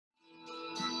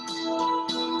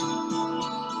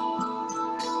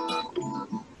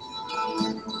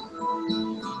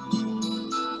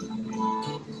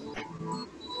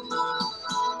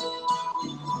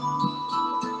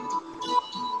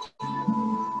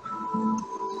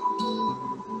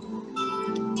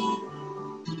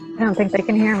I don't think they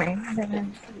can hear me.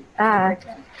 Uh,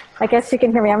 I guess you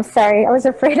can hear me. I'm sorry. I was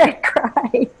afraid I'd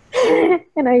cry.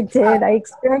 And I did. I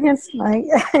experienced my.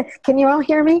 Can you all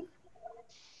hear me?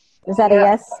 Is that a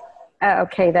Yeah. yes? Oh,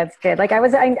 okay, that's good. Like I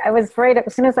was afraid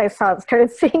as soon as I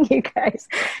started seeing you guys,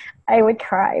 I would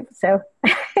cry. So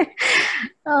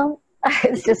um,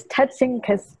 it's just touching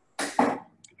because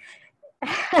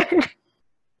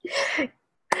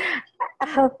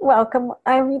welcome.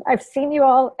 I mean, I've seen you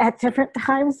all at different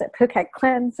times at Phuket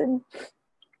Cleanse, and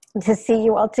to see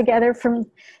you all together from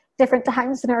different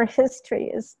times in our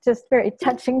history is just very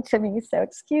touching to me. So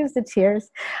excuse the tears.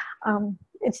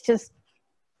 It's just,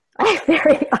 I'm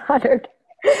very honored.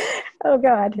 Oh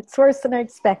God, it's worse than I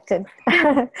expected.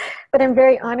 But I'm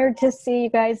very honored to see you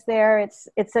guys there. It's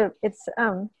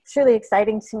really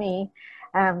exciting to me.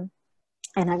 Um,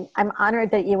 and I'm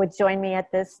honored that you would join me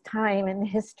at this time in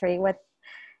history with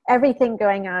everything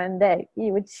going on, that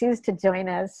you would choose to join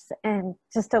us and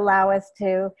just allow us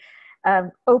to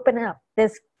open up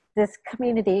this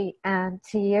community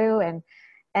to you,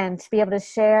 and to be able to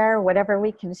share whatever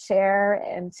we can share,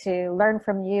 and to learn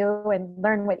from you and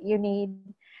learn what you need,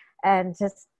 and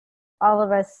just all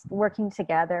of us working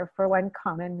together for one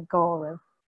common goal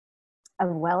of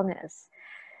wellness.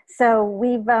 So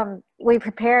we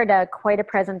prepared quite a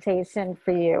presentation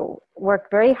for you, worked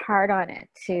very hard on it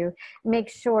to make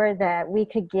sure that we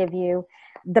could give you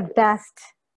the best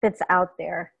that's out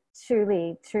there.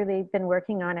 Truly been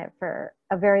working on it for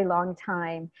a very long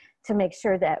time to make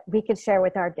sure that we could share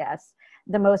with our guests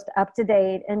the most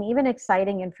up-to-date and even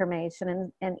exciting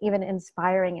information, and even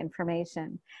inspiring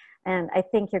information. And I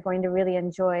think you're going to really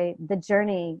enjoy the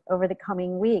journey over the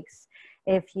coming weeks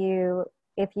if you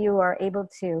are able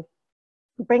to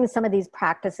bring some of these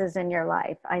practices in your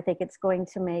life. I think it's going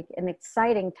to make an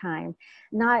exciting time,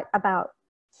 not about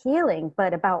healing,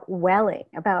 but about welling,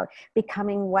 about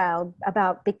becoming well,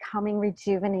 about becoming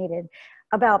rejuvenated,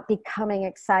 about becoming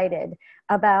excited,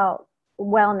 about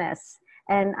wellness.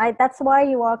 And that's why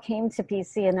you all came to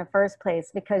PC in the first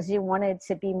place, because you wanted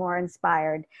to be more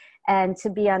inspired and to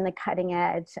be on the cutting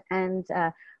edge. And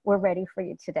we're ready for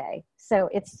you today. So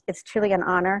it's truly an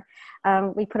honor.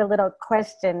 We put a little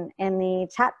question in the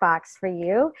chat box for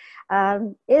you.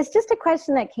 It's just a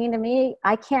question that came to me.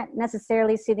 I can't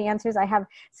necessarily see the answers. I have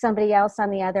somebody else on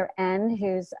the other end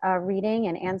who's reading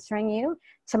and answering you.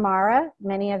 Tamara,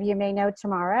 many of you may know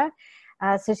Tamara.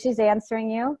 So she's answering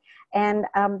you. And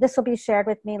this will be shared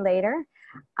with me later.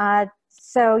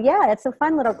 So yeah, it's a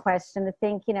fun little question to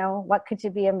think, what could you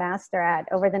be a master at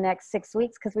over the next 6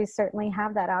 weeks? Because we certainly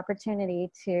have that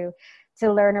opportunity to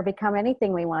learn or become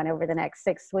anything we want over the next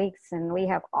 6 weeks. And we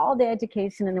have all the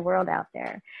education in the world out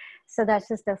there. So that's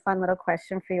just a fun little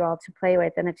question for you all to play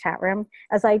with in the chat room,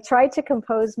 as I try to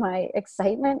compose my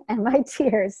excitement and my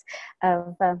tears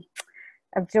of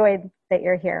joy that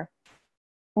you're here.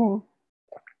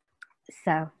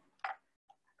 So.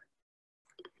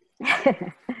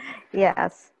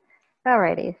 Yes.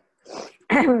 Alrighty.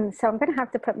 So I'm going to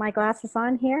have to put my glasses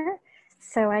on here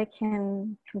so I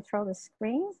can control the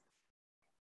screen.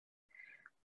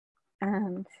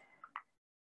 And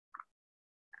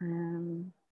I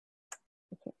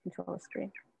can't control the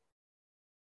screen.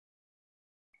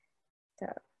 So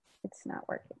it's not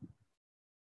working.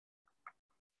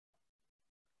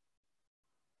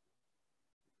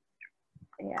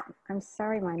 Yeah, I'm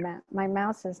sorry, my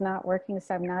mouse is not working,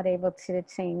 so I'm not able to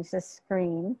change the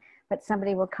screen, but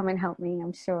somebody will come and help me,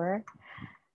 I'm sure.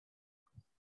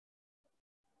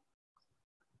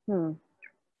 Well,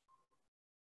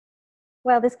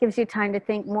 this gives you time to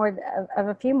think more of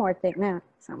a few more things. No,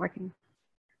 it's not working.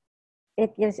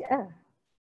 It gives you, oh,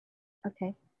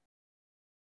 okay.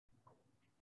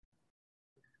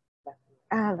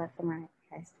 Left and right,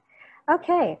 okay.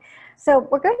 Okay, so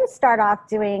we're going to start off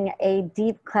doing a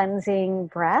deep cleansing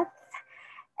breath.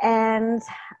 And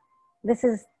this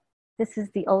is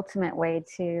the ultimate way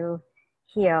to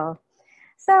heal.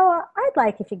 So I'd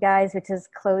like if you guys would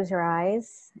just close your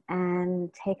eyes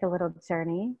and take a little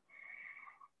journey.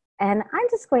 And I'm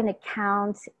just going to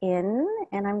count in,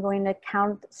 and I'm going to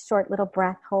count short little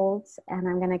breath holds, and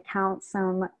I'm going to count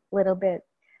some little bit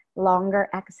longer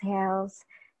exhales.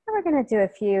 And we're going to do a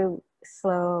few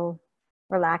slow,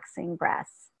 relaxing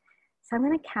breaths. So I'm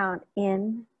going to count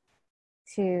in,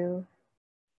 2,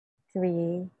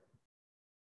 3,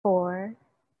 4,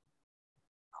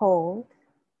 hold,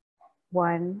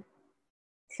 1,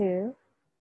 2,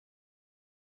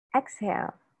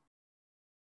 exhale,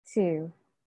 2,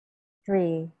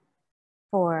 3,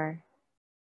 4,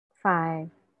 5,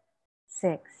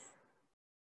 6,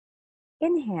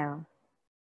 inhale,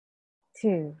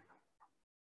 2,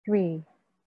 3,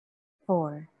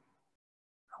 4,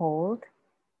 hold,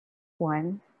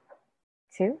 1,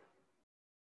 2,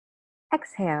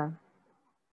 exhale,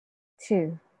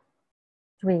 2,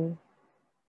 3,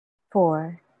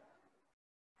 4,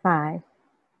 5,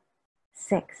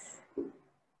 6.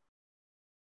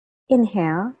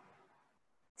 Inhale,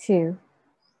 2,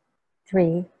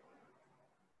 3,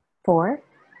 4.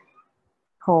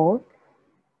 Hold,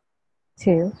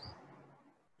 2,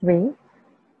 3.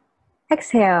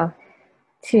 Exhale,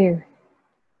 2,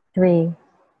 3,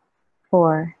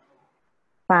 4,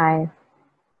 5,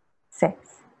 6.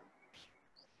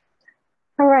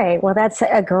 All right, well, that's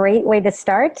a great way to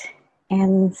start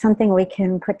and something we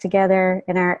can put together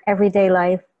in our everyday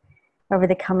life over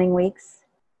the coming weeks.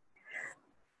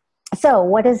 So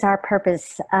what is our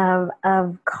purpose of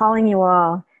calling you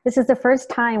all? This is the first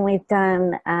time we've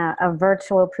done a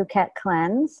virtual Phuket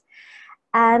cleanse.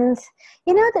 And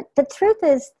you know, the truth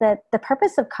is that the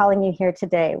purpose of calling you here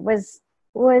today was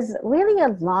really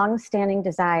a long-standing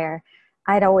desire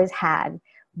I'd always had,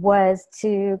 was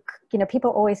to, you know,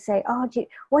 people always say, oh,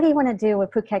 what do you want to do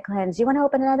with Phuket Cleanse? Do you want to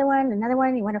open another one?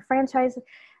 You want to franchise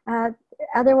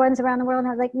other ones around the world? And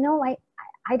I was like, no,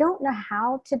 I don't know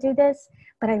how to do this,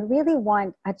 but I really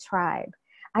want a tribe.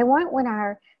 I want, when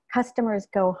our customers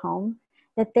go home,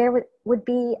 that there would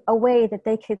be a way that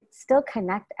they could still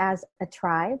connect as a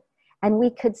tribe, and we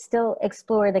could still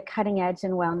explore the cutting edge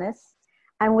in wellness,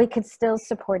 and we could still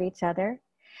support each other.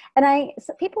 And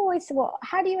so people always say, well,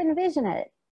 how do you envision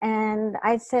it? And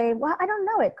I'd say, well, I don't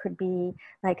know. It could be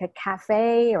like a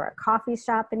cafe or a coffee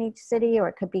shop in each city, or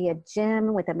it could be a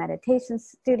gym with a meditation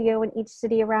studio in each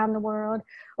city around the world,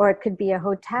 or it could be a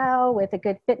hotel with a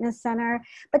good fitness center.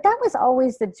 But that was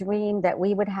always the dream, that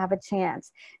we would have a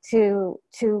chance to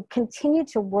continue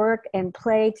to work and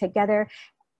play together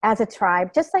as a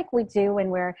tribe, just like we do when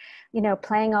we're, you know,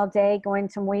 playing all day, going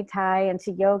to Muay Thai and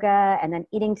to yoga, and then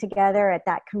eating together at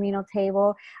that communal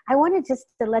table. I wanted just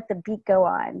to let the beat go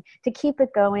on, to keep it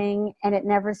going, and it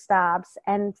never stops,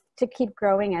 and to keep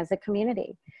growing as a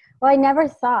community. Well, I never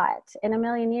thought in a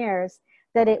million years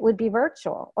that it would be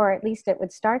virtual, or at least it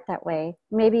would start that way.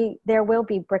 Maybe there will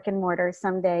be brick and mortar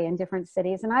someday in different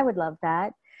cities, and I would love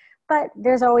that. But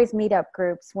there's always meetup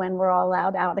groups when we're all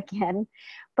allowed out again.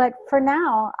 But for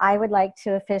now, I would like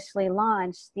to officially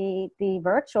launch the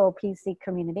virtual PC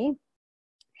community,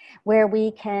 where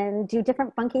we can do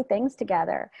different funky things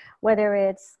together, whether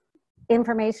it's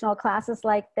informational classes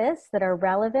like this that are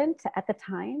relevant at the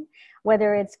time,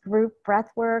 whether it's group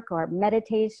breath work or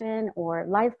meditation or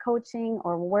life coaching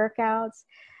or workouts.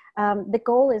 The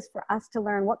goal is for us to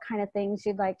learn what kind of things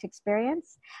you'd like to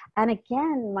experience. And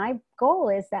again, my goal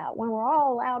is that when we're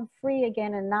all allowed free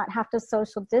again and not have to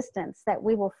social distance, that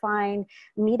we will find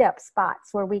meetup spots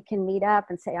where we can meet up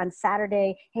and say on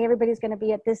Saturday, hey, everybody's going to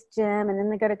be at this gym, and then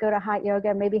they're going to go to hot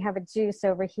yoga, maybe have a juice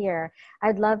over here.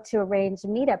 I'd love to arrange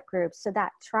meetup groups so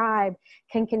that tribe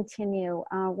can continue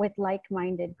with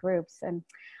like-minded groups. And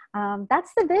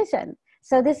that's the vision.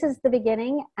 So this is the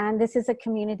beginning, and this is a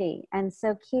community. And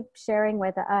so keep sharing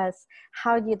with us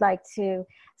how you'd like to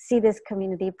see this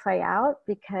community play out,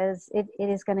 because it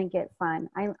is going to get fun.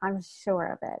 I'm sure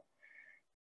of it.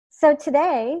 So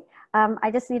today, I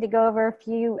just need to go over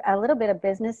a little bit of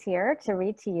business here to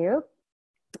read to you.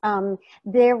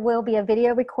 There will be a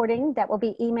video recording that will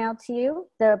be emailed to you.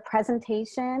 The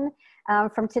presentation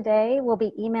from today will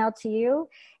be emailed to you.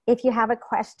 If you have a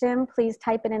question, please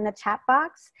type it in the chat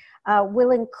box.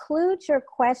 We'll include your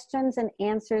questions and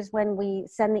answers when we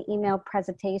send the email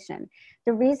presentation.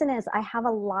 The reason is I have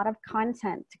a lot of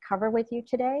content to cover with you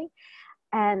today,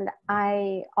 and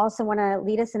I also want to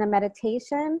lead us in a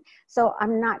meditation. So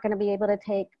I'm not going to be able to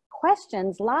take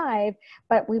questions live,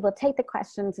 but we will take the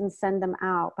questions and send them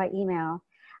out by email.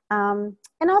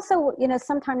 And also, you know,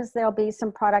 sometimes there'll be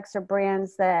some products or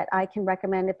brands that I can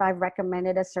recommend. If I've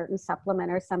recommended a certain supplement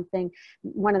or something,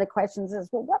 one of the questions is,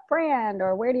 well, what brand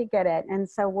or where do you get it? And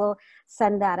so we'll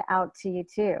send that out to you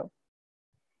too.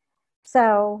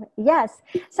 So yes,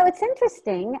 so it's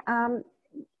interesting.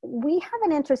 We have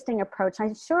an interesting approach.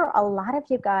 I'm sure a lot of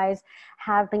you guys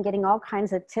have been getting all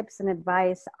kinds of tips and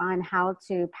advice on how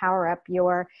to power up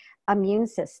your immune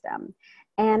system.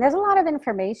 And there's a lot of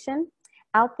information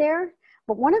out there,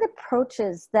 but one of the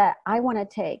approaches that I want to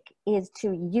take is to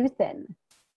youthen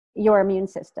your immune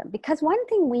system. Because one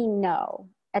thing we know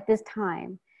at this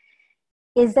time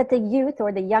is that the youth,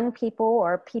 or the young people,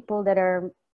 or people that are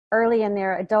early in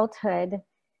their adulthood,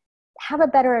 have a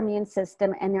better immune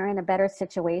system, and they're in a better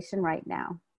situation right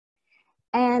now.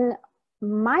 And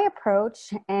my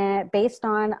approach, based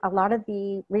on a lot of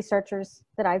the researchers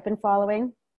that I've been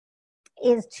following,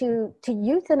 is to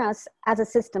youthen us as a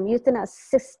system, youthen us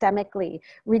systemically,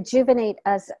 rejuvenate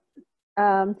us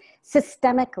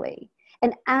systemically.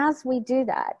 And as we do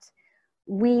that,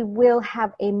 we will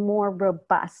have a more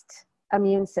robust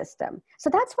immune system. So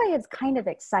that's why it's kind of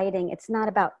exciting. It's not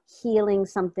about healing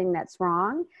something that's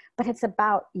wrong, but it's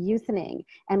about youthening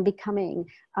and becoming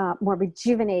more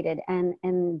rejuvenated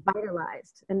and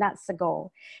vitalized. And that's the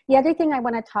goal. The other thing I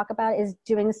want to talk about is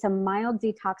doing some mild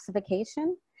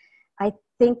detoxification. I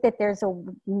think that there's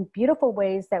beautiful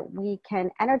ways that we can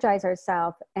energize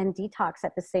ourselves and detox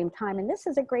at the same time. And this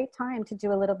is a great time to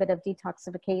do a little bit of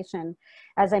detoxification,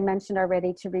 as I mentioned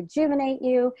already, to rejuvenate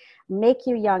you, make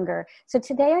you younger. So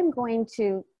today I'm going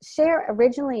to share, I'm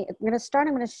going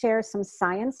to share some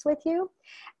science with you.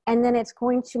 And then it's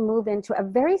going to move into a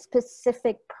very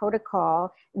specific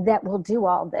protocol that will do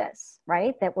all this,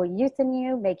 right? That will youthen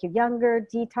you, make you younger,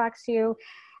 detox you.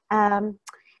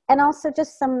 And also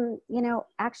just some,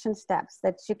 action steps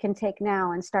that you can take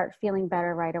now and start feeling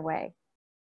better right away.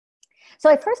 So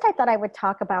at first I thought I would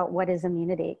talk about what is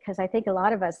immunity, because I think a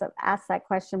lot of us have asked that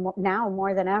question now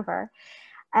more than ever.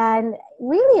 And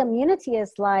really immunity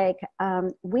is like,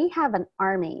 we have an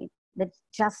army that's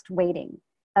just waiting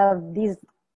of these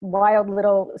wild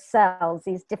little cells,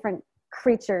 these different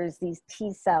creatures, these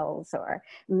T cells or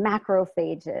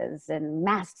macrophages and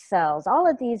mast cells. All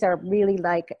of these are really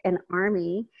like an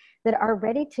army that are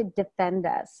ready to defend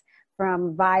us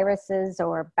from viruses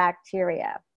or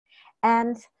bacteria.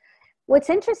 And what's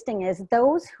interesting is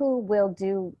those who will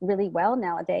do really well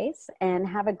nowadays and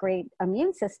have a great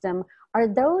immune system are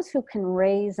those who can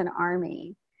raise an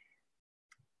army.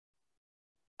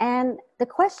 And the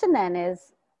question then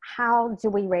is, how do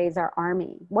we raise our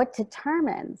army? What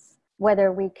determines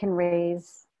whether we can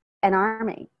raise an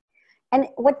army? And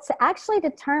what actually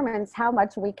determines how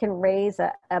much we can raise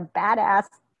a badass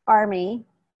army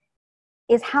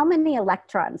is how many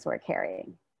electrons we're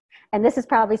carrying. And this is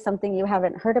probably something you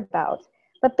haven't heard about,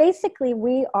 but basically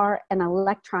we are an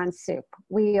electron soup.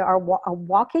 We are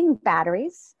walking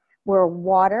batteries. We're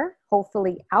water,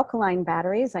 hopefully alkaline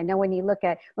batteries. I know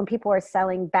when people are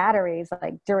selling batteries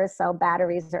like Duracell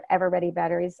batteries or Everready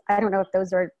batteries, I don't know if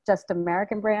those are just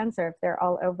American brands or if they're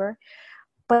all over,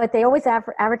 but they always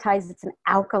advertise it's an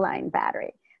alkaline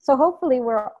battery. So hopefully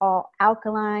we're all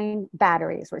alkaline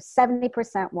batteries. We're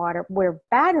 70% water. We're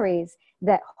batteries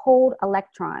that hold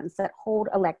electrons, that hold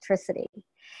electricity.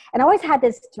 And I always had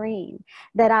this dream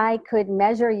that I could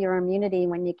measure your immunity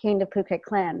when you came to Phuket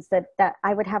Cleanse, that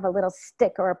I would have a little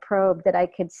stick or a probe that I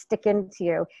could stick into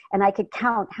you, and I could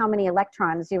count how many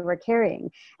electrons you were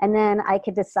carrying. And then I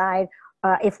could decide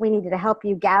if we needed to help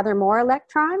you gather more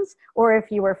electrons or if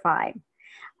you were fine.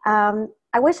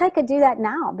 I wish I could do that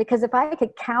now, because if I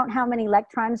could count how many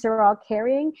electrons you're all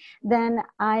carrying, then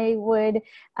I would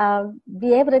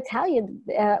be able to tell you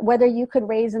whether you could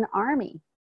raise an army.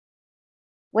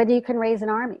 Whether you can raise an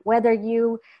army,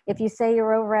 if you say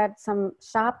you're over at some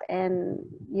shop and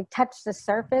you've touched the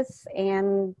surface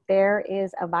and there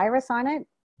is a virus on it,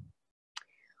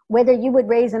 whether you would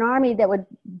raise an army that would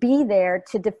be there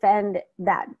to defend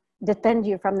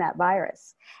you from that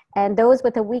virus. And those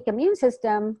with a weak immune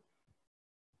system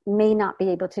may not be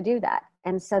able to do that.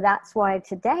 And so that's why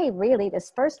today, really,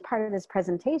 this first part of this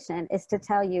presentation is to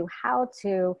tell you how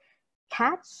to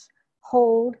catch,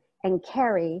 hold, and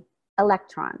carry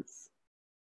electrons.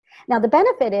 Now, the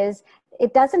benefit is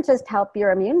it doesn't just help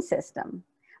your immune system,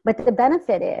 but the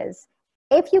benefit is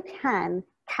if you can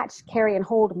catch, carry, and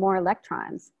hold more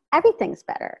electrons, everything's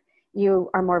better.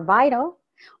 You are more vital.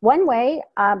 One way,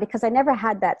 because I never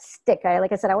had that stick,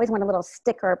 like I said, I always want a little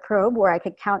stick or a probe where I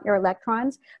could count your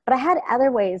electrons, but I had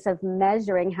other ways of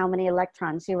measuring how many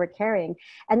electrons you were carrying.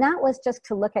 And that was just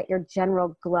to look at your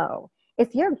general glow.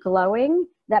 If you're glowing,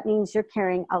 that means you're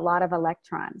carrying a lot of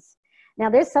electrons. Now,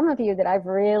 there's some of you that I've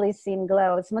really seen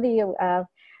glow. Some of you,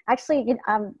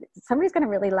 somebody's going to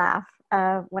really laugh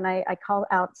when I call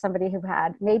out somebody who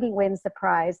maybe wins the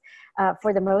prize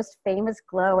for the most famous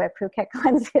glow at Phuket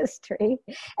Cleanse history.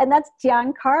 And that's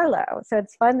Giancarlo. So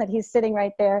it's fun that he's sitting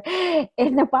right there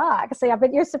in the box. So yeah,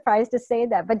 but you're surprised to say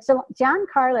that. But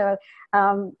Giancarlo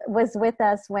was with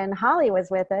us when Holly was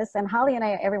with us. And Holly and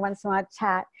I every once in a while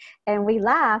chat. And we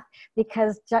laugh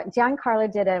because Giancarlo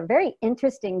did a very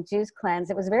interesting juice cleanse.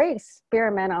 It was very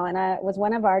experimental. And it was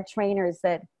one of our trainers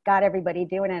that got everybody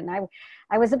doing it. And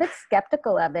I was a bit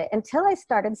skeptical of it until I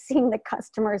started seeing the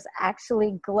customers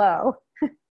actually glow.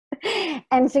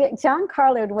 And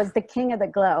Giancarlo was the king of the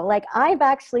glow. Like, I've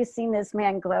actually seen this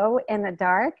man glow in the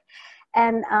dark.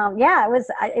 And yeah,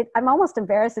 I'm almost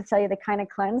embarrassed to tell you the kind of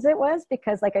cleanse it was,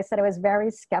 because like I said, I was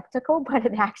very skeptical, but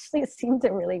it actually seemed to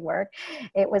really work.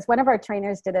 It was, one of our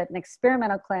trainers did an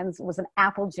experimental cleanse, was an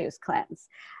apple juice cleanse.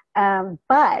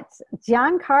 But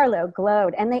Giancarlo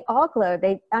glowed, and they all glowed.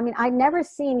 I mean, I've never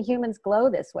seen humans glow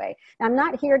this way. Now, I'm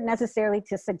not here necessarily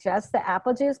to suggest the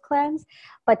apple juice cleanse,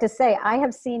 but to say I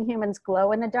have seen humans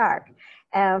glow in the dark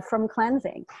from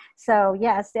cleansing. So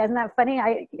yes, isn't that funny?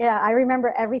 I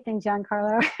remember everything,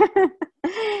 Giancarlo.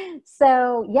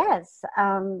 So yes,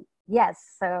 yes.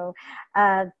 So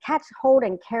catch, hold,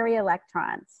 and carry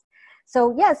electrons.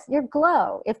 So yes, your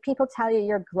glow. If people tell you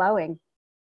you're glowing,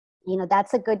 you know,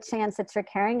 that's a good chance that you're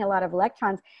carrying a lot of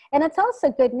electrons. And it's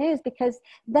also good news, because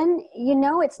then, you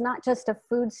know, it's not just a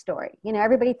food story. You know,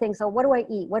 everybody thinks, oh, what do I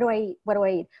eat? What do I eat? What do I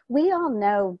eat? We all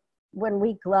know when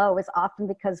we glow is often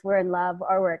because we're in love,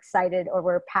 or we're excited, or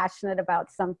we're passionate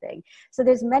about something. So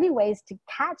there's many ways to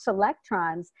catch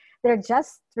electrons. They're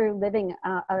just through living,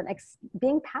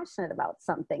 being passionate about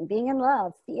something, being in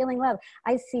love, feeling love.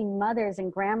 I see mothers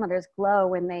and grandmothers glow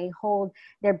when they hold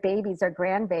their babies or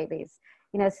grandbabies.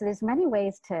 You know, so there's many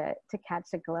ways to catch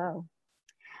a glow.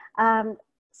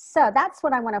 So that's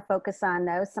what I want to focus on,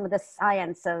 though, some of the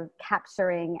science of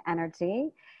capturing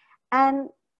energy. And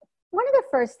one of the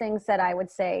first things that I would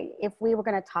say, if we were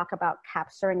going to talk about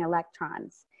capturing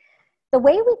electrons, the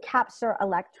way we capture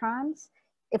electrons,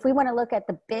 if we want to look at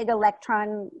the big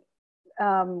electron,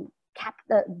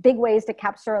 the big ways to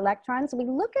capture electrons, we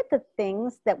look at the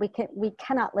things that we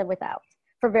cannot live without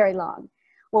for very long.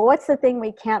 Well, what's the thing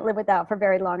we can't live without for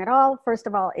very long at all? First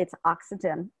of all, it's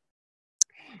oxygen.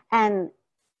 And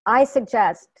I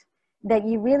suggest that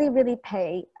you really, really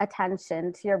pay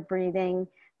attention to your breathing.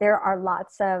 There are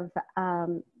lots of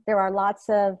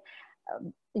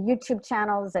YouTube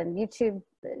channels and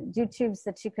YouTubes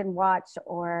that you can watch,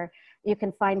 or you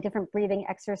can find different breathing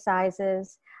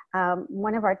exercises.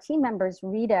 One of our team members,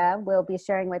 Rita, will be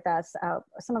sharing with us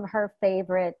some of her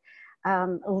favorite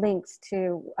links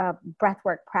to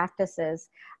breathwork practices.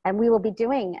 And we will be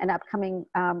doing an upcoming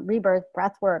Rebirth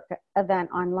breathwork event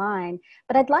online.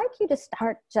 But I'd like you to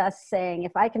start just saying,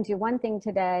 if I can do one thing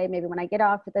today, maybe when I get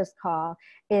off of this call,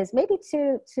 is maybe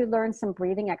to learn some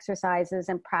breathing exercises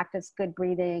and practice good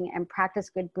breathing and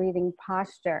practice good breathing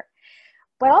posture.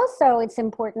 But also it's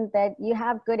important that you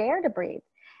have good air to breathe.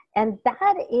 And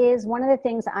that is one of the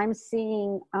things I'm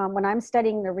seeing when I'm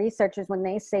studying the researchers, when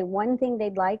they say one thing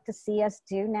they'd like to see us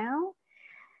do now.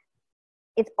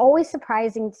 It's always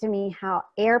surprising to me how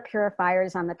air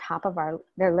purifiers on the top of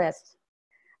their list.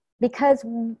 Because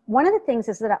one of the things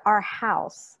is that our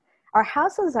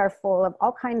houses are full of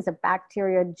all kinds of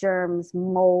bacteria, germs,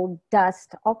 mold,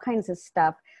 dust, all kinds of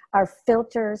stuff. Our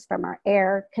filters from our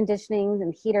air conditioning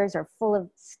and heaters are full of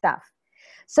stuff.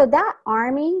 So that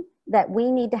army that we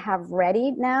need to have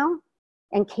ready now,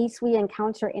 in case we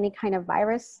encounter any kind of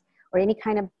virus or any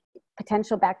kind of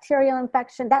potential bacterial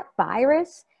infection, that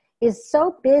virus is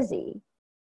so busy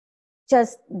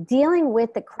just dealing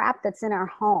with the crap that's in our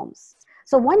homes.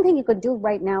 So one thing you could do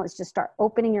right now is just start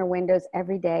opening your windows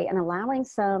every day and allowing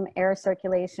some air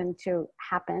circulation to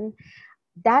happen.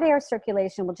 That air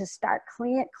circulation will just start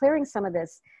clearing some of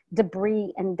this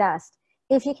debris and dust.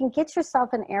 If you can get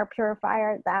yourself an air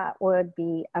purifier, that would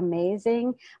be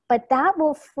amazing. But that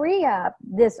will free up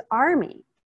this army.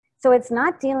 So it's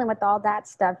not dealing with all that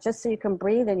stuff just so you can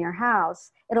breathe in your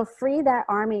house. It'll free that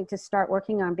army to start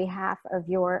working on behalf of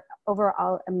your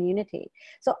overall immunity.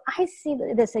 So I see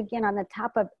this again on the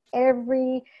top of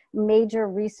every major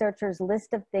researcher's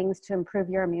list of things to improve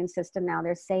your immune system now.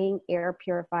 They're saying air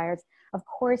purifiers. Of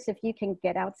course, if you can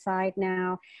get outside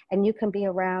now and you can be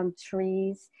around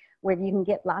trees where you can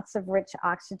get lots of rich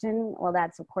oxygen, well,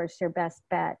 that's of course your best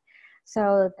bet.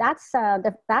 So that's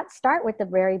start with the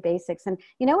very basics. And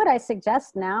you know what I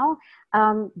suggest now?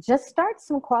 Just start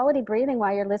some quality breathing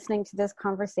while you're listening to this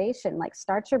conversation. Like,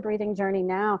 start your breathing journey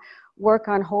now. Work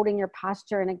on holding your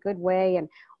posture in a good way and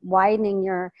widening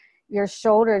your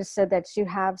shoulders so that you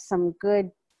have some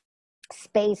good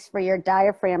space for your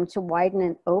diaphragm to widen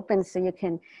and open so you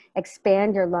can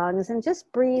expand your lungs, and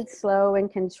just breathe slow and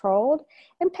controlled,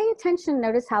 and pay attention.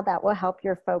 Notice how that will help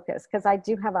your focus, because I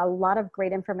do have a lot of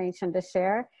great information to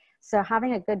share. So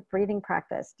having a good breathing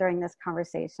practice during this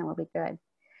conversation will be good.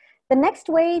 The next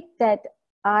way that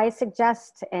I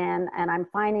suggest, and I'm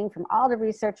finding from all the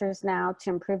researchers now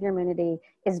to improve your immunity,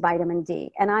 is vitamin D.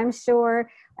 And I'm sure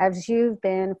as you've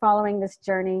been following this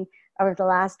journey over the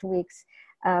last weeks,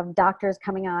 of doctors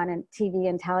coming on and TV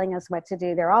and telling us what to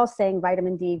do, they're all saying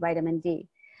vitamin D, vitamin D.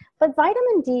 But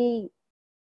vitamin D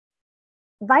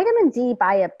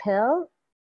by a pill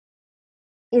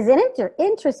is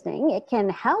interesting. It can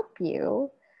help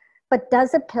you, but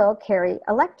does a pill carry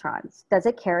electrons? Does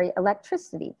it carry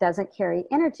electricity? Does it carry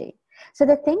energy? So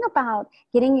the thing about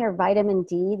getting your vitamin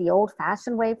D the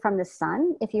old-fashioned way from the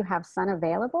sun, if you have sun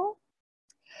available,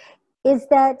 is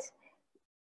that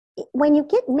when you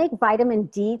make vitamin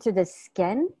D through the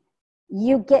skin,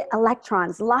 you get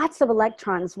electrons, lots of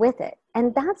electrons with it.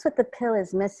 And that's what the pill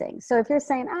is missing. So if you're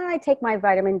saying, I take my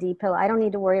vitamin D pill, I don't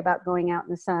need to worry about going out in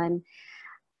the sun,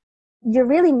 you're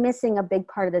really missing a big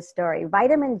part of the story.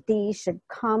 Vitamin D should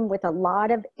come with a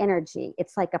lot of energy.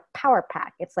 It's like a power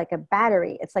pack. It's like a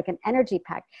battery. It's like an energy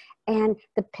pack. And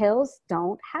the pills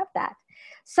don't have that.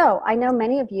 So I know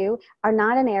many of you are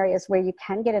not in areas where you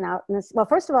can get it out in this. Well,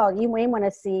 first of all, you may want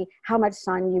to see how much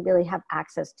sun you really have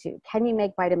access to. Can you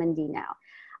make vitamin D now?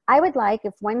 I would like,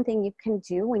 if one thing you can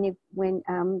do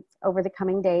over the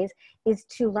coming days, is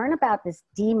to learn about this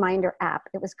D-Minder app.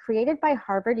 It was created by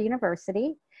Harvard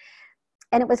University.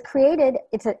 And it was created,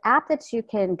 it's an app that you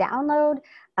can download,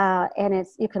 and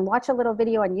you can watch a little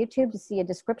video on YouTube to see a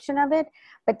description of it.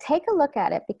 But take a look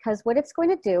at it, because what it's going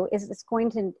to do is it's going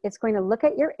to look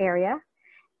at your area.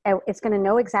 It's going to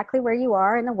know exactly where you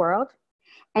are in the world.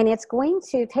 And it's going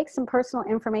to take some personal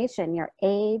information, your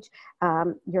age,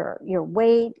 your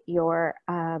weight, your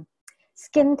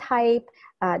skin type,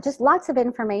 just lots of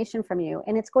information from you.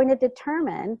 And it's going to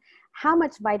determine how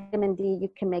much vitamin D you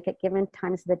can make at given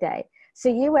times of the day. So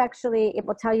it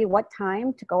will tell you what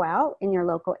time to go out in your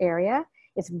local area.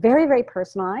 It's very, very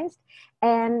personalized.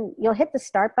 And you'll hit the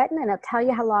start button and it'll tell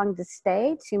you how long to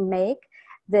stay to make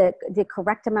the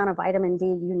correct amount of vitamin D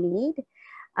you need.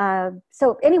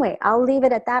 So anyway, I'll leave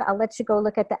it at that. I'll let you go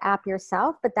look at the app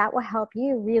yourself, but that will help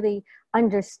you really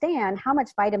understand how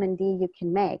much vitamin D you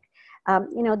can make.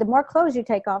 The more clothes you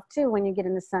take off too when you get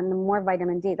in the sun, the more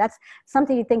vitamin D. That's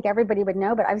something you think everybody would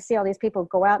know, but I see all these people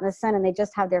go out in the sun and they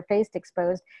just have their face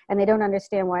exposed and they don't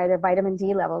understand why their vitamin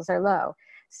D levels are low.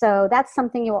 So that's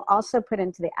something you will also put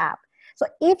into the app. So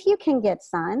if you can get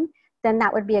sun, then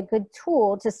that would be a good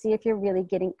tool to see if you're really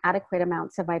getting adequate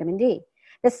amounts of vitamin D.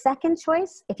 The second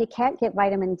choice, if you can't get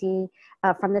vitamin D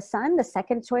from the sun, the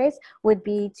second choice would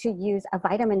be to use a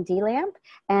vitamin D lamp.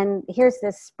 And here's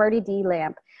this Spurty D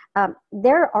lamp.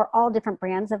 There are all different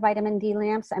brands of vitamin D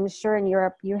lamps. I'm sure in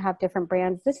Europe you have different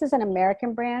brands. This is an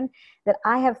American brand that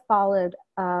I have followed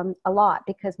a lot,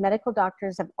 because medical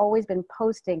doctors have always been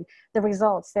posting the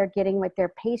results they're getting with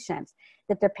their patients,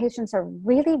 that their patients are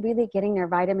really, really getting their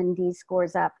vitamin D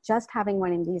scores up just having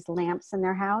one of these lamps in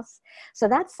their house. So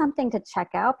that's something to check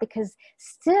out, because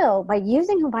still, by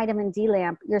using a vitamin D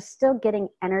lamp, you're still getting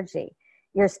energy.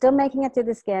 You're still making it through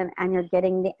the skin, and you're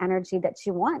getting the energy that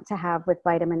you want to have with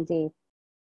vitamin D.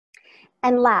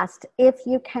 And last, if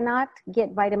you cannot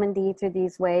get vitamin D through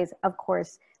these ways, of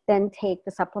course, then take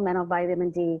the supplemental vitamin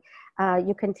D.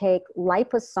 You can take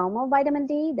liposomal vitamin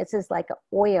D. This is like an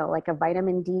oil, like a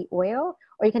vitamin D oil,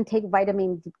 or you can take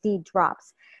vitamin D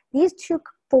drops. These two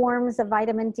forms of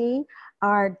vitamin D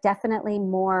are definitely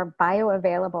more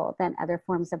bioavailable than other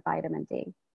forms of vitamin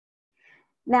D.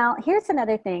 Now, here's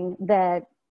another thing that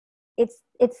it's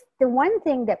the one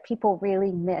thing that people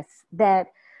really miss, that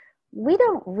we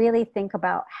don't really think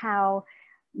about how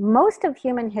most of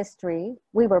human history,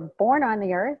 we were born on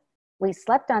the earth, we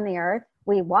slept on the earth,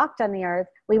 we walked on the earth,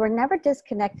 we were never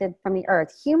disconnected from the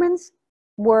earth. Humans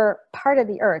were part of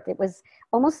the earth. It was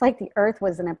almost like the earth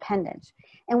was an appendage.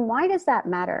 And why does that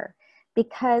matter?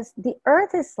 Because the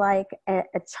earth is like a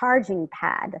charging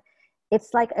pad.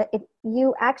 It's like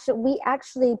we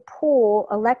actually pull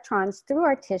electrons through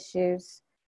our tissues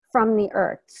from the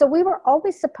earth. So we were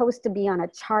always supposed to be on a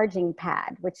charging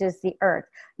pad, which is the earth,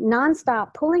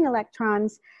 nonstop pulling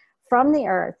electrons from the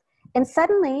earth. And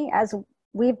suddenly, as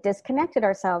we've disconnected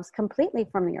ourselves completely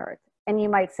from the earth, and you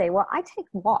might say, well, I take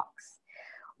walks.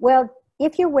 Well,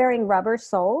 if you're wearing rubber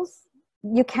soles,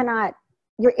 you're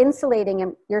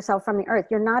insulating yourself from the earth.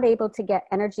 You're not able to get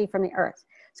energy from the earth.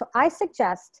 So I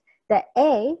suggest that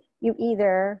you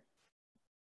either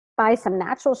buy some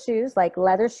natural shoes, like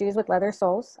leather shoes with leather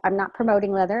soles. I'm not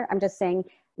promoting leather. I'm just saying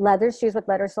leather shoes with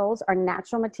leather soles are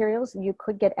natural materials. You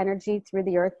could get energy through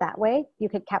the earth that way. You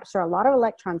could capture a lot of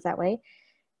electrons that way.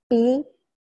 B,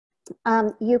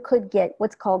 you could get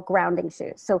what's called grounding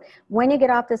shoes. So when you get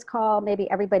off this call,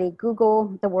 maybe everybody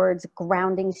Google the words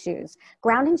grounding shoes.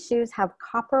 Grounding shoes have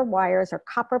copper wires or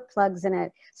copper plugs in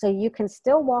it, so you can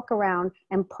still walk around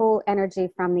and pull energy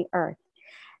from the earth.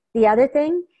 The other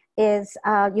thing is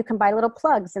you can buy little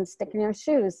plugs and stick in your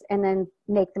shoes and then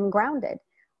make them grounded.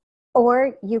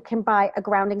 Or you can buy a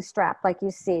grounding strap, like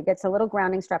you see, that's a little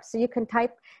grounding strap. So you can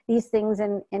type these things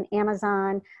in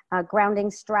Amazon, grounding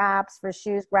straps for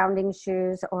shoes, grounding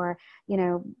shoes, or, you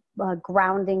know,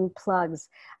 grounding plugs.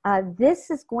 This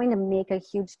is going to make a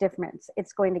huge difference.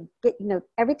 It's going to get, you know,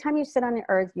 every time you sit on the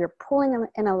earth, you're pulling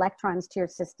in electrons to your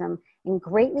system and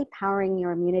greatly powering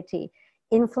your immunity.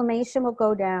 Inflammation will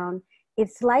go down.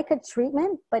 It's like a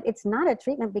treatment, but it's not a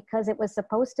treatment because it was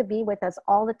supposed to be with us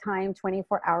all the time,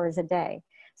 24 hours a day.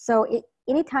 So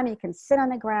anytime you can sit on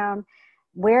the ground,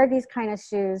 wear these kind of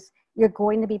shoes, you're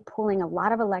going to be pulling a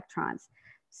lot of electrons.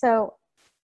 So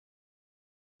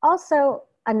also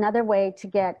another way to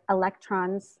get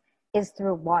electrons is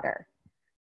through water.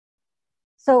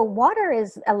 So water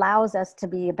allows us to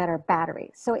be a better battery.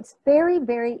 So it's very,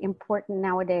 very important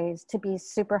nowadays to be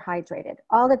super hydrated.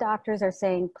 All the doctors are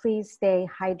saying, please stay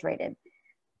hydrated.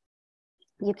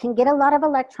 You can get a lot of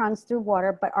electrons through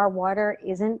water, but our water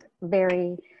isn't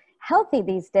very healthy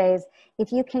these days.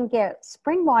 If you can get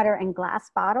spring water in glass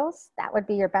bottles, that would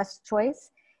be your best choice.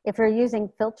 If you're using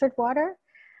filtered water,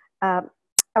 a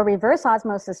reverse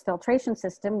osmosis filtration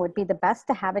system would be the best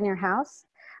to have in your house.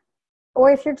 Or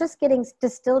if you're just getting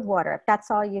distilled water, if that's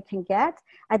all you can get,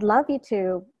 I'd love you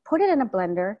to put it in a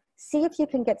blender, see if you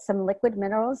can get some liquid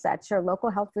minerals at your local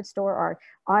health food store or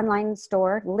online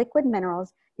store, liquid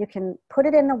minerals. You can put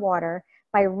it in the water.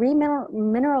 By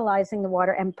remineralizing the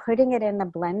water and putting it in the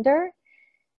blender,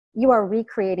 you are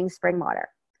recreating spring water.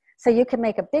 So you can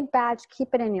make a big batch, keep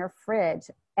it in your fridge,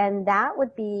 and that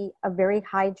would be a very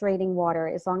hydrating water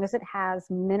as long as it has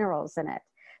minerals in it.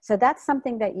 So that's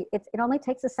something that it only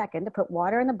takes a second to put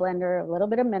water in the blender, a little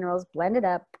bit of minerals, blend it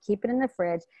up, keep it in the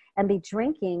fridge, and be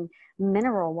drinking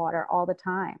mineral water all the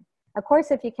time. Of course,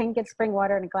 if you can get spring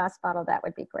water in a glass bottle, that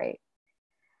would be great.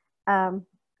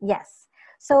 Yes.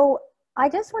 So I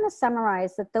just want to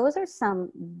summarize that those are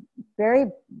some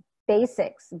very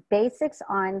basics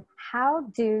on how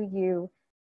do you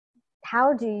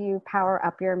power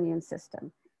up your immune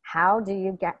system? How do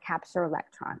you capture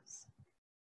electrons?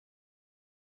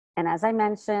 And as I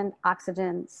mentioned,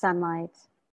 oxygen, sunlight.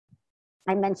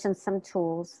 I mentioned some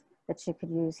tools that you could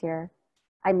use here.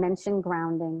 I mentioned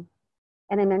grounding,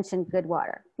 and I mentioned good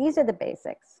water. These are the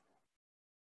basics.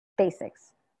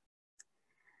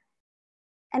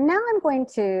 And now I'm going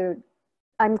to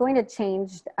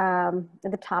change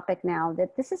the topic now,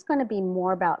 that this is going to be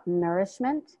more about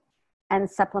nourishment and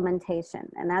supplementation.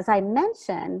 And as I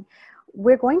mentioned,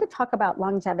 we're going to talk about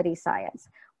longevity science.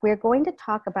 We're going to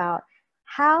talk about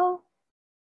how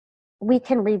we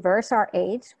can reverse our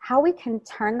age, how we can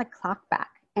turn the clock back.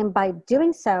 And by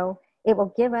doing so, it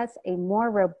will give us a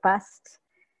more robust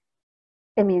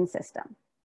immune system.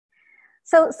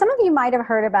 So some of you might have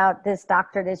heard about this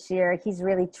doctor this year. He's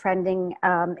really trending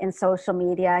in social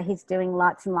media. He's doing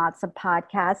lots and lots of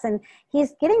podcasts, and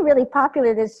he's getting really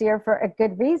popular this year for a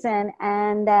good reason,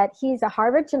 and that he's a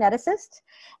Harvard geneticist,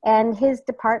 and his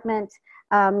department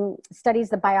studies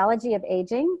the biology of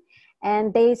aging.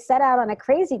 And they set out on a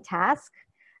crazy task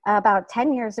about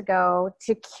 10 years ago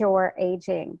to cure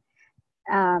aging.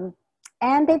 And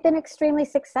they've been extremely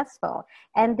successful.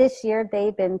 And this year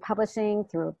they've been publishing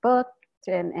through a book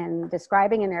and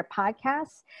describing in their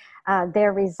podcasts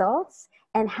their results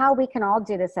and how we can all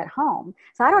do this at home.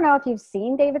 So I don't know if you've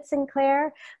seen David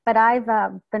Sinclair, but I've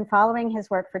been following his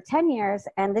work for 10 years.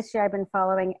 And this year I've been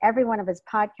following every one of his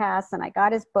podcasts, and I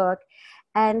got his book.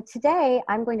 And today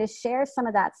I'm going to share some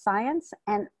of that science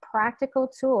and practical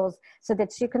tools so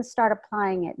that you can start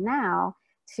applying it now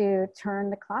to turn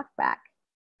the clock back.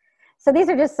 So these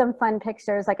are just some fun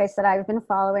pictures. Like I said, I've been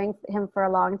following him for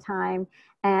a long time,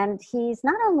 and he's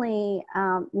not only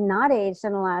not aged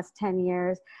in the last 10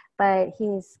 years, but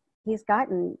he's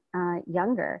gotten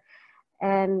younger.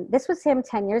 And this was him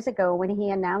 10 years ago when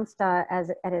he announced at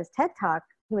his TED Talk.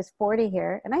 He was 40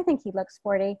 here, and I think he looks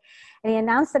 40. And he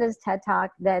announced at his TED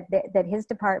Talk that his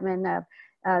department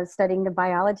of studying the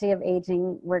biology of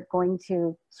aging were going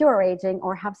to cure aging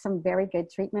or have some very good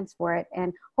treatments for it,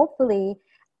 and hopefully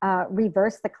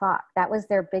reverse the clock. That was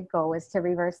their big goal, was to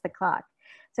reverse the clock.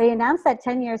 So he announced that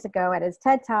 10 years ago at his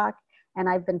TED Talk, and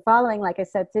I've been following, like I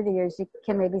said, through the years. You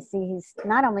can maybe see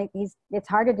it's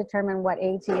hard to determine what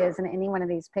age he is in any one of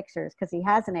these pictures because he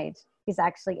hasn't aged. He's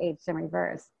actually aged in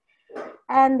reverse.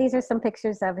 And these are some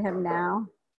pictures of him now.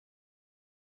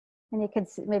 And you can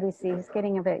maybe see he's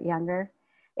getting a bit younger.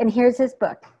 And here's his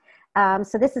book.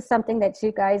 So this is something that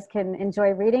you guys can enjoy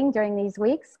reading during these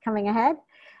weeks coming ahead.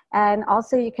 And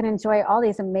also you can enjoy all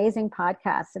these amazing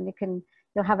podcasts, and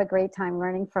you'll have a great time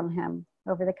learning from him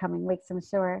over the coming weeks, I'm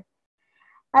sure.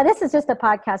 This is just a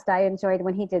podcast I enjoyed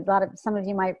when he did. Some of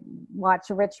you might watch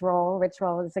Rich Roll. Rich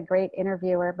Roll is a great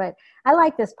interviewer, but I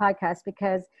like this podcast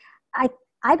because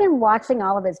I've been watching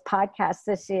all of his podcasts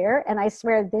this year, and I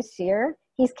swear this year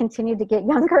he's continued to get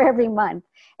younger every month.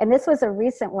 And this was a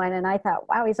recent one, and I thought,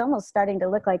 wow, he's almost starting to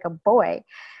look like a boy.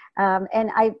 And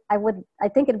I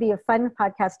think it'd be a fun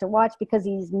podcast to watch because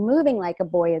he's moving like a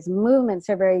boy. His movements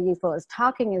are very youthful. His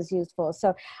talking is youthful.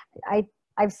 So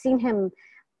I've seen him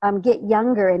get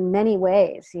younger in many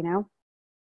ways, you know.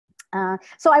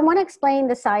 So I want to explain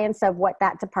the science of what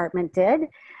that department did.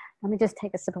 Let me just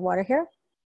take a sip of water here.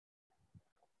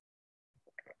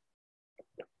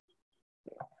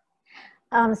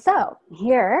 So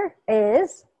here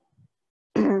is,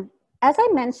 as I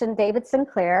mentioned, David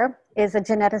Sinclair is a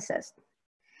geneticist.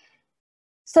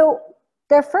 So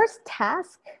their first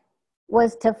task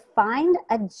was to find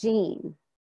a gene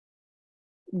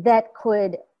that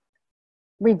could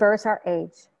reverse our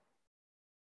age,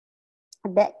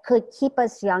 that could keep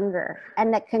us younger,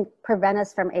 and that can prevent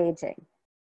us from aging.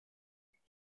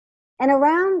 And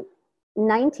around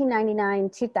 1999,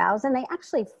 2000, they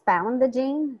actually found the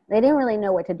gene. They didn't really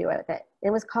know what to do with it. It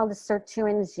was called the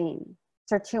sirtuin gene.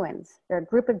 Sirtuins, they're a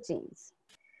group of genes.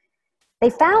 They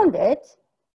found it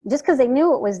just because they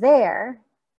knew it was there.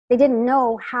 They didn't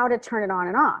know how to turn it on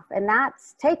and off. And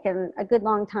that's taken a good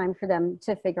long time for them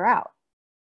to figure out.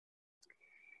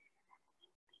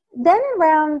 Then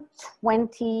around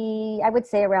I would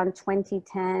say around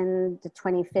 2010 to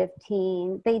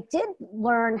 2015, they did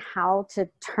learn how to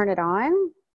turn it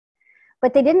on,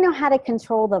 but they didn't know how to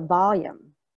control the volume.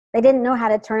 They didn't know how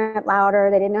to turn it louder.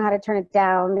 They didn't know how to turn it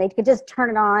down. They could just turn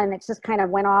it on. It just kind of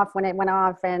went off when it went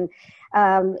off, and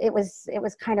it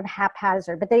was kind of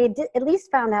haphazard. But they did, at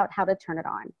least found out how to turn it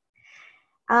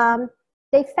on.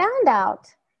 They found out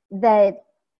that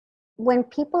when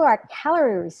people are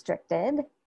calorie restricted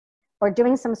or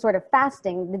doing some sort of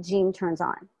fasting, the gene turns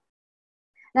on.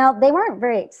 Now, they weren't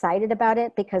very excited about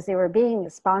it because they were being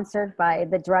sponsored by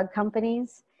the drug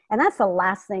companies. And that's the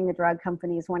last thing the drug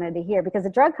companies wanted to hear, because the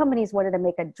drug companies wanted to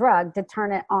make a drug to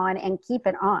turn it on and keep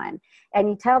it on. And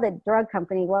you tell the drug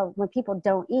company, well, when people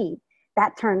don't eat,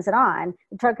 that turns it on.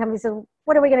 The drug company said,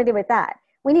 what are we going to do with that?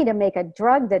 We need to make a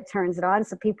drug that turns it on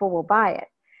so people will buy it.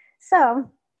 So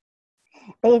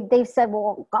they've said,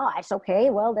 well, gosh, okay,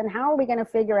 well, then how are we going to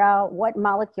figure out what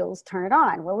molecules turn it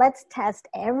on? Well, let's test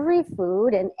every food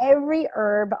and every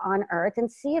herb on earth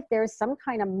and see if there's some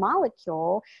kind of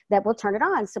molecule that will turn it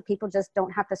on so people just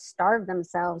don't have to starve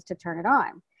themselves to turn it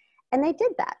on. And they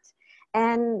did that.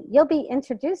 And you'll be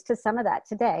introduced to some of that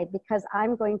today, because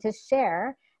I'm going to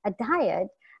share a diet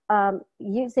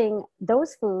using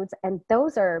those foods and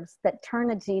those herbs that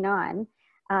turn a gene on.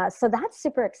 So that's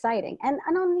super exciting. And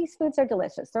these foods are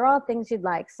delicious. They're all things you'd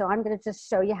like. So I'm going to just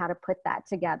show you how to put that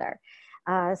together.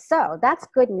 So that's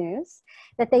good news,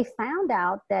 that they found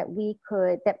out that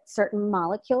that certain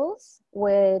molecules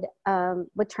would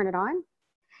turn it on.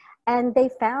 And they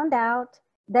found out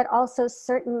that also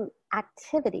certain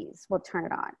activities will turn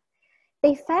it on.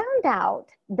 They found out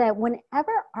that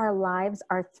whenever our lives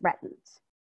are threatened,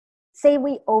 say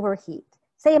we overheat,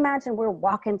 say, imagine we're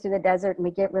walking through the desert and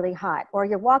we get really hot, or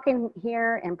you're walking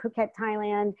here in Phuket,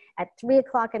 Thailand at 3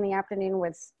 o'clock in the afternoon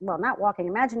not walking,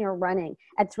 imagine you're running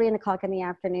at 3 o'clock in the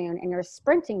afternoon and you're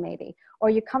sprinting maybe,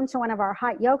 or you come to one of our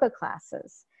hot yoga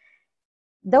classes.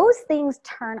 Those things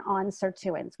turn on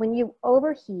sirtuins. When you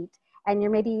overheat and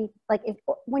you're maybe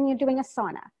when you're doing a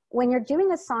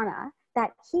sauna,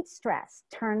 that heat stress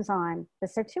turns on the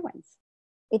sirtuins.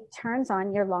 It turns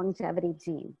on your longevity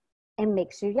gene and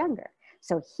makes you younger.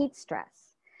 So heat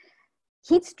stress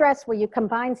where you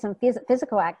combine some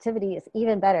physical activity is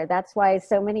even better. That's why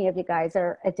so many of you guys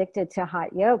are addicted to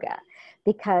hot yoga,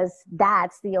 because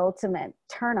that's the ultimate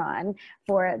turn on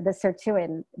for the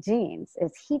sirtuin genes,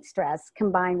 is heat stress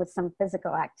combined with some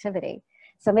physical activity.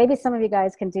 So maybe some of you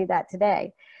guys can do that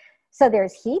today. So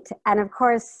there's heat, and of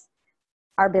course,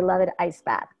 our beloved ice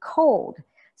bath, cold.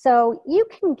 So you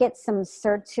can get some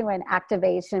sirtuin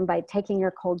activation by taking your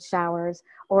cold showers,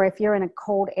 or if you're in a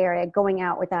cold area, going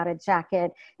out without a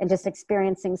jacket and just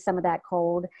experiencing some of that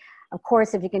cold. Of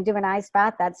course, if you can do an ice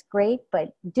bath, that's great,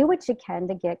 but do what you can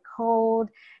to get cold.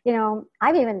 You know,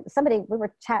 we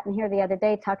were chatting here the other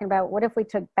day talking about what if we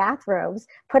took bathrobes,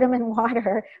 put them in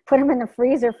water, put them in the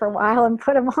freezer for a while and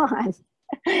put them on.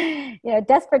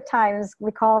 Desperate times,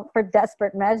 we call for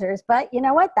desperate measures, but you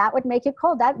know what? That would make you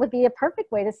cold. That would be a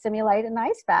perfect way to simulate an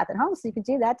ice bath at home. So you could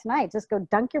do that tonight. Just go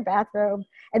dunk your bathrobe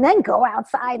and then go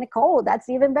outside in the cold. That's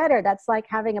even better. That's like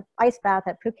having an ice bath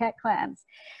at Phuket Clans.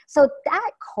 So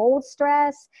that cold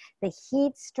stress, the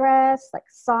heat stress, like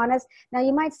saunas. Now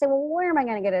you might say, well, where am I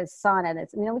going to get a sauna?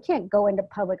 That's, we can't go into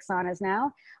public saunas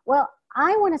now. Well,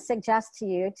 I want to suggest to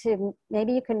you to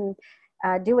maybe you can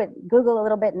do it, Google a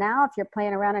little bit now if you're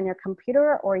playing around on your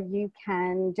computer, or you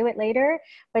can do it later,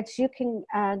 but you can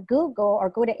Google or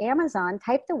go to Amazon,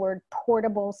 type the word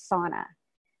portable sauna.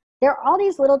 There are all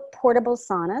these little portable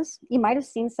saunas. You might have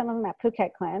seen some of them at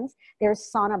Phuket Clans. There's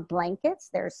sauna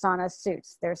blankets, there's sauna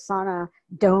suits, there's sauna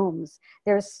domes,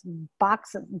 there's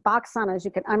box saunas you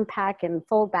can unpack and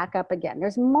fold back up again.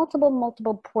 There's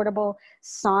multiple portable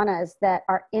saunas that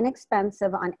are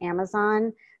inexpensive on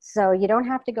Amazon. So you don't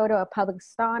have to go to a public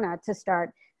sauna to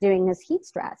start doing this heat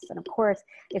stress. And of course,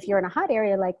 if you're in a hot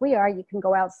area like we are, you can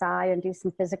go outside and do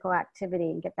some physical activity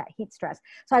and get that heat stress.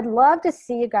 So I'd love to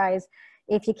see you guys,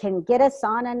 if you can get a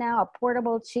sauna now, a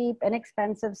portable, cheap,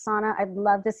 inexpensive sauna, I'd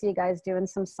love to see you guys doing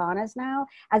some saunas now,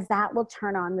 as that will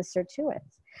turn on the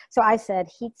sirtuins. So I said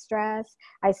heat stress,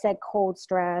 I said cold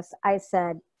stress, I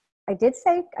did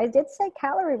say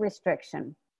calorie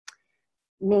restriction,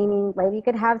 meaning maybe you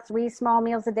could have 3 small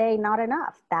meals a day, not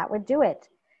enough. That would do it.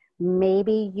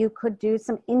 Maybe you could do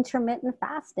some intermittent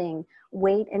fasting,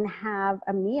 wait and have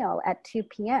a meal at 2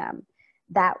 p.m.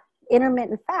 That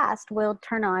intermittent fast will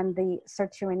turn on the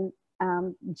sirtuin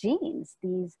genes,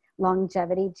 these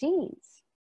longevity genes.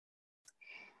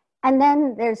 And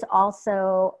then there's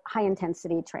also high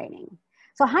intensity training.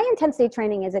 So high intensity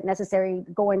training isn't necessarily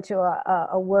going to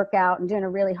a workout and doing a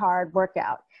really hard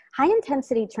workout. High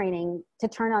intensity training to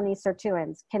turn on these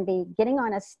sirtuins can be getting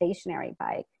on a stationary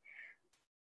bike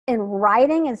and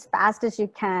riding as fast as you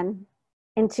can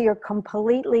until you're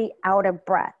completely out of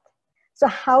breath. So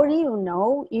how do you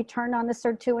know you turn on the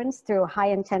sirtuins through high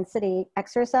intensity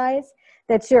exercise?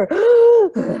 That you're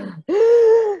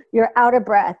out of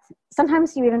breath.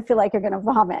 Sometimes you even feel like you're going to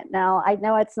vomit. Now, I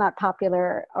know it's not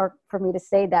popular or for me to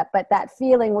say that, but that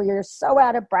feeling where you're so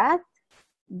out of breath,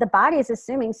 the body is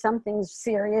assuming something's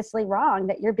seriously wrong,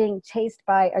 that you're being chased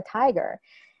by a tiger.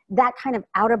 That kind of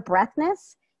out of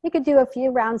breathness, you could do a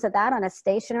few rounds of that on a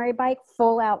stationary bike,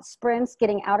 full out sprints,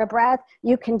 getting out of breath.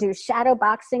 You can do shadow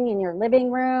boxing in your living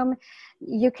room.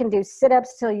 You can do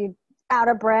sit-ups till you're out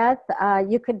of breath.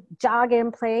 You could jog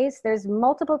in place. There's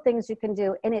multiple things you can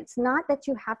do. And it's not that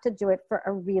you have to do it for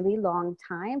a really long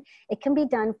time. It can be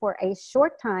done for a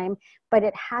short time, but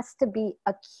it has to be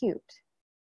acute.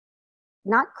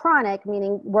 Not chronic,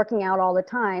 meaning working out all the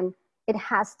time. It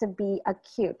has to be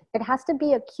acute. It has to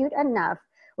be acute enough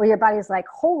where your body's like,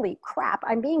 holy crap,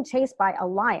 I'm being chased by a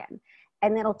lion.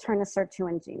 And it'll turn the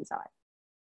sirtuin genes on.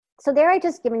 So there I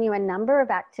just given you a number of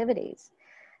activities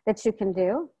that you can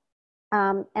do.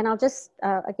 And I'll just,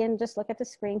 again, just look at the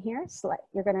screen here.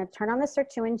 You're going to turn on the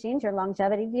sirtuin genes, your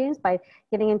longevity genes, by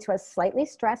getting into a slightly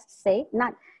stressed state,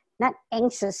 not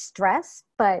anxious stress,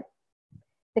 but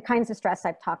the kinds of stress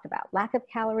I've talked about. Lack of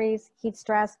calories, heat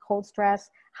stress, cold stress,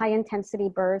 high intensity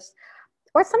bursts,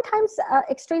 or sometimes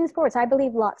extreme sports. I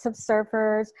believe lots of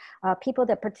surfers, people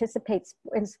that participate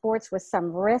in sports with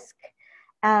some risk,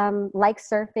 like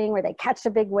surfing, where they catch a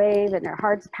big wave and their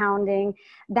heart's pounding,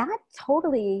 that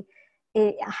totally,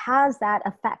 it has that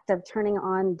effect of turning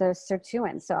on the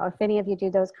sirtuin. So if any of you do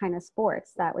those kind of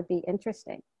sports, that would be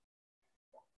interesting.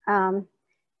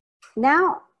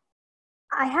 Now,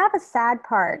 I have a sad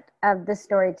part of this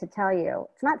story to tell you.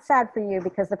 It's not sad for you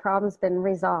because the problem's been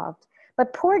resolved.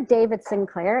 But poor David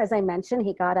Sinclair, as I mentioned,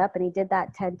 he got up and he did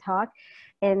that TED Talk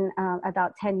in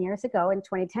about 10 years ago in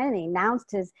 2010. And he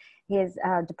announced his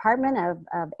Department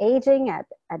of Aging at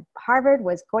Harvard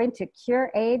was going to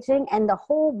cure aging. And the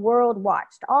whole world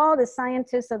watched. All the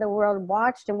scientists of the world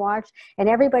watched and watched. And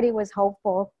everybody was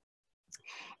hopeful.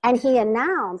 And he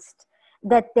announced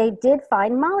that they did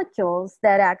find molecules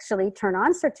that actually turn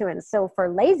on sirtuins. So for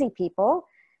lazy people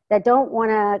that don't want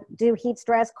to do heat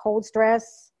stress, cold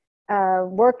stress,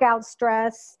 workout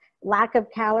stress, lack of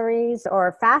calories,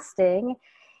 or fasting,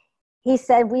 he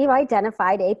said, we've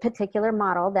identified a particular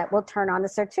model that will turn on the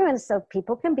sirtuins so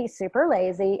people can be super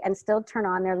lazy and still turn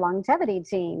on their longevity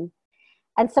gene.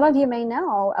 And some of you may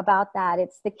know about that.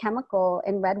 It's the chemical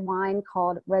in red wine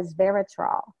called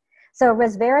resveratrol. So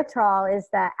resveratrol is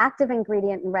the active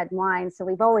ingredient in red wine. So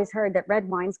we've always heard that red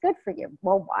wine's good for you.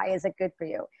 Well, why is it good for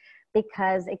you?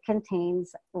 Because it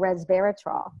contains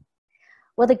resveratrol.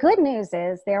 Well, the good news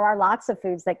is there are lots of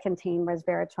foods that contain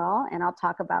resveratrol, and I'll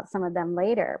talk about some of them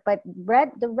later. But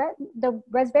the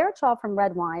resveratrol from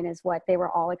red wine is what they were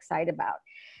all excited about.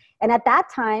 And at that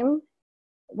time,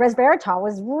 resveratrol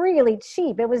was really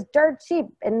cheap. It was dirt cheap.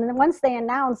 And then once they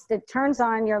announced it turns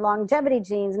on your longevity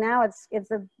genes, now it's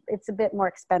a bit more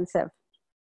expensive.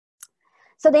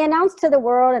 So they announced to the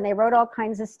world, and they wrote all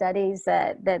kinds of studies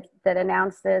that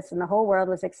announced this, and the whole world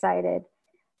was excited.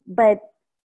 But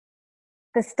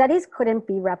the studies couldn't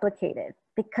be replicated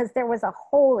because there was a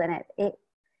hole in it.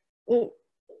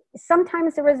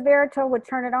 Sometimes the resveratrol would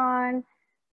turn it on,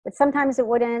 but sometimes it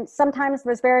wouldn't. Sometimes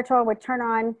resveratrol would turn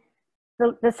on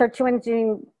the sirtuin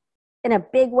gene in a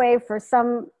big way for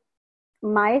some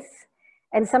mice,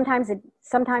 and sometimes it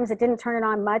didn't turn it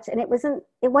on much, and it wasn't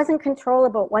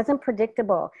controllable. It wasn't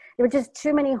predictable. There were just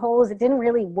too many holes. It didn't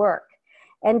really work.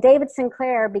 And David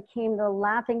Sinclair became the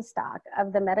laughingstock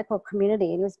of the medical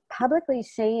community. He was publicly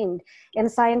shamed in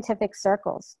scientific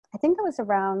circles. I think it was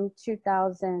around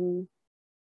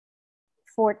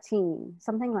 2014,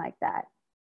 something like that.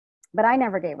 But I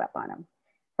never gave up on him.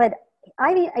 But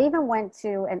I even went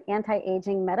to an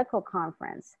anti-aging medical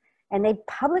conference, and they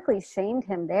publicly shamed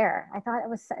him there. I thought it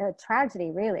was a tragedy,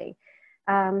 really.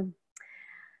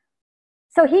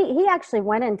 So he actually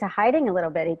went into hiding a little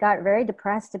bit. He got very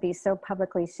depressed to be so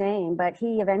publicly shamed, but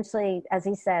he eventually, as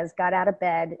he says, got out of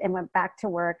bed and went back to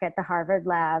work at the Harvard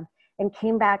lab and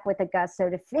came back with a gusto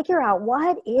to figure out,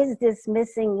 what is this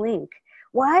missing link?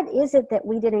 What is it that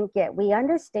we didn't get? We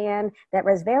understand that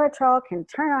resveratrol can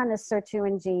turn on the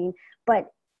sirtuin gene,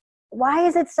 but why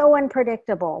is it so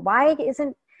unpredictable? Why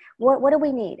isn't, what do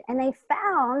we need? And they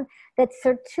found that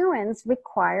sirtuins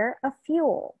require a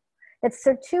fuel, that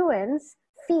sirtuins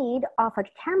feed off a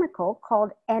chemical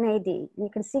called NAD. And you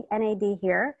can see NAD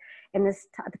here in this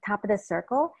at the top of this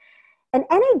circle. And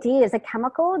NAD is a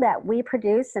chemical that we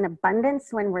produce in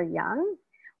abundance when we're young.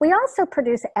 We also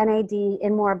produce NAD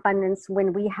in more abundance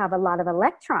when we have a lot of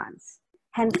electrons.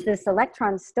 Hence, this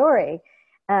electron story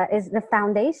is the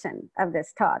foundation of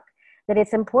this talk, that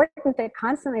it's important to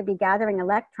constantly be gathering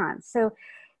electrons.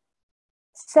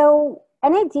 So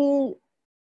NAD,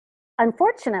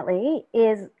 unfortunately,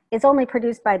 is only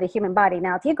produced by the human body.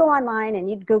 Now, if you go online and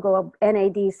you Google a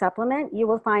NAD supplement, you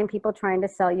will find people trying to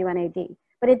sell you NAD,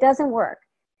 but it doesn't work.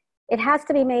 It has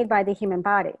to be made by the human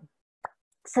body.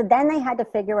 So then they had to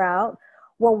figure out,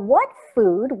 well, what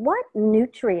food, what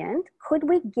nutrient could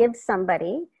we give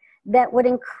somebody that would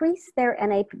increase their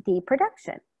NAD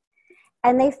production?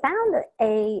 And they found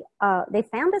a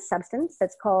substance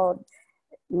that's called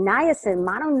niacin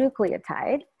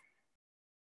mononucleotide,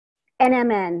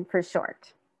 NMN for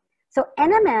short. So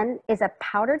NMN is a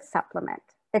powdered supplement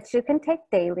that you can take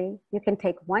daily. You can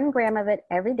take 1 gram of it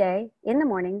every day in the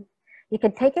morning. You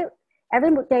can take it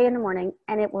every day in the morning,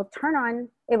 and it will turn on,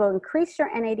 it will increase your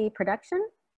NAD production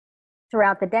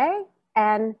throughout the day.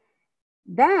 And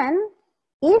then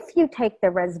if you take the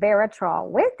resveratrol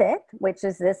with it, which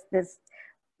is this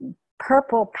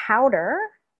purple powder,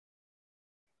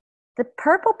 the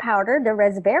purple powder, the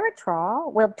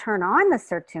resveratrol, will turn on the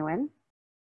sirtuin,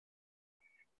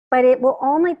 but it will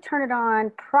only turn it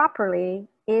on properly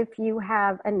if you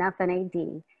have enough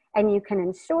NAD. And you can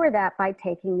ensure that by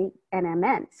taking the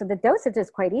NMN. So the dosage is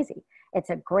quite easy. It's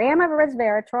 1 gram of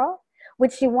resveratrol,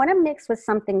 which you want to mix with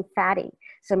something fatty.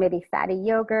 So maybe fatty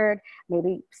yogurt,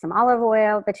 maybe some olive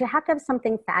oil, but you have to have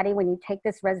something fatty when you take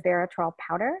this resveratrol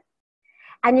powder.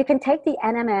 And you can take the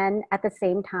NMN at the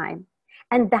same time.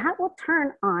 And that will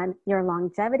turn on your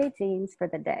longevity genes for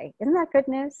the day. Isn't that good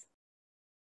news?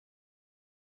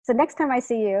 So next time I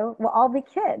see you, we'll all be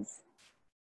kids.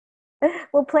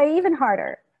 We'll play even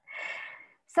harder.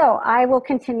 So I will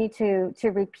continue to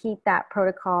repeat that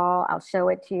protocol. I'll show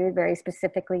it to you very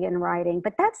specifically in writing,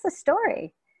 but that's the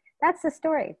story. That's the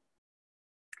story.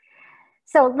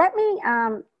 So let me,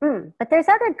 but there's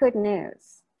other good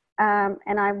news. And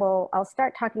I'll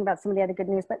start talking about some of the other good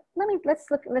news, but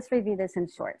let's review this in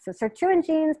short. So sirtuin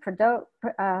genes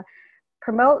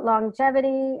promote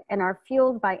longevity and are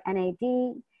fueled by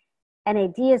NAD.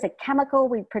 NAD is a chemical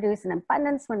we produce in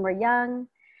abundance when we're young.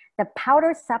 The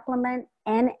powder supplement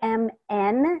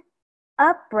NMN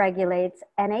upregulates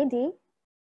NAD.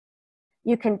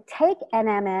 You can take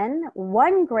NMN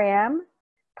 1 gram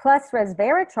plus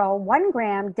resveratrol 1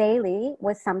 gram daily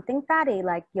with something fatty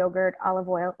like yogurt, olive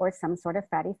oil, or some sort of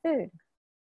fatty food.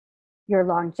 Your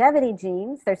longevity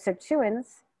genes, their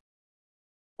sirtuins,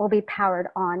 will be powered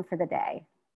on for the day.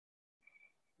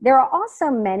 There are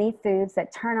also many foods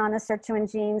that turn on the sirtuin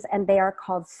genes, and they are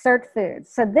called sirt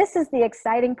foods. So this is the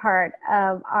exciting part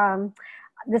of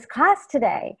this class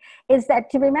today is that,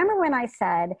 to remember when I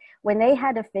said, when they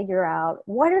had to figure out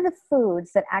what are the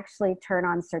foods that actually turn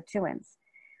on sirtuins.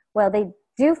 Well, they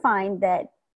do find that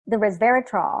the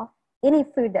resveratrol, any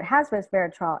food that has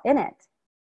resveratrol in it,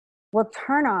 will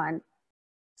turn on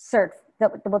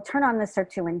will turn on the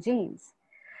sirtuin genes.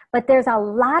 But there's a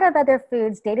lot of other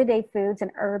foods, day-to-day foods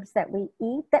and herbs that we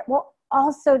eat that will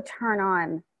also turn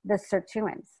on the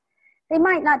sirtuins. They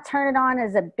might not turn it on in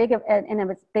as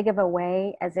big of a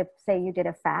way as if, say, you did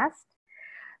a fast.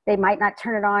 They might not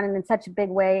turn it on in such a big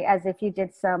way as if you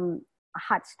did some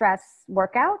hot stress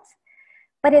workout.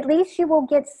 But at least you will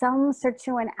get some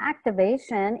sirtuin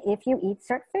activation if you eat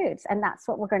certain foods. And that's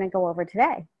what we're going to go over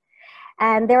today.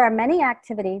 And there are many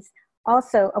activities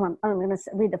also, I'm going to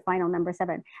read the final number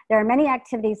 7. There are many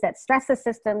activities that stress the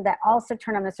system that also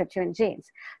turn on the sirtuin genes.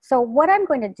 So what I'm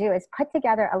going to do is put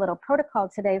together a little protocol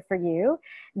today for you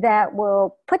that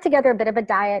will put together a bit of a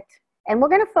diet. And we're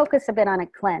going to focus a bit on a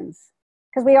cleanse,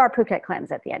 because we are Phuket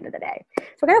Cleanse at the end of the day. So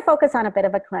we're going to focus on a bit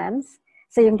of a cleanse,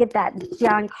 so you can get that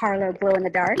Giancarlo glow in the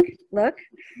dark look.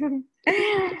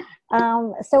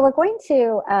 So we're going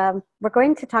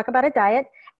to talk about a diet,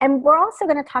 and we're also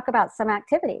going to talk about some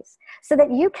activities so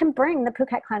that you can bring the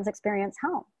Phuket Cleanse experience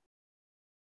home.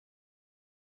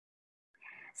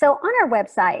 So on our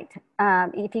website,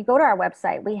 if you go to our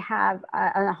website, we have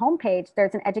on the homepage,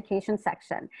 there's an education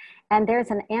section, and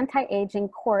there's an anti-aging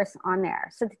course on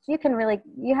there, so that you can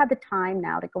you have the time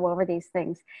now to go over these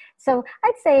things. So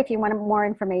I'd say if you want more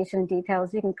information and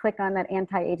details, you can click on that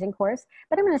anti-aging course,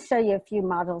 but I'm going to show you a few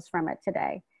modules from it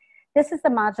today. This is the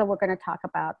module we're going to talk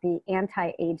about, the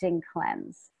anti-aging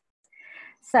cleanse.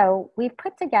 So we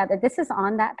put together, this is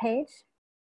on that page.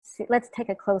 See, let's take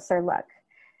a closer look.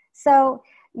 So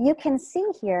you can see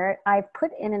here, I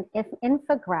put in an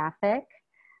infographic,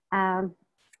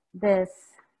 this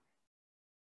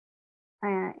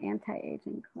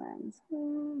anti-aging cleanse.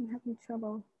 I'm having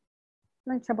trouble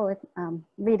with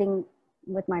reading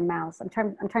with my mouse. I'm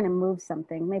trying to move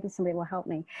something. Maybe somebody will help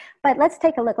me. But let's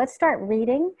take a look. Let's start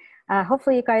reading.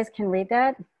 Hopefully you guys can read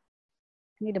that. I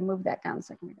need to move that down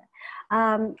so I can read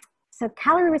that. So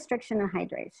calorie restriction and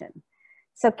hydration.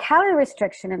 So calorie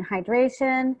restriction and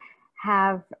hydration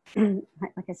have,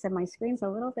 like I said, my screen's a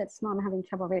little bit small. I'm having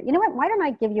trouble reading. You know what? Why don't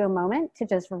I give you a moment to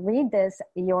just read this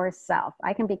yourself?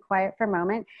 I can be quiet for a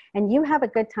moment, and you have a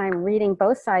good time reading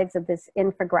both sides of this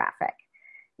infographic.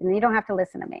 And you don't have to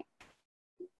listen to me.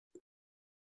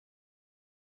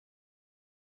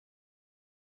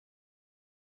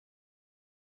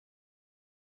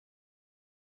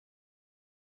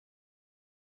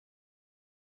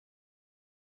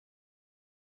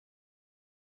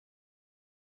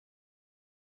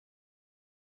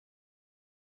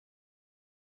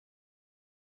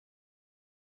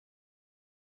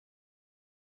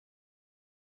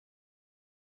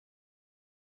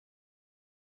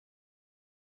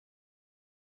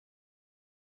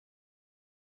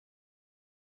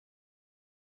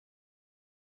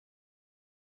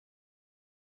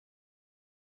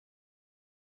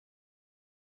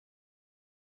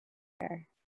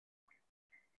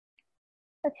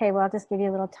 Okay, well, I'll just give you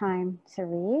a little time to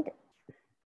read.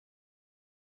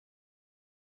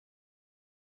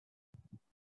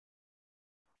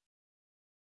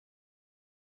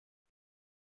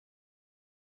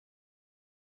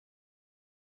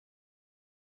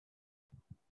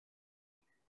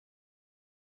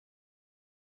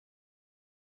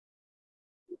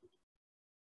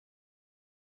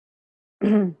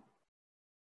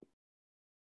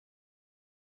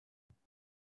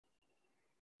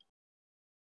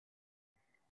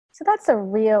 So that's a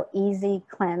real easy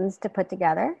cleanse to put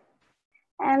together.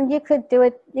 And you could do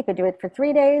it for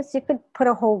 3 days. You could put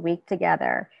a whole week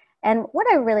together. And what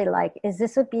I really like is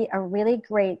this would be a really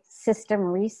great system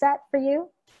reset for you.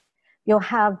 You'll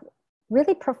have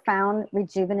really profound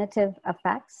rejuvenative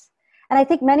effects. And I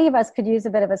think many of us could use a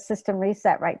bit of a system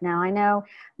reset right now. I know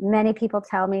many people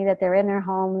tell me that they're in their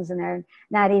homes and they're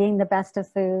not eating the best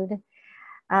of food.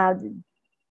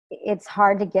 It's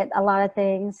hard to get a lot of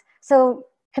things. So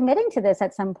committing to this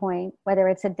at some point, whether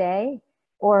it's a day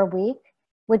or a week,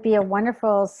 would be a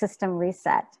wonderful system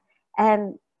reset.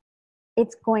 And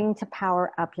it's going to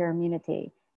power up your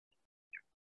immunity.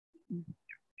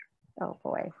 Oh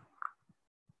boy.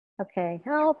 Okay,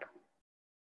 help.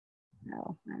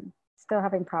 No, I'm still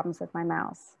having problems with my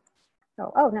mouse.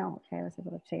 Oh no, okay, I was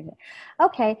able to change it.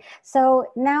 Okay, so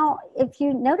now if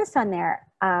you notice on there,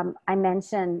 I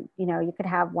mentioned, you could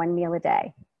have 1 meal a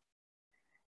day.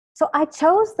 So I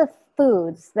chose the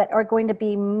foods that are going to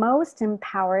be most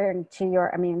empowering to your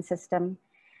immune system.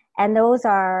 And those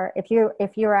are, if you're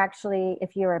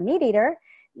a meat eater,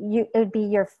 it would be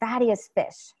your fattiest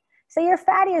fish. So your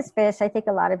fattiest fish, I think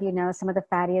a lot of you know some of the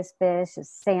fattiest fish is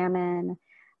salmon,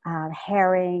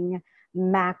 herring,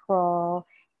 mackerel,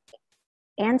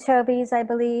 anchovies, I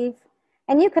believe.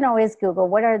 And you can always Google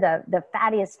what are the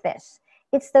fattiest fish.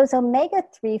 It's those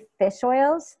omega-3 fish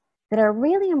oils that are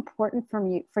really important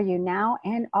for you now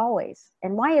and always.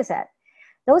 And why is that?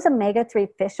 Those omega-3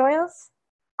 fish oils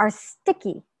are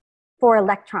sticky for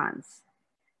electrons.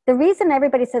 The reason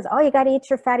everybody says, oh, you got to eat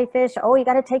your fatty fish, oh, you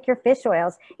got to take your fish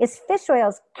oils, is fish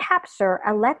oils capture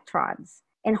electrons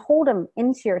and hold them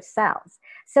into your cells.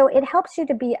 So it helps you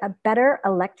to be a better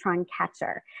electron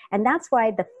catcher. And that's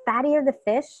why the fattier the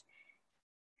fish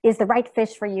is the right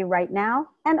fish for you right now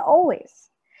and always.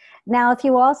 Now, if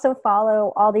you also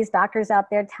follow all these doctors out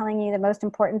there telling you the most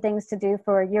important things to do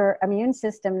for your immune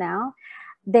system now,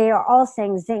 they are all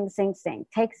saying zinc, zinc, zinc,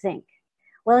 take zinc.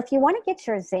 Well, if you want to get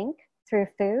your zinc through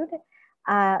food,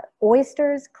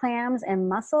 oysters, clams, and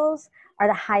mussels are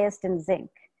the highest in zinc.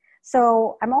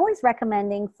 So I'm always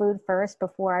recommending food first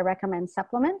before I recommend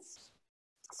supplements.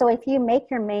 So if you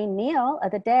make your main meal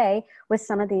of the day with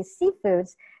some of these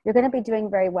seafoods, you're going to be doing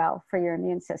very well for your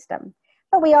immune system.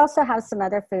 But we also have some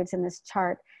other foods in this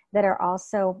chart that are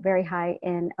also very high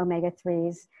in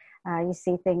omega-3s. You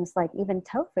see things like even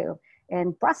tofu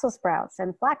and Brussels sprouts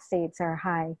and flax seeds are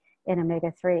high in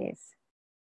omega-3s.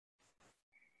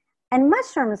 And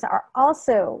mushrooms are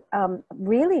also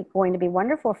really going to be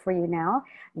wonderful for you now.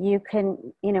 You can,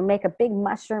 make a big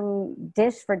mushroom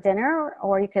dish for dinner,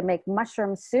 or you can make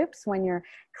mushroom soups when you're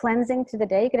cleansing through the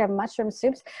day. You could have mushroom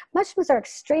soups. Mushrooms are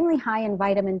extremely high in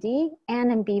vitamin D and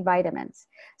in B vitamins.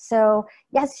 So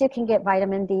yes, you can get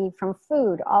vitamin D from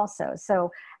food also.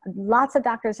 So lots of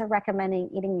doctors are recommending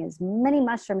eating as many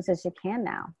mushrooms as you can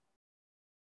now.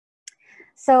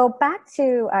 So back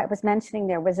to, I was mentioning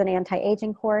there was an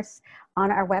anti-aging course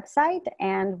on our website,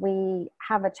 and we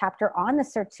have a chapter on the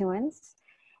sirtuins.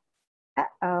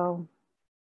 Uh-oh,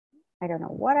 I don't know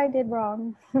what I did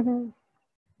wrong.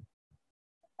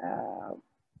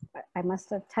 I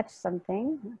must have touched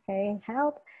something. Okay,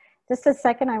 help. Just a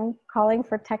second, I'm calling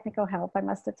for technical help. I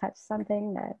must have touched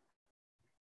something that,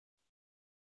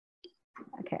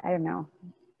 okay, I don't know.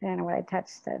 I don't know what I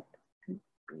touched.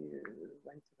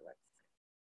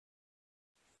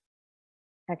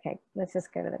 Okay, let's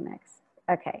just go to the next.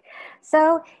 Okay,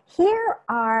 so here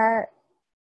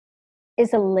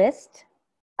is a list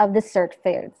of the SIRT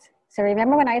foods. So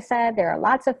remember when I said there are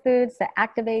lots of foods that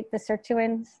activate the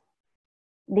sirtuins?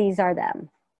 These are them.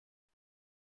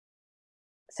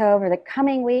 So over the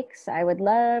coming weeks, I would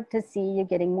love to see you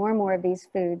getting more and more of these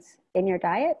foods in your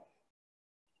diet.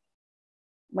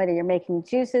 Whether you're making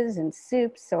juices and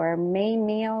soups or main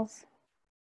meals.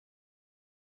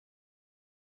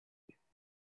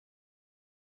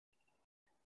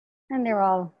 And they're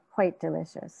all quite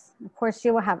delicious. Of course,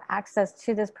 you will have access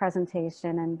to this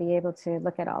presentation and be able to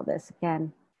look at all this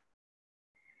again.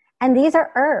 And these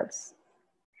are herbs.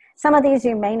 Some of these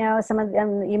you may know, some of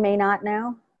them you may not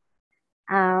know.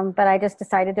 But I just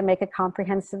decided to make a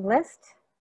comprehensive list.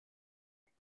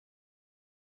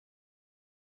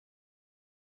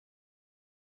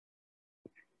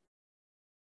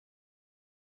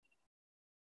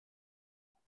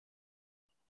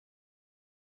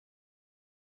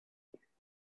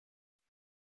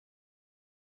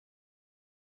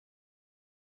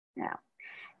 Yeah.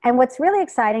 And what's really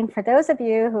exciting for those of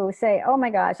you who say, oh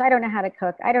my gosh, I don't know how to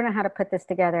cook, I don't know how to put this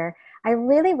together, I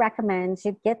really recommend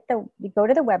you go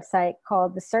to the website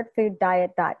called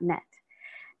thesirtfooddiet.net.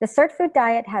 The SIRT Food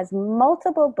Diet has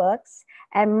multiple books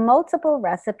and multiple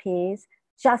recipes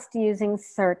just using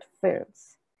SIRT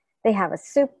foods. They have a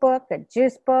soup book, a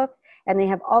juice book, and they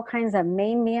have all kinds of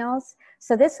main meals.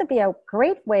 So this would be a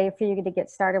great way for you to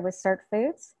get started with SIRT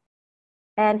foods.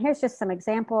 And here's just some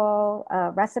example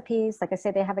recipes. Like I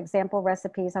said, they have example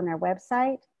recipes on their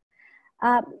website.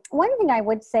 One thing I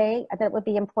would say that would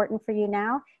be important for you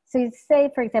now, so you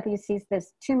say, for example, you see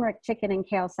this turmeric chicken and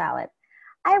kale salad.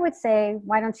 I would say,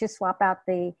 why don't you swap out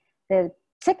the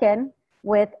chicken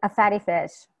with a fatty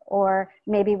fish, or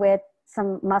maybe with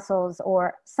some mussels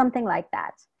or something like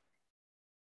that.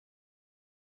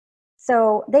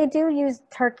 So they do use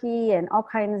turkey and all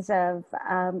kinds of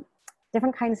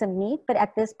different kinds of meat, but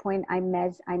at this point I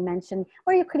mentioned,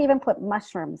 or you could even put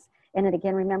mushrooms in it.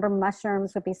 Again, remember,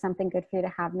 mushrooms would be something good for you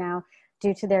to have now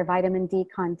due to their vitamin D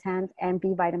content and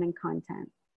B vitamin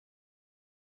content.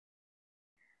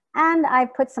 And I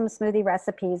put some smoothie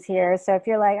recipes here. So if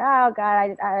you're like, oh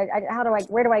God,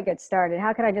 where do I get started?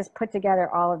 How can I just put together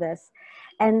all of this?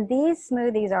 And these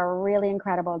smoothies are really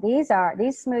incredible. These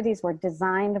smoothies were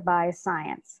designed by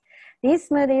science. These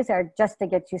smoothies are just to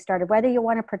get you started, whether you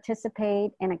want to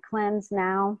participate in a cleanse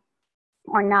now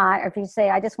or not, or if you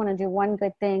say, I just want to do one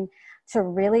good thing to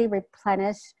really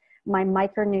replenish my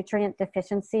micronutrient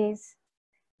deficiencies.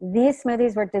 These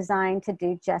smoothies were designed to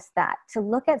do just that, to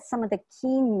look at some of the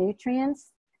key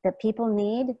nutrients that people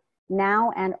need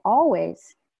now and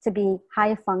always to be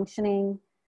high functioning,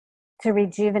 to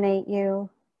rejuvenate you.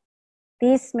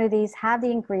 These smoothies have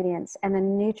the ingredients and the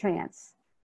nutrients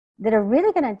that are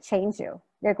really going to change you.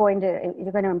 You're going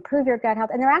to improve your gut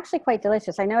health, and they're actually quite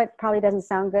delicious. I know it probably doesn't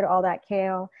sound good, all that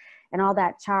kale and all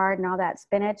that chard and all that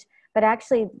spinach, but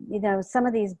actually, you know, some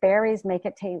of these berries make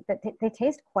it taste, they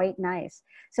taste quite nice.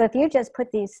 So if you just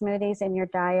put these smoothies in your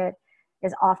diet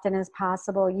as often as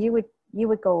possible, you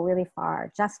would go really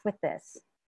far just with this.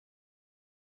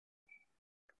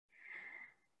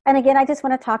 And again, I just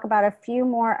want to talk about a few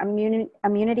more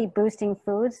immunity boosting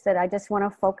foods that I just want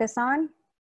to focus on.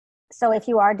 So if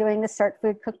you are doing the CERT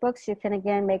food cookbooks, you can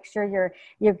again make sure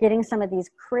you're getting some of these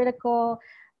critical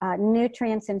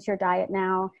nutrients into your diet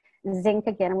now. Zinc,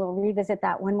 again, we'll revisit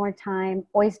that one more time.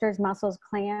 Oysters, mussels,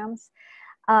 clams.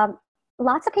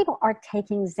 Lots of people are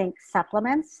taking zinc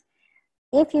supplements.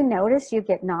 If you notice you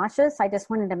get nauseous, I just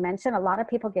wanted to mention a lot of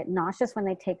people get nauseous when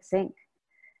they take zinc.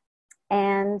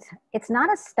 And it's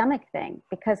not a stomach thing,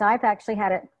 because I've actually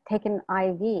had it taken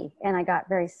IV and I got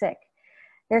very sick.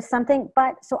 There's something,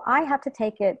 so I have to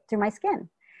take it through my skin.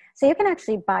 So you can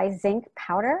actually buy zinc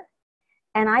powder,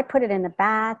 and I put it in the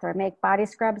bath or make body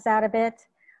scrubs out of it.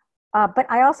 But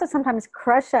I also sometimes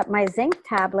crush up my zinc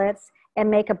tablets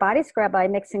and make a body scrub by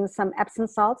mixing some Epsom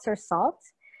salts or salt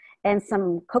and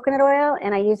some coconut oil,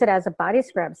 and I use it as a body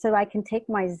scrub. So I can take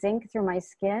my zinc through my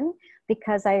skin,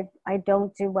 because I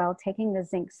don't do well taking the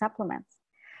zinc supplements.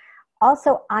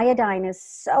 Also, iodine is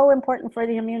so important for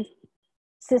the immune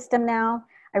system now.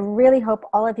 I really hope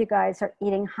all of you guys are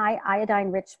eating high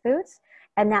iodine-rich foods,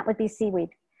 and that would be seaweed.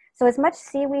 So as much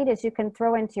seaweed as you can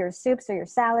throw into your soups or your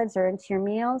salads or into your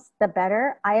meals, the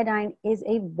better. Iodine is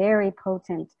a very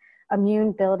potent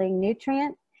immune-building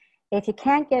nutrient. If you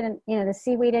can't get the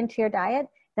seaweed into your diet,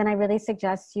 then I really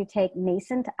suggest you take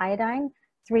nascent iodine,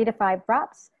 3 to 5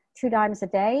 drops, 2 times a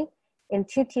day in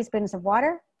 2 teaspoons of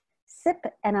water. Sip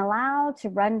and allow to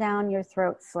run down your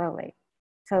throat slowly.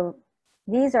 So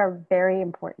these are very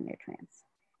important nutrients.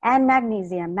 And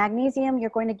magnesium. Magnesium you're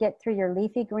going to get through your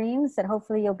leafy greens that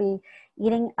hopefully you'll be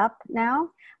eating up now.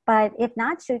 But if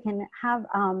not, you can have,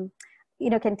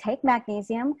 can take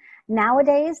magnesium.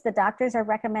 Nowadays, the doctors are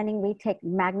recommending we take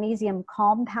magnesium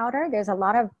calm powder. There's a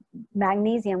lot of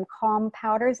magnesium calm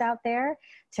powders out there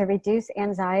to reduce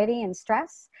anxiety and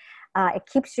stress. It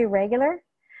keeps you regular.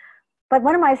 But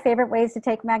one of my favorite ways to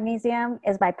take magnesium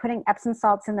is by putting Epsom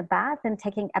salts in the bath and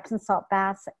taking Epsom salt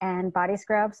baths and body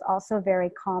scrubs, also very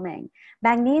calming.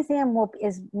 Magnesium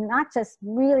is not just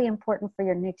really important for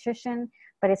your nutrition,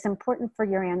 but it's important for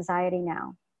your anxiety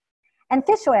now. And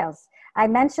fish oils. I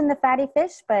mentioned the fatty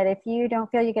fish, but if you don't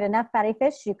feel you get enough fatty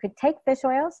fish, you could take fish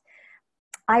oils.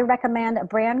 I recommend a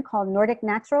brand called Nordic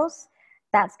Naturals.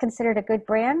 That's considered a good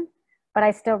brand, but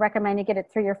I still recommend you get it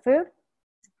through your food.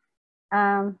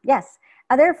 Yes,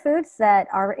 other foods that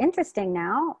are interesting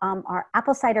now are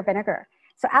apple cider vinegar.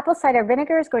 So apple cider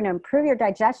vinegar is going to improve your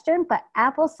digestion, but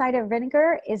apple cider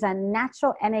vinegar is a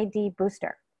natural NAD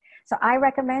booster. So I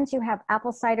recommend you have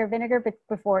apple cider vinegar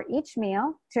before each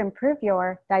meal to improve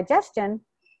your digestion,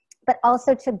 but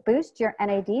also to boost your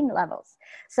NAD levels.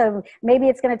 So maybe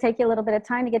it's going to take you a little bit of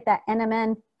time to get that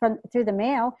NMN through the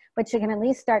mail, but you can at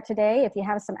least start today if you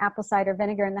have some apple cider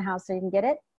vinegar in the house so you can get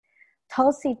it.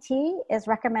 Tulsi tea is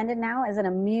recommended now as an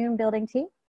immune building tea.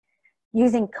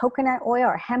 Using coconut oil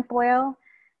or hemp oil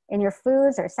in your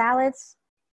foods or salads.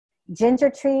 Ginger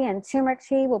tea and turmeric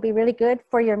tea will be really good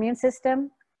for your immune system.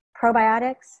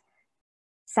 Probiotics,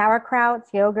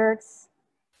 sauerkraut, yogurts,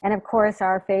 and of course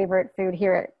our favorite food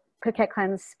here at Phuket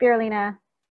Cleanse, spirulina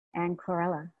and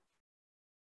chlorella.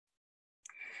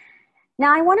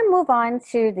 Now I want to move on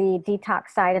to the detox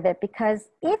side of it, because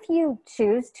if you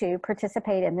choose to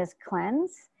participate in this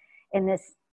cleanse, in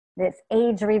this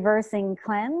age reversing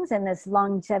cleanse, in this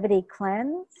longevity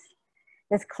cleanse,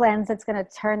 this cleanse that's going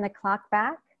to turn the clock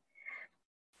back,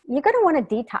 you're going to want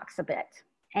to detox a bit.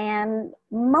 And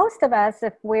most of us,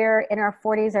 if we're in our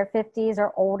 40s or 50s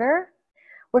or older,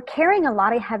 we're carrying a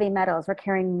lot of heavy metals. We're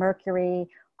carrying mercury,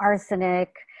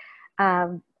 arsenic,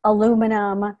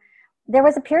 aluminum. There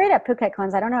was a period at Phuket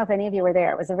Cleanse, I don't know if any of you were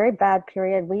there, it was a very bad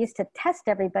period. We used to test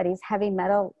everybody's heavy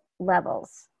metal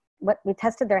levels. We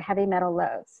tested their heavy metal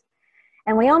loads.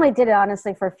 And we only did it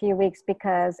honestly for a few weeks,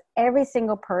 because every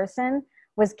single person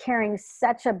was carrying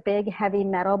such a big heavy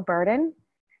metal burden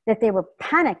that they were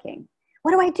panicking.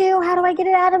 what do I do? How do I get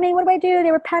it out of me? What do I do?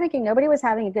 They were panicking. Nobody was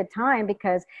having a good time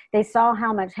because they saw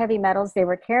how much heavy metals they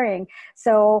were carrying.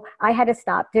 So I had to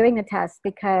stop doing the test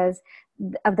because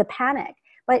of the panic.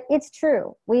 But it's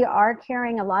true. We are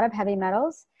carrying a lot of heavy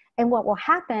metals. And what will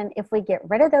happen if we get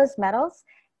rid of those metals,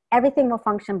 everything will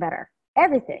function better.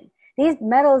 Everything. These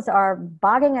metals are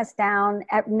bogging us down.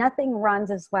 Nothing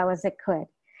runs as well as it could.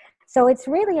 So it's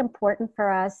really important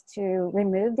for us to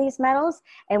remove these metals.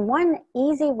 And one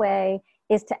easy way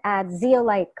is to add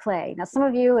zeolite clay. Now, some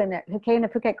of you who came to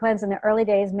Phuket Cleanse in the early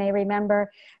days may remember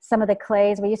some of the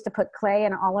clays. We used to put clay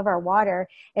in all of our water,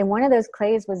 and one of those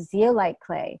clays was zeolite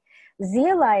clay.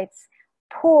 Zeolites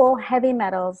pull heavy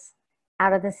metals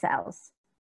out of the cells,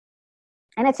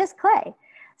 and it's just clay.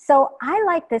 So I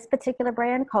like this particular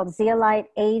brand called Zeolite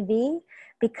AV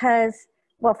because,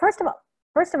 well, first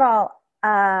of all,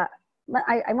 I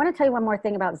want to tell you one more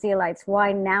thing about zeolites,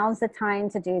 why now's the time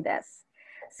to do this.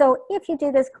 So if you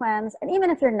do this cleanse, and even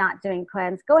if you're not doing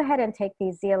cleanse, go ahead and take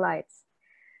these zeolites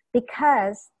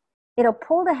because it'll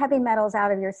pull the heavy metals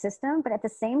out of your system, but at the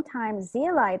same time,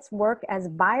 zeolites work as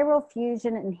viral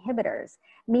fusion inhibitors,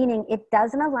 meaning it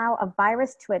doesn't allow a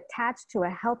virus to attach to a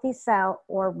healthy cell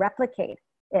or replicate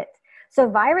it. So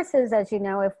viruses, as you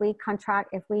know, if we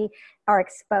are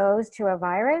exposed to a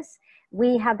virus,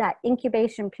 we have that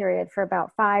incubation period for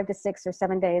about 5 to 6 or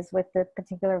 7 days with the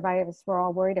particular virus we're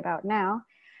all worried about now.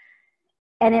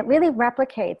 And it really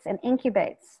replicates and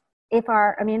incubates if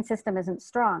our immune system isn't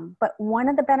strong. But one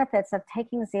of the benefits of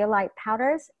taking zeolite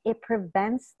powders, it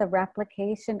prevents the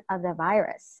replication of the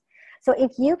virus. So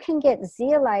if you can get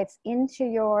zeolites into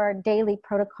your daily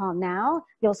protocol now,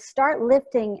 you'll start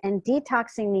lifting and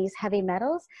detoxing these heavy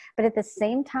metals, but at the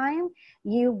same time,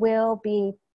 you will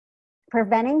be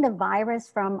preventing the virus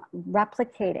from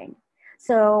replicating.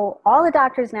 So all the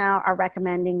doctors now are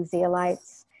recommending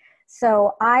zeolites.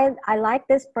 So I like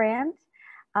this brand.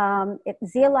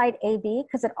 It's Zeolite AB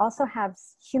because it also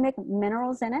has humic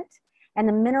minerals in it, and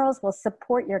the minerals will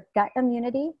support your gut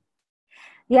immunity.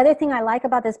 The other thing I like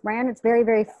about this brand, it's very,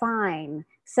 very fine.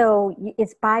 So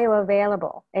it's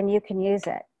bioavailable and you can use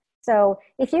it. So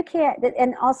if you can't,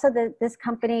 and also this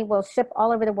company will ship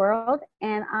all over the world.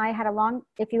 And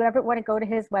if you ever want to go to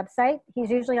his website, he's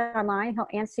usually online. He'll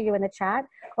answer you in the chat,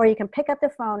 or you can pick up the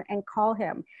phone and call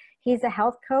him. He's a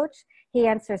health coach. He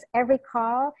answers every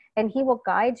call, and he will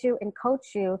guide you and coach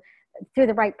you through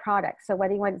the right product. So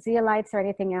whether you want zeolites or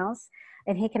anything else,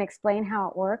 and he can explain how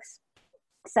it works.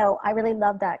 So I really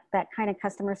love that kind of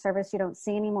customer service you don't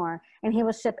see anymore. And he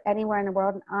will ship anywhere in the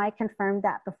world. And I confirmed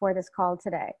that before this call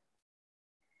today.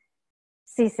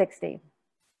 C60.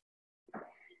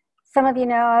 Some of you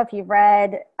know, if you've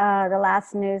read the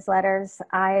last newsletters,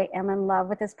 I am in love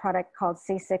with this product called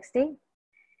C60.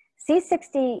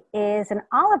 C60 is an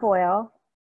olive oil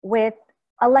with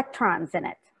electrons in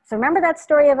it. So remember that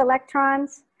story of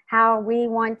electrons, how we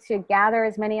want to gather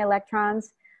as many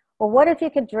electrons? Well, what if you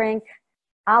could drink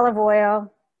olive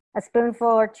oil, a spoonful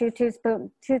or two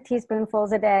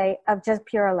teaspoonfuls a day of just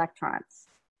pure electrons?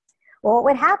 Well, what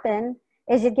would happen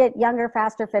is you'd get younger,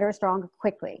 faster, fitter, stronger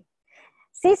quickly.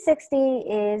 C60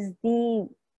 is the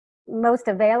most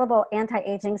available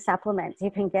anti-aging supplement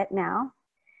you can get now.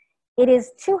 It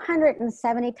is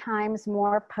 270 times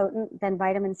more potent than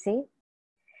vitamin C.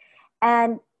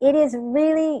 And it is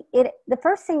really, the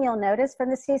first thing you'll notice from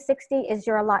the C60 is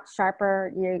you're a lot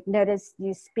sharper. You notice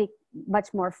you speak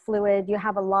much more fluid. You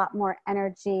have a lot more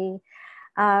energy.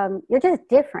 You're just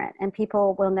different, and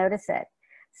people will notice it.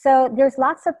 So there's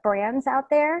lots of brands out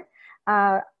there.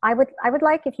 I would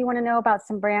like, if you want to know about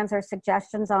some brands or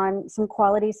suggestions on some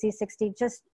quality C60,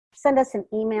 just send us an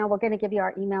email. We're going to give you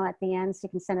our email at the end, so you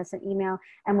can send us an email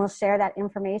and we'll share that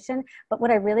information. But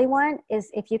what I really want is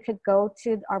if you could go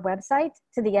to our website,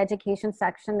 to the education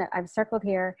section that I've circled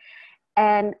here,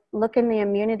 and look in the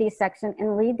immunity section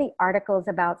and read the articles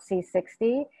about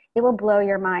C60. It will blow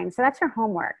your mind. So that's your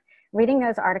homework, reading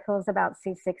those articles about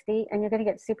C60, and you're going to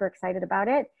get super excited about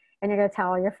it, and you're going to tell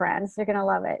all your friends. You're going to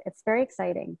love it. It's very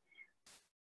exciting.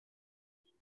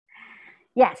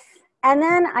 Yes. And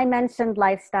then I mentioned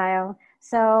lifestyle.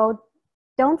 So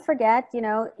don't forget, you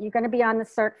know, you're going to be on the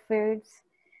CERT foods.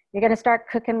 You're going to start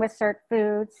cooking with CERT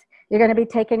foods. You're going to be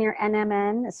taking your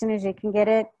NMN as soon as you can get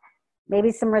it.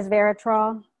 Maybe some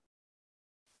resveratrol.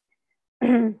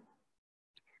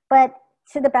 But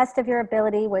to the best of your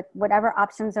ability, with whatever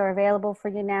options are available for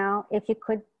you now, if you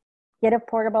could get a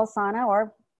portable sauna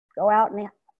or go out in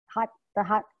the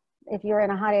hot, if you're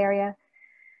in a hot area,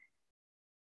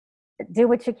 do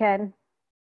what you can.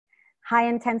 High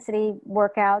intensity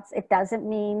workouts. It doesn't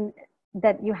mean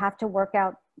that you have to work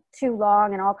out too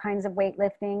long and all kinds of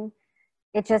weightlifting.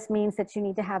 It just means that you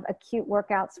need to have acute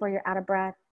workouts where you're out of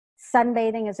breath.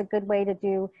 Sunbathing is a good way to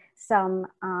do some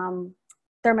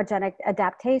thermogenic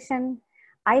adaptation.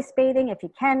 Ice bathing, if you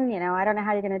can, you know, I don't know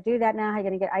how you're going to do that now, how you're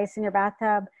going to get ice in your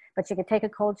bathtub, but you can take a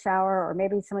cold shower, or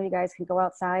maybe some of you guys can go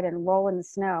outside and roll in the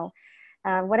snow,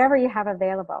 whatever you have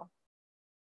available.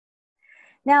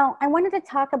 Now, I wanted to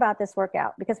talk about this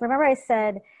workout because remember I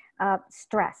said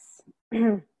stress.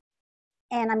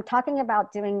 And I'm talking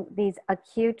about doing these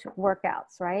acute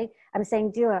workouts, right? I'm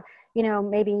saying do a, you know,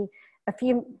 maybe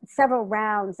several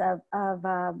rounds of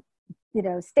you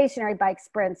know, stationary bike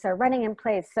sprints or running in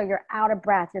place so you're out of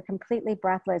breath, you're completely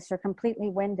breathless, you're completely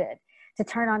winded, to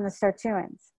turn on the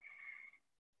sirtuins.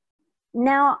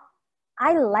 Now,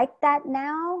 I like that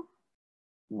now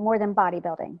more than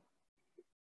bodybuilding.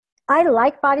 I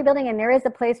like bodybuilding, and there is a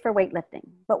place for weightlifting.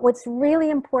 But what's really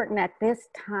important at this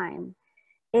time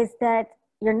is that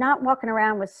you're not walking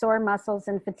around with sore muscles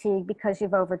and fatigue because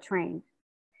you've overtrained.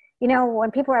 You know, when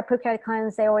people are at Phuket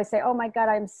Cleanse, they always say, oh my God,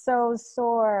 I'm so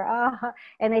sore.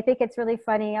 And they think it's really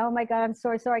funny. Oh my God, I'm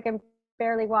so sore, I can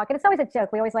barely walk. And it's always a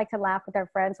joke. We always like to laugh with our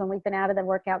friends when we've been out of the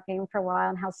workout game for a while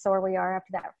and how sore we are after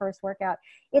that first workout.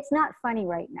 It's not funny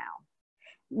right now.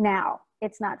 Now,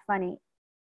 it's not funny.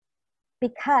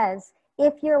 Because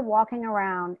if you're walking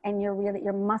around and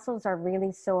your muscles are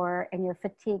really sore and you're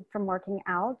fatigued from working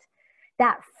out,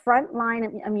 that front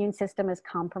line immune system is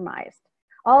compromised.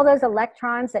 All those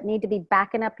electrons that need to be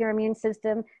backing up your immune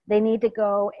system, they need to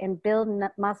go and build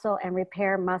muscle and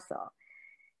repair muscle.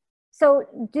 So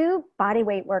do body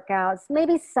weight workouts,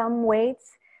 maybe some weights,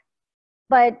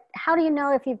 but how do you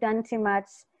know if you've done too much?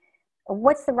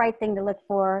 What's the right thing to look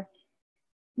for?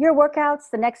 Your workouts,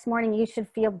 the next morning, you should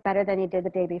feel better than you did the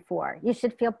day before. You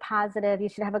should feel positive. You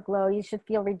should have a glow. You should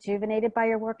feel rejuvenated by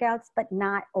your workouts, but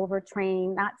not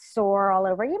overtrained, not sore all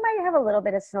over. You might have a little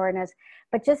bit of soreness,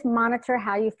 but just monitor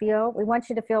how you feel. We want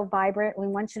you to feel vibrant. We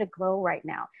want you to glow right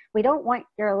now. We don't want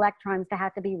your electrons to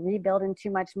have to be rebuilding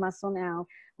too much muscle now.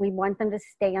 We want them to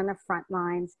stay on the front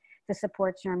lines to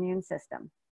support your immune system.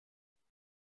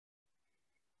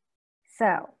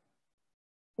 So,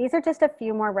 these are just a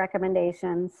few more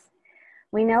recommendations.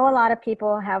 We know a lot of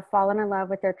people have fallen in love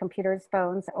with their computers,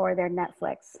 phones, or their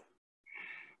Netflix.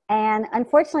 And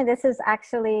unfortunately, this is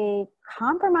actually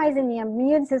compromising the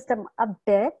immune system a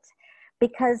bit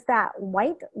because that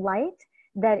white light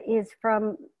that is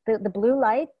from the blue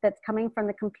light that's coming from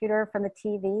the computer, from the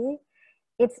TV,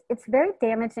 it's very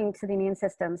damaging to the immune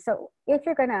system. So if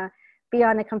you're gonna be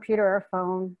on a computer or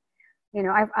phone, you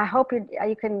know, I hope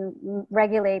you can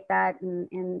regulate that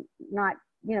and not,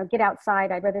 you know, get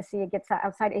outside. I'd rather see you get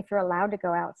outside if you're allowed to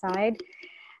go outside.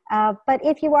 But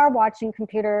if you are watching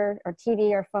computer or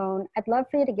TV or phone, I'd love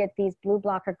for you to get these blue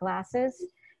blocker glasses.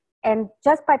 And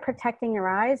just by protecting your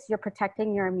eyes, you're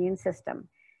protecting your immune system.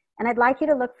 And I'd like you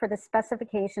to look for the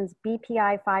specifications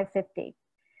BPI 550.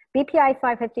 BPI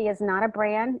 550 is not a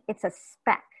brand, it's a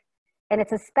spec. And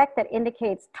it's a spec that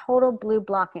indicates total blue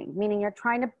blocking, meaning you're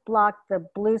trying to block the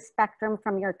blue spectrum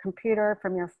from your computer,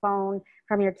 from your phone,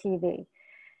 from your TV.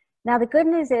 Now, the good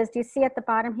news is, do you see at the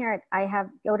bottom here,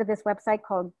 go to this website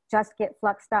called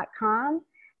justgetflux.com.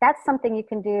 That's something you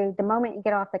can do the moment you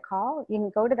get off the call. You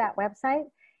can go to that website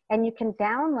and you can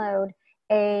download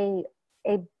a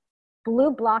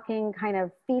blue blocking kind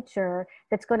of feature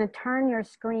that's going to turn your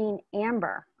screen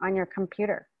amber on your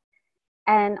computer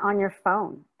and on your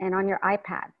phone and on your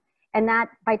iPad. And that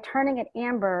by turning it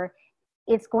amber,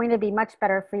 it's going to be much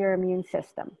better for your immune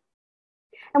system.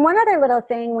 And one other little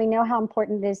thing, we know how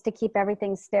important it is to keep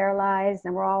everything sterilized,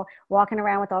 and we're all walking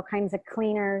around with all kinds of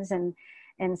cleaners and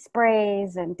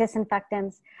sprays and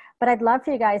disinfectants. But I'd love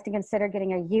for you guys to consider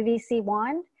getting a UVC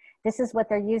wand. This is what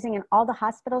they're using in all the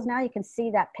hospitals now. You can see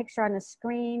that picture on the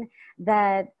screen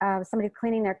that somebody's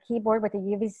cleaning their keyboard with a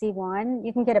UVC wand.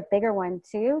 You can get a bigger one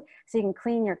too. So you can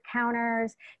clean your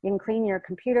counters, you can clean your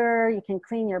computer, you can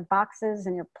clean your boxes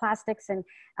and your plastics. And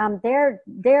they're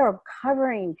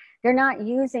covering, they're not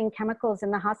using chemicals in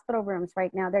the hospital rooms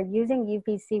right now. They're using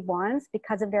UVC wands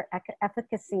because of their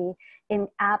efficacy in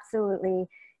absolutely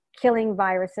killing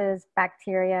viruses,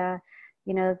 bacteria,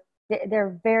 you know.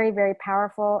 They're very, very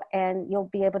powerful, and you'll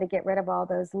be able to get rid of all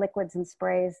those liquids and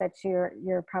sprays that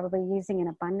you're probably using in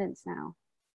abundance now.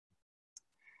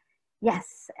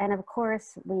 Yes, and of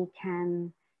course we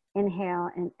can inhale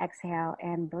and exhale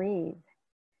and breathe.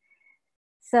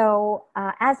 So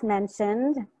as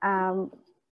mentioned,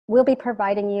 we'll be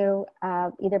providing you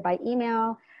either by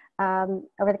email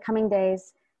over the coming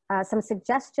days some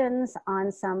suggestions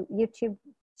on some YouTube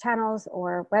channels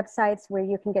or websites where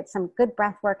you can get some good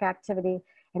breathwork activity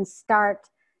and start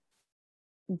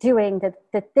doing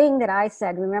the thing that I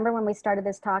said. Remember when we started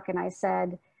this talk and I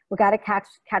said, we got to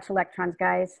catch electrons,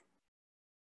 guys.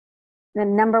 The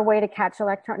number one way to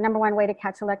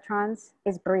catch electrons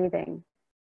is breathing.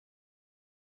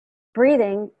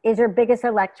 Breathing is your biggest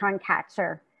electron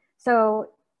catcher. So,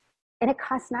 and it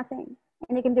costs nothing,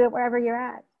 and you can do it wherever you're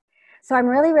at. So I'm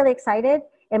really, really excited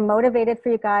and motivated for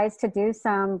you guys to do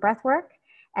some breath work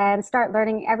and start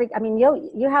learning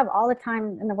you have all the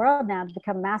time in the world now to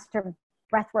become master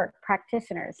breathwork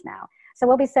practitioners now. So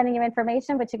we'll be sending you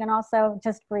information, but you can also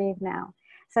just breathe now.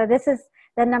 So this is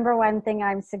the number one thing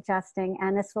I'm suggesting,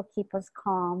 and this will keep us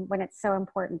calm when it's so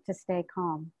important to stay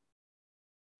calm.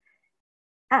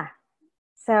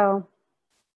 So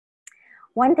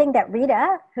one thing that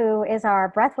Rita, who is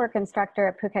our breathwork instructor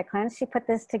at Phuket Cleanse, she put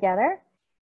this together,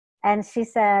 and she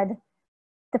said,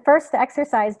 the first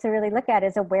exercise to really look at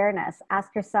is awareness.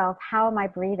 Ask yourself, how am I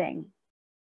breathing?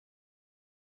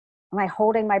 Am I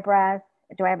holding my breath?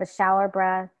 Do I have a shallow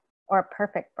breath or a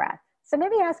perfect breath? So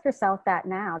maybe ask yourself that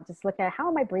now. Just look at, how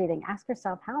am I breathing? Ask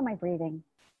yourself, how am I breathing?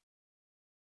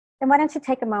 And why don't you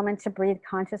take a moment to breathe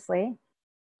consciously?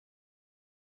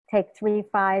 Take 3,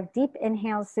 5 deep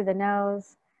inhales through the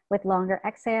nose with longer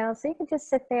exhales. So you can just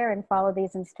sit there and follow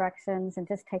these instructions and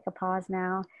just take a pause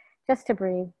now just to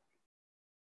breathe.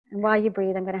 And while you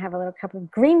breathe, I'm going to have a little cup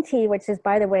of green tea, which is,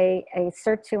 by the way, a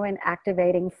sirtuin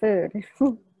activating food.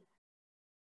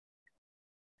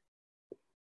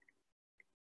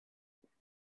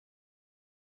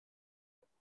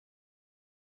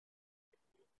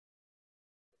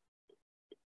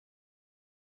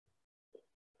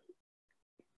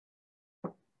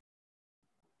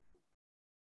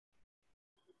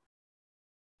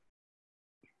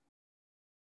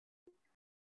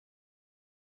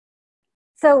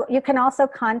 So you can also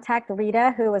contact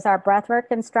Rita, who is our breathwork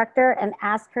instructor, and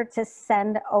ask her to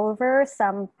send over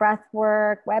some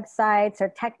breathwork websites or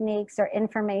techniques or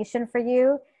information for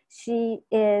you. She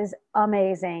is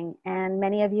amazing, and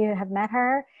many of you have met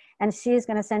her, and she's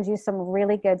going to send you some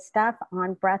really good stuff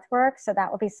on breathwork. So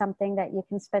that will be something that you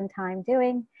can spend time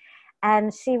doing.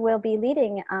 And she will be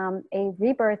leading a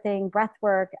rebirthing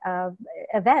breathwork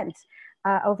event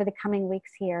over the coming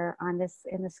weeks here in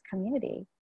this community.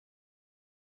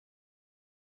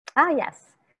 Yes.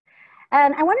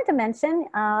 And I wanted to mention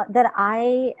that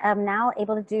I am now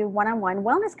able to do one-on-one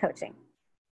wellness coaching.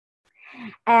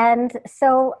 And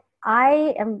so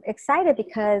I am excited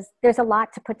because there's a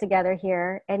lot to put together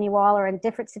here, and you all are in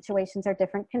different situations or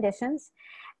different conditions.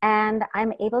 And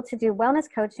I'm able to do wellness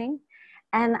coaching,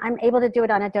 and I'm able to do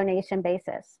it on a donation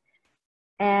basis.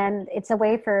 And it's a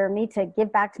way for me to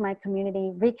give back to my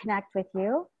community, reconnect with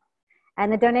you.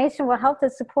 And the donation will help to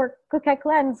support Phuket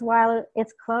Cleanse while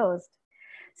it's closed.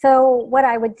 So what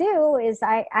I would do is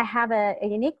I have a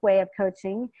unique way of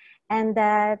coaching, and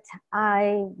that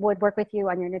I would work with you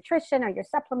on your nutrition or your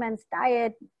supplements,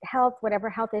 diet, health, whatever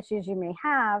health issues you may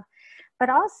have. But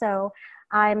also,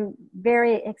 I'm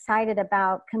very excited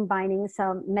about combining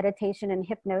some meditation and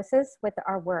hypnosis with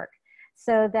our work,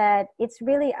 so that it's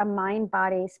really a mind,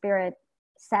 body, spirit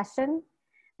session.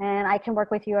 And I can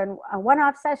work with you on a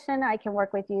one-off session. I can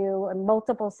work with you on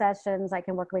multiple sessions. I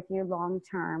can work with you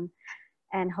long-term.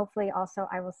 And hopefully also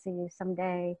I will see you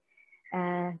someday,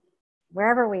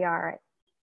 wherever we are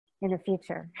in the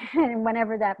future, and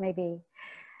whenever that may be.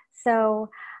 So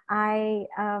I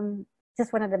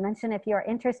just wanted to mention, if you're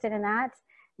interested in that,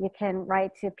 you can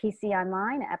write to PC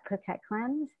Online at Phuket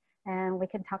Cleanse, and we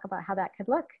can talk about how that could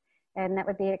look. And that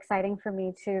would be exciting for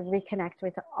me to reconnect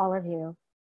with all of you.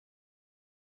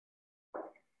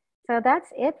 So that's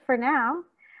it for now.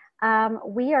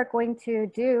 We are going to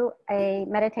do a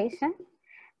meditation,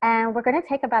 and we're going to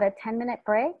take about a 10-minute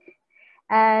break,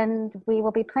 and we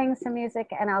will be playing some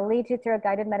music, and I'll lead you through a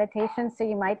guided meditation, so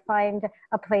you might find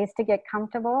a place to get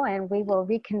comfortable, and we will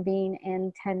reconvene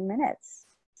in 10 minutes.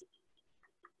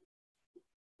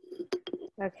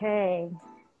 Okay,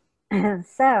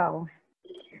 so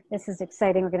this is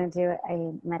exciting. We're going to do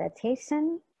a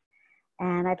meditation.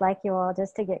 And I'd like you all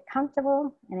just to get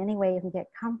comfortable in any way you can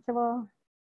get comfortable.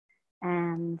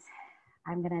 And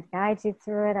I'm going to guide you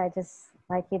through it. I just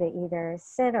like you to either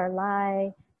sit or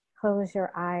lie, close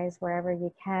your eyes wherever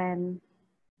you can.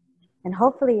 And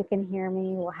hopefully you can hear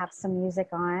me. We'll have some music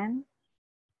on.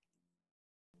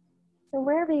 So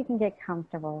wherever you can get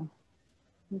comfortable,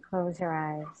 and close your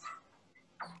eyes.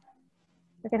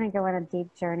 We're going to go on a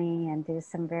deep journey and do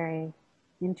some very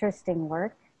interesting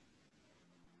work.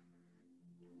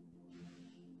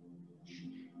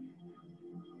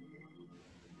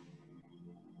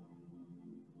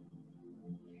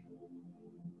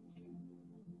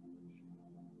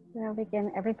 So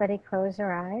begin, everybody close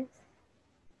your eyes.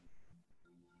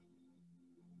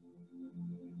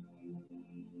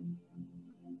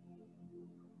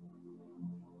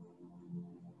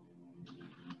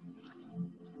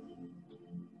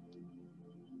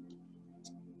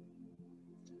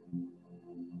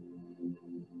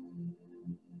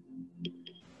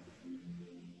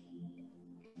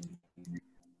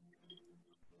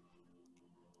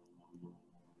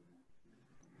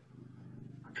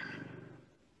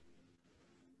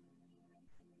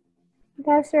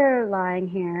 As you're lying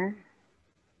here,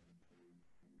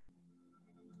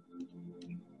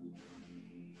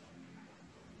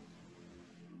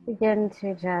 begin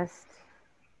to just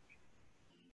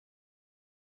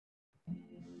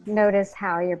notice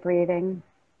how you're breathing.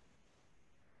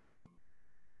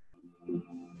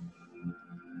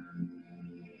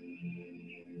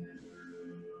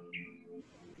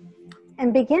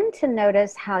 And begin to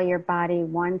notice how your body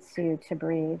wants you to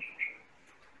breathe.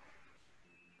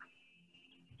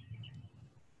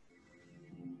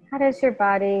 How does your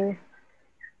body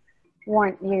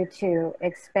want you to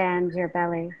expand your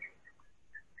belly?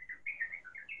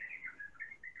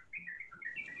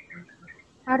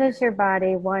 How does your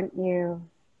body want you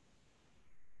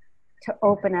to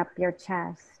open up your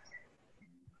chest?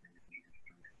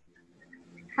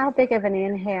 How big of an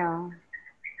inhale?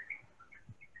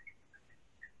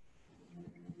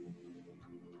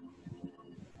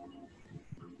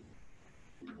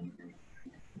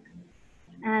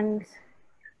 And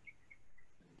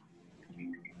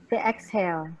the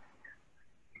exhale.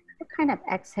 What kind of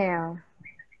exhale?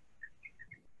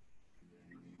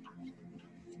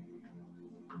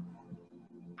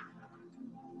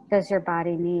 Does your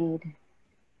body need?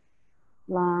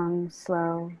 Long,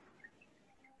 slow.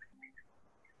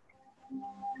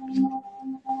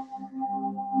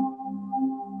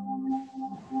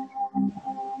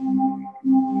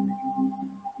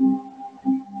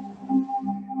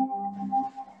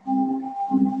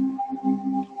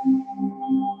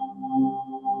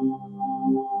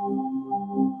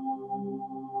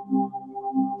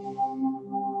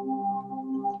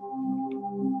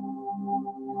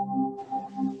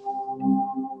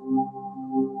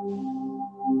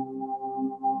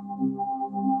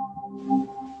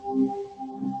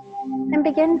 And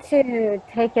begin to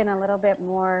take in a little bit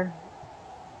more.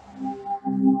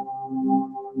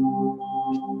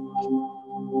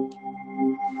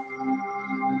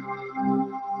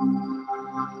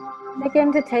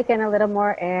 Begin to take in a little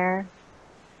more air.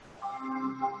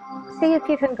 See if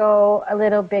you can go a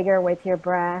little bigger with your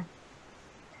breath.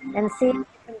 And see if you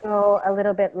can go a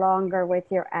little bit longer with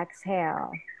your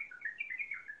exhale.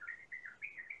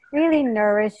 Really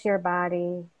nourish your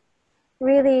body.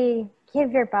 Really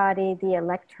give your body the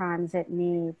electrons it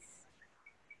needs.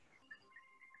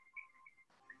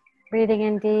 Breathing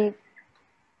in deep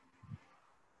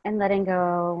and letting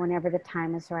go whenever the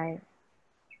time is right.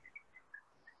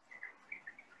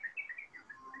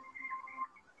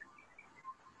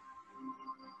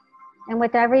 And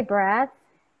with every breath,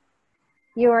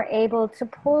 you are able to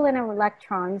pull in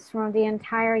electrons from the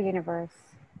entire universe,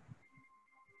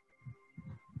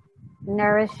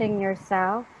 nourishing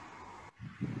yourself,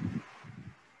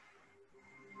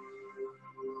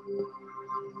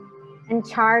 and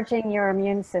charging your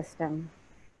immune system.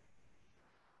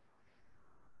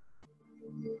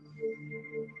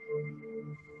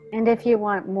 And if you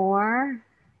want more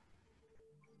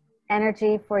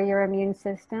energy for your immune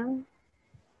system,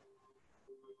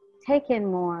 take in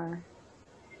more.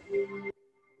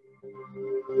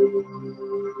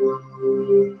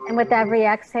 And with every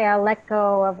exhale, let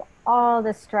go of all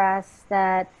the stress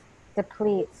that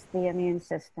depletes the immune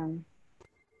system.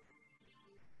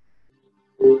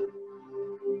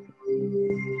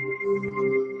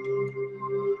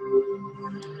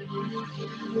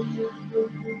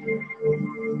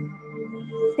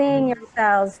 Seeing your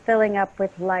cells filling up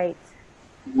with light.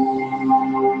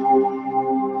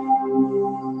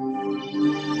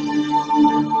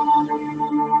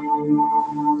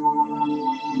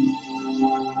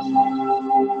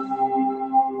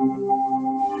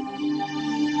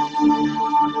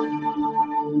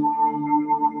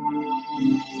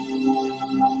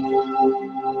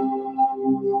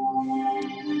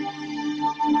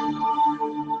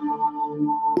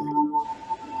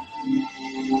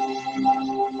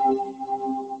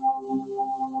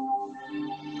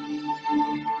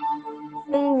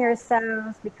 Seeing your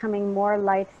cells becoming more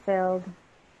light-filled.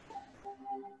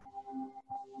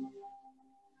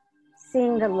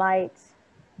 Seeing the light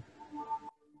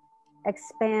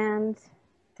expand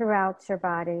throughout your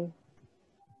body.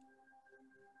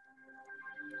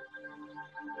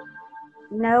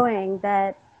 Knowing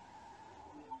that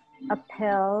a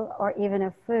pill or even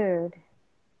a food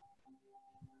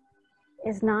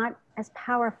is not as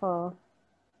powerful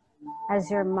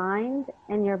as your mind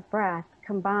and your breath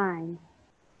combined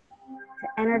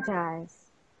to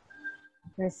energize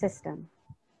your system.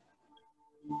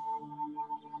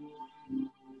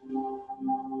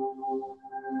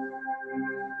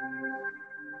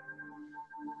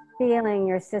 Feeling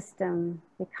your system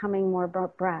becoming more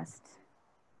robust.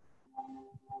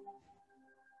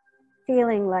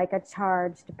 Feeling like a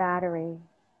charged battery.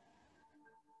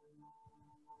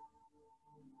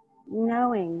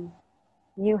 knowing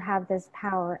you have this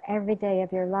power every day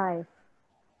of your life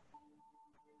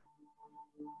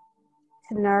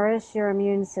to nourish your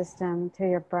immune system through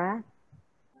your breath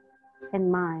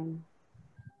and mind.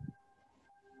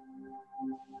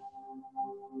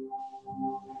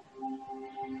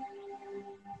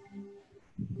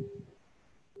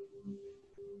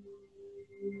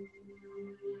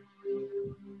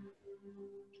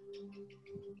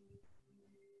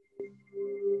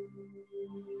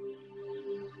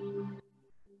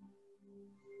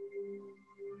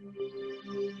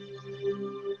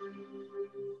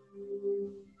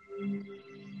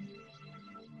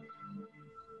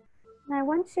 And I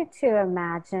want you to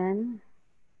imagine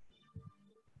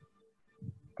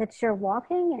that you're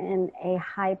walking in a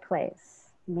high place,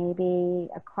 maybe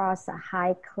across a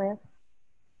high cliff,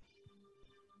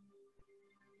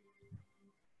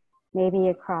 maybe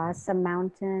across a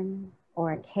mountain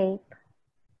or a cape.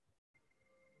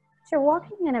 You're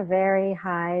walking in a very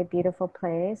high, beautiful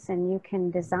place, and you can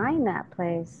design that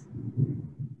place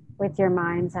with your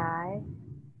mind's eye.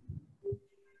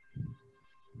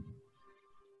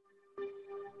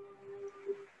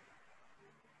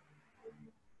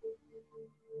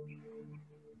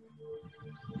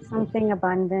 Something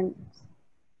abundant.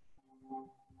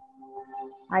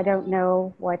 I don't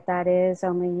know what that is,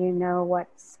 only you know what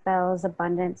spells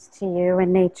abundance to you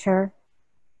in nature.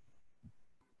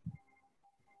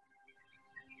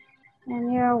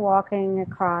 And you're walking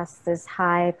across this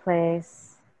high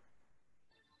place.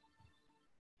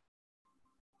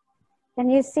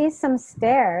 And you see some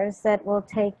stairs that will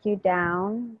take you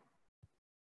down,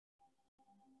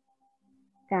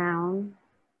 down,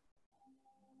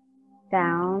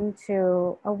 down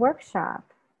to a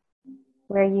workshop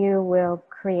where you will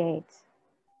create.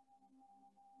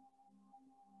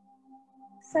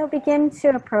 So begin to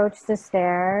approach the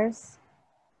stairs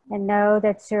and know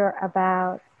that you're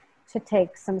about to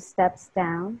take some steps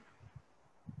down.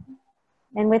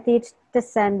 And with each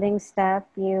descending step,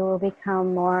 you will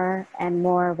become more and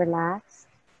more relaxed.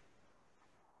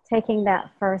 Taking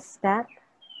that first step,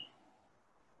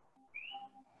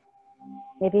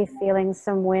 maybe feeling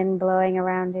some wind blowing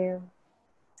around you,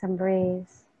 some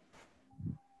breeze,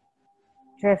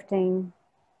 drifting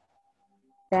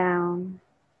down,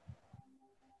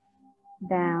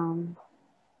 down,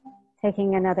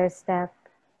 taking another step,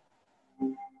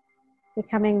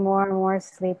 becoming more and more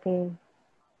sleepy,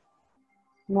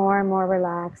 more and more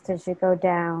relaxed as you go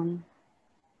down.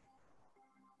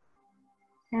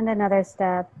 And another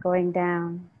step going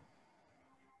down,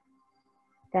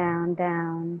 down,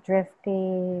 down,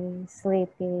 drifty,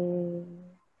 sleepy,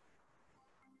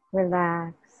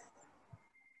 relaxed.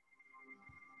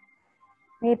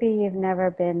 Maybe you've never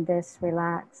been this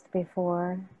relaxed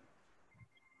before,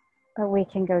 but we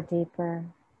can go deeper,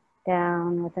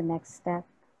 down with the next step.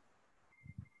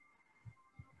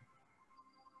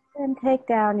 Then take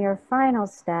down your final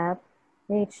step,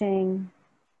 reaching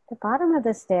the bottom of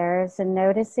the stairs and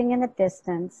noticing in the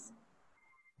distance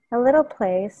a little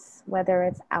place, whether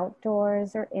it's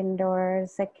outdoors or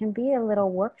indoors, that can be a little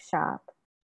workshop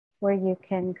where you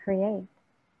can create.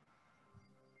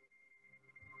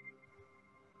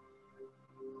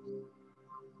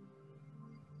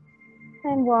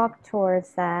 And walk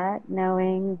towards that,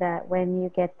 knowing that when you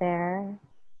get there,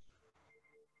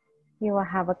 you will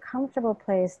have a comfortable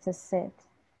place to sit.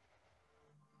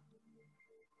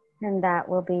 And that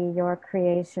will be your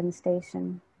creation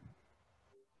station.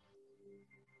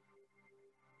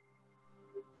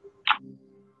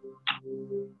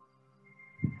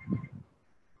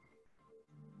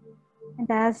 And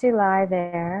as you lie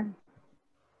there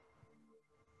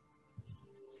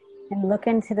and look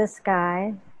into the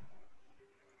sky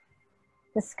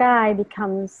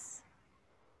becomes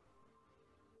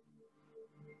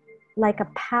like a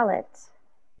palette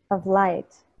of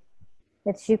light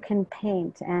that you can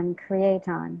paint and create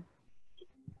on.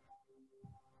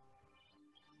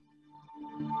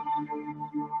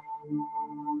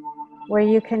 Where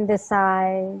you can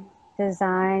design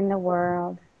the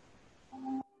world.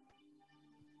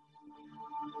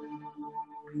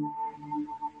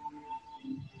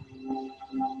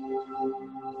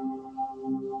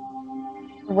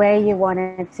 The way you want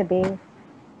it to be.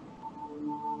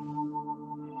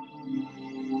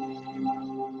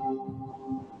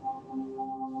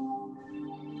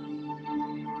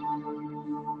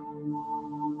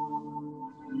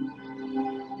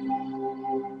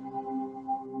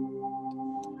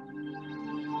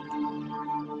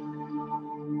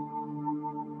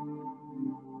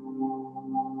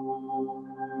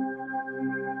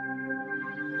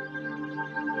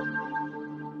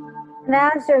 And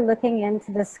as you're looking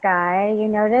into the sky, you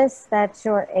notice that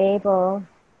you're able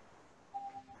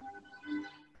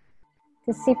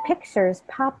to see pictures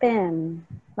pop in,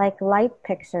 like light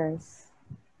pictures,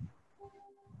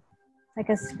 like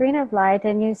a screen of light,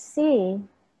 and you see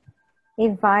a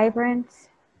vibrant,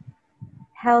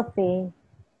 healthy,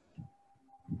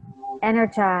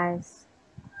 energized,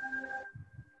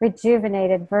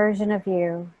 rejuvenated version of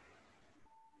you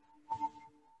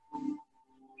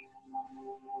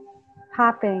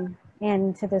popping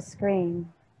into the screen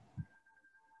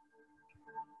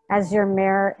as your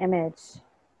mirror image.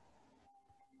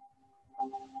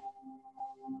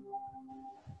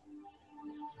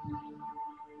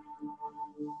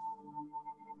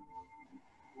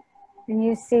 And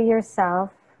you see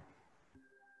yourself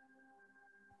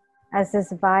as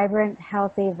this vibrant,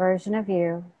 healthy version of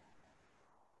you.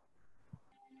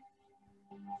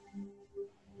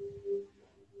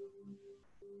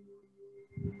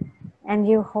 And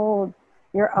you hold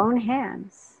your own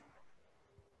hands.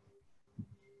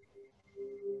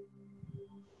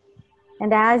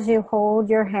 And as you hold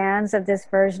your hands of this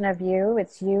version of you,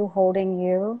 it's you holding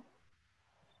you.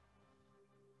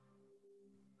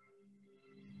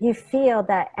 You feel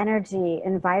that energy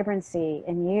and vibrancy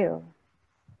in you,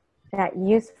 that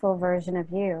youthful version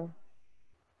of you.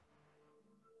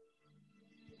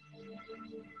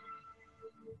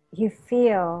 You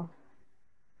feel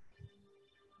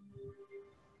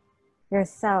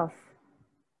yourself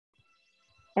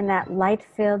in that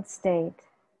light-filled state.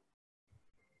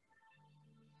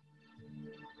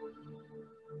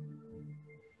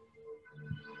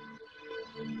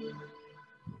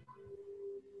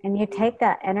 And you take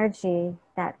that energy,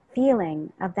 that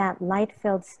feeling of that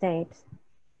light-filled state,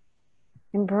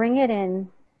 and bring it in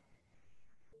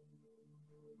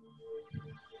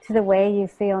to the way you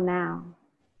feel now.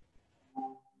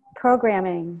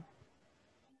 Programming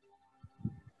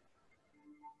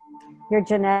your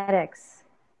genetics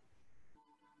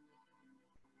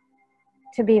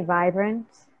to be vibrant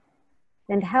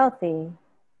and healthy,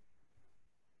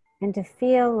 and to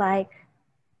feel like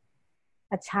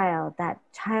a child, that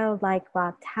childlike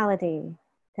vitality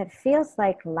that feels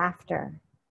like laughter.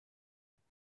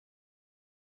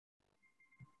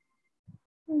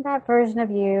 And that version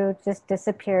of you just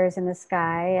disappears in the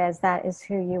sky, as that is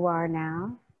who you are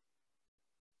now.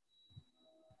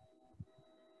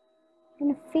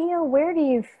 And feel, where do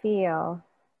you feel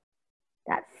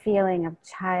that feeling of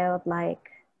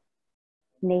childlike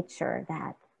nature?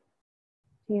 That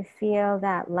do you feel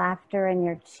that laughter in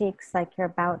your cheeks, like you're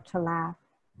about to laugh,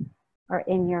 or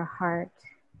in your heart?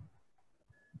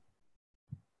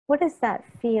 What is that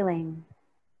feeling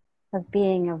of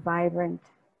being a vibrant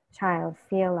child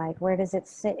feel like? Where does it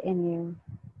sit in you?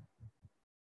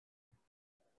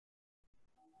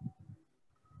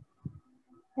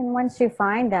 And once you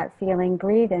find that feeling,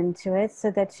 breathe into it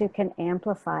so that you can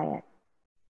amplify it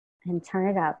and turn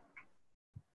it up.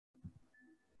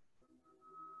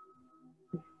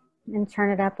 And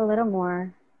turn it up a little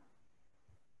more.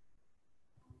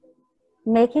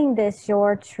 Making this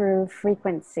your true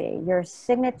frequency, your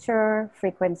signature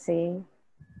frequency,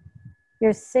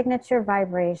 your signature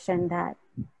vibration, that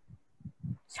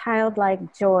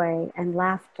childlike joy and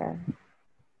laughter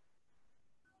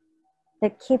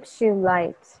that keeps you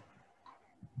light,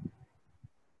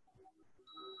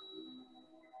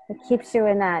 that keeps you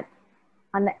in that,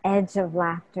 on the edge of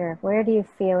laughter. Where do you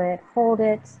feel it? Hold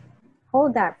it.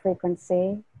 Hold that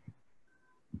frequency.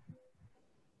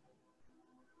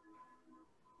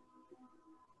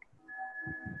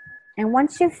 And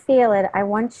once you feel it, I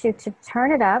want you to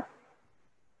turn it up.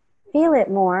 Feel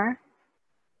it more.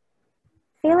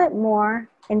 Feel it more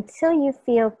until you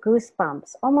feel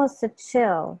goosebumps, almost a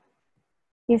chill.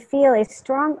 You feel a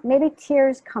strong, maybe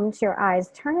tears come to your eyes.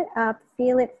 Turn it up,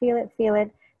 feel it, feel it, feel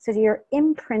it, so you're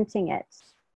imprinting it.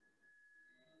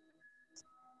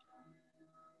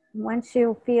 Once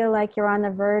you feel like you're on the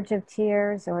verge of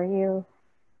tears, or you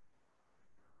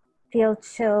feel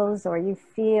chills, or you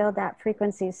feel that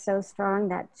frequency so strong,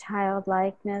 that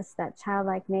childlikeness, that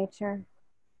childlike nature,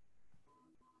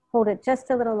 hold it just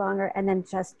a little longer and then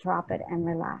just drop it and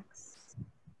relax.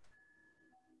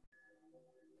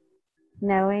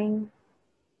 Knowing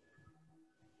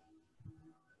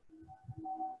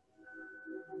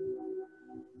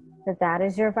that that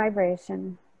is your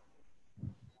vibration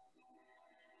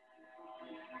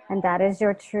and that is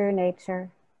your true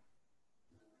nature.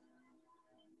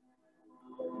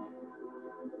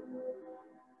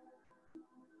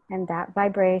 And that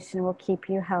vibration will keep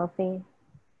you healthy.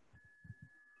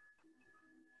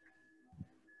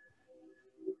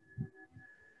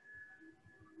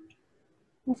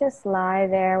 And just lie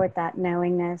there with that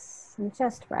knowingness and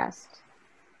just rest.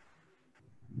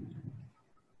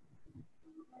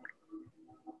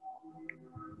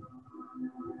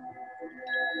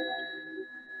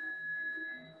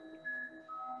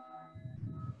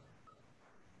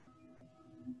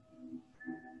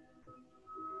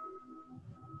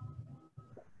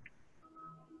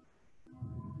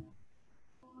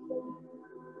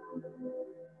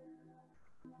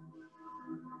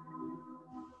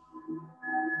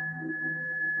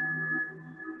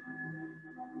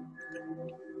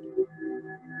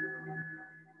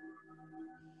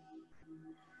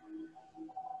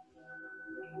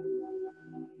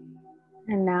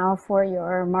 And now for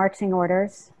your marching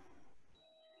orders,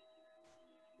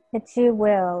 that you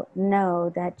will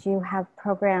know that you have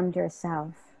programmed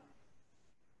yourself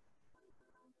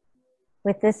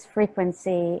with this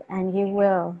frequency, and you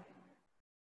will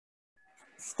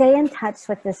stay in touch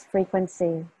with this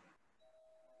frequency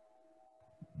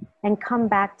and come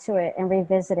back to it and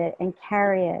revisit it and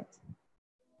carry it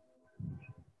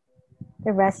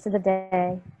the rest of the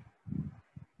day.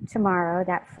 Tomorrow,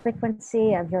 that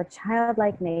frequency of your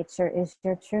childlike nature is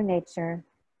your true nature,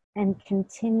 and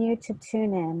continue to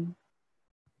tune in.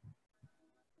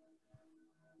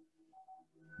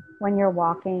 When you're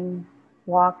walking,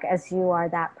 walk as you are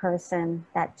that person,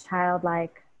 that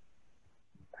childlike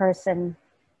person.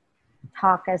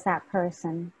 Talk as that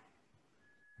person.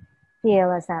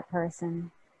 Feel as that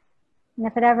person. And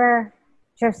if it ever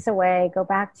drifts away, go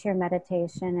back to your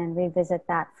meditation and revisit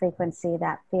that frequency,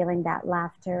 that feeling, that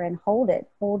laughter, and hold it,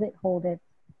 hold it, hold it.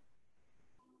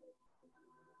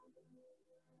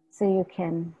 So you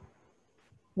can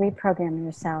reprogram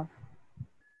yourself.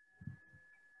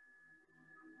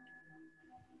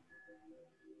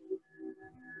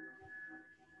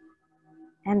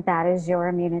 And that is your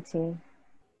immunity.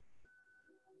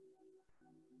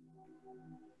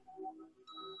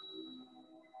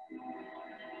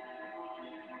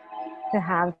 To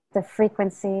have the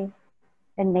frequency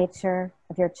and nature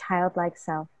of your childlike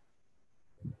self.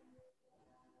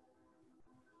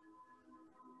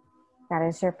 That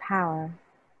is your power.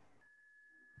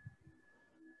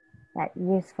 That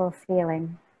youthful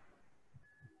feeling.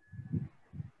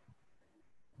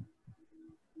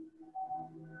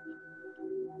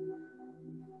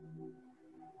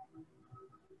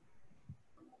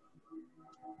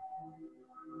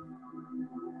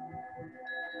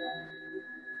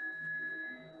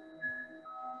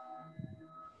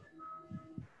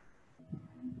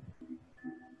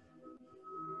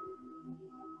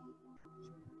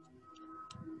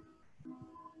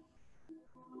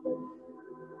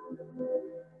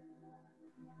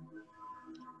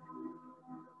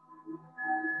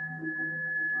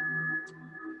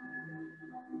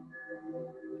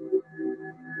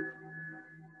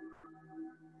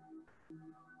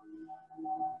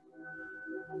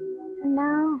 And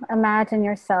now imagine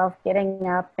yourself getting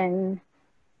up and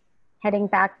heading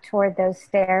back toward those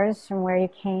stairs from where you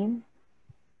came,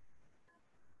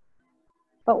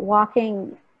 but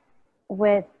walking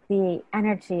with the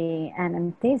energy and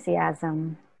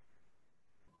enthusiasm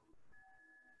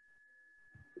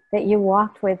that you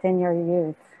walked with in your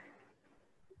youth.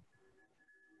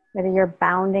 Whether you're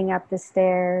bounding up the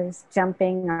stairs,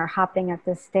 jumping or hopping up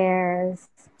the stairs,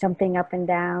 jumping up and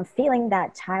down, feeling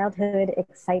that childhood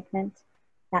excitement,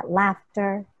 that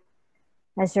laughter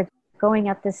as you're going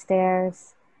up the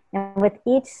stairs. And with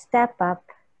each step up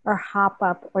or hop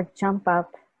up or jump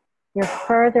up, you're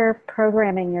further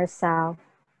programming yourself,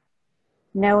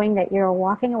 knowing that you're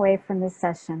walking away from this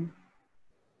session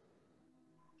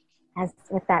as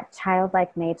with that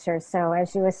childlike nature. So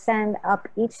as you ascend up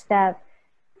each step,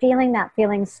 feeling that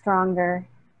feeling stronger.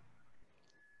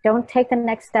 Don't take the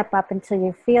next step up until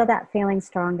you feel that feeling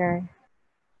stronger.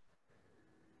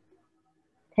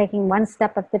 Taking one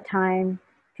step at a time,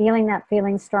 feeling that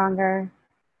feeling stronger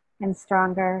and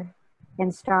stronger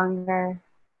and stronger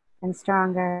and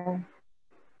stronger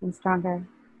and stronger.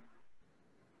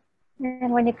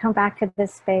 And when you come back to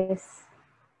this space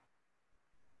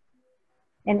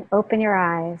and open your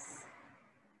eyes,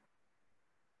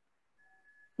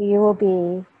 you will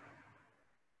be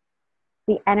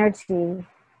the energy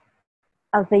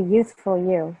of the youthful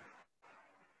you.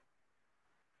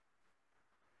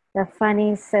 The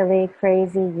funny, silly,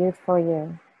 crazy, youthful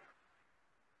you.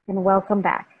 And welcome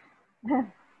back.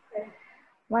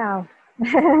 Wow.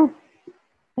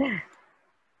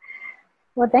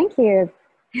 Well, thank you.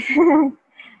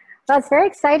 Well, it's very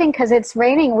exciting because it's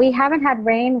raining. We haven't had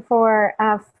rain for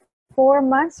 4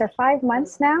 months or 5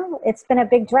 months now. It's been a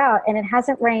big drought, and it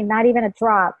hasn't rained, not even a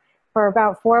drop, for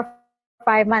about 4 or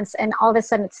 5 months, and all of a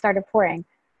sudden it started pouring.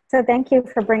 So thank you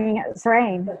for bringing us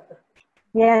rain.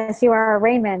 Yes, you are a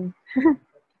rainman.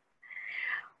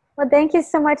 Well, thank you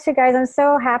so much, you guys. I'm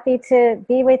so happy to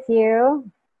be with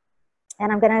you, and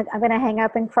I'm gonna hang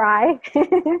up and cry.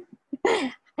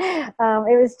 It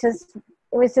was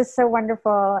just so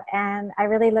wonderful, and I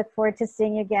really look forward to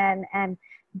seeing you again and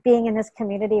being in this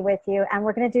community with you. And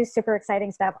we're gonna do super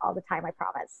exciting stuff all the time. I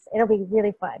promise. It'll be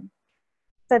really fun.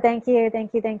 So thank you,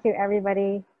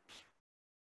 everybody.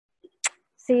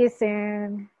 See you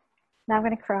soon. Now I'm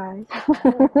gonna cry.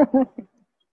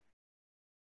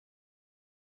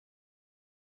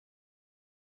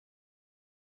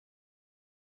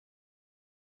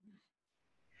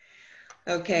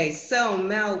 Okay, so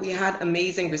Mel, we had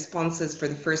amazing responses for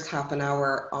the first half an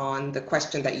hour on the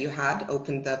question that you had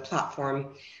opened the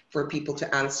platform for people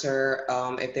to answer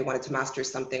if they wanted to master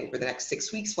something for the next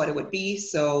 6 weeks, what it would be.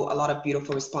 So a lot of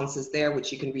beautiful responses there,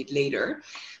 which you can read later.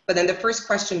 But then the first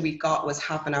question we got was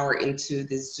half an hour into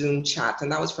the Zoom chat,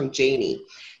 and that was from Janie.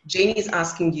 Janie is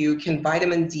asking you, can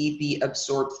vitamin D be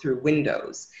absorbed through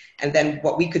windows? And then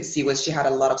what we could see was she had a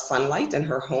lot of sunlight in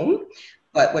her home.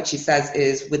 But what she says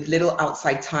is, with little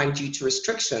outside time due to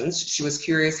restrictions, she was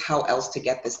curious how else to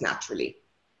get this naturally.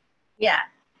 Yeah.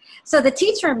 So the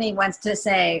teacher in me wants to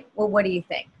say, well, what do you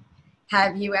think?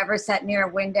 Have you ever sat near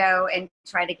a window and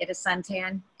tried to get a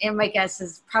suntan? And my guess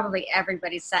is probably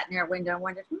everybody sat near a window and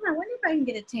wondered, I wonder if I can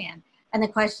get a tan. And the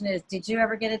question is, did you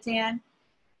ever get a tan?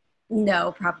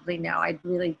 No, probably no.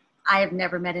 I have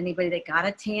never met anybody that got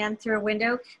a tan through a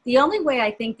window. The only way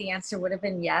I think the answer would have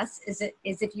been yes is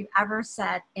if you ever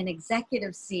sat in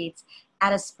executive seats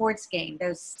at a sports game.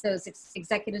 Those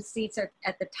executive seats are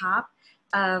at the top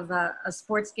of a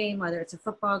sports game, whether it's a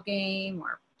football game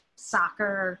or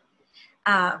soccer.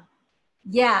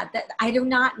 Yeah, I do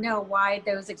not know why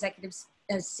those executive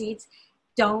seats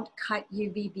don't cut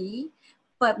UVB,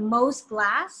 but most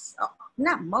glass,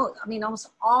 not most, I mean, almost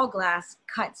all glass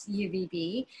cuts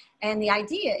UVB. And the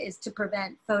idea is to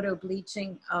prevent photo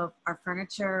bleaching of our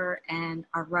furniture and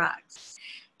our rugs.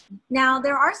 Now,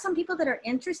 there are some people that are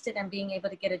interested in being able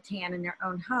to get a tan in their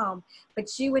own home,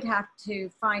 but you would have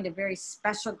to find a very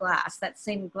special glass, that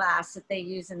same glass that they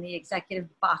use in the executive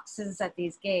boxes at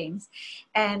these games.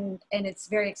 And it's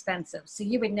very expensive. So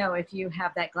you would know if you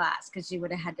have that glass because you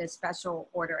would have had to special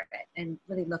order it and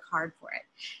really look hard for it.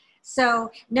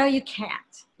 So no, you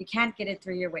can't. You can't get it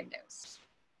through your windows.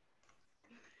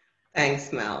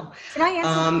 Thanks, Mel. Did I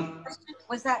answer the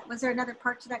question? Was there another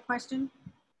part to that question?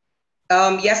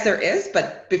 Yes, there is,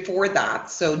 but before that,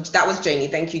 so that was Janie.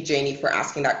 Thank you, Janie, for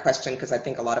asking that question, because I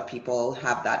think a lot of people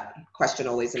have that question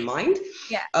always in mind.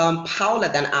 Yeah. Paula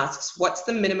then asks, what's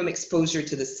the minimum exposure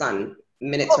to the sun,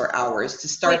 minutes or hours, to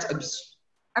start?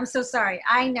 I'm so sorry.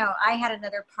 I know I had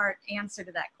another part answer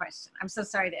to that question. I'm so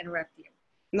sorry to interrupt you.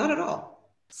 Not at all.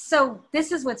 So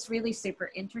this is what's really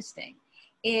super interesting,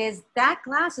 is that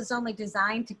glass is only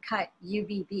designed to cut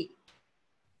UVB.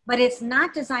 But it's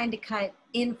not designed to cut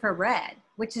infrared,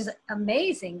 which is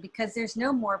amazing because there's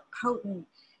no more potent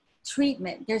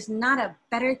treatment. There's not a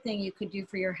better thing you could do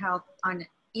for your health on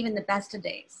even the best of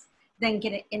days than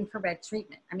get an infrared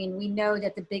treatment. I mean, we know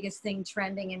that the biggest thing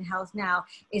trending in health now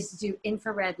is to do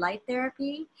infrared light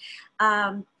therapy.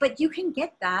 But you can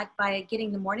get that by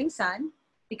getting the morning sun,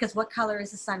 because what color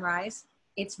is the sunrise?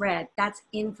 It's red. That's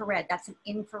infrared. That's an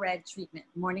infrared treatment.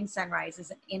 Morning sunrise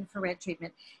is an infrared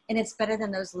treatment, and it's better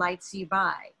than those lights you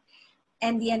buy.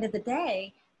 And the end of the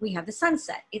day, we have the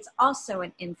sunset. It's also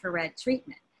an infrared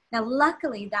treatment. Now,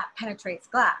 luckily, that penetrates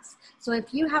glass. So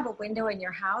if you have a window in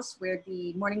your house where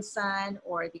the morning sun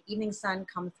or the evening sun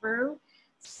come through,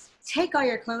 take all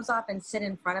your clothes off and sit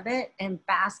in front of it and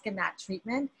bask in that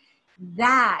treatment.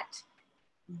 That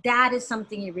is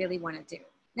something you really want to do.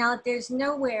 Now, if there's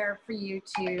nowhere for you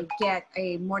to get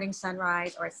a morning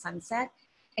sunrise or a sunset,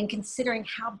 and considering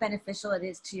how beneficial it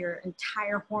is to your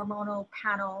entire hormonal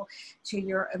panel, to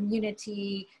your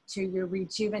immunity, to your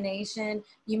rejuvenation,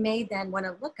 you may then want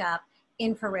to look up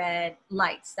infrared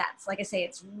lights. That's, like I say,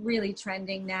 it's really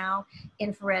trending now,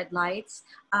 infrared lights.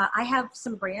 I have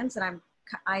some brands that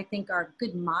I think are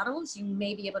good models. You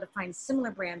may be able to find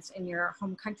similar brands in your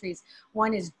home countries.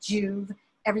 One is Juve.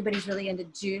 Everybody's really into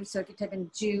Juve. So if you type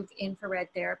in Juve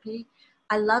infrared therapy,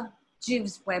 I love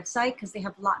Juve's website because they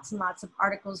have lots and lots of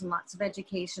articles and lots of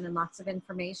education and lots of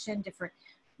information, different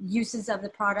uses of the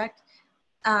product,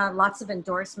 lots of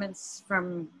endorsements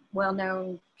from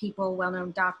well-known people,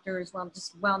 well-known doctors,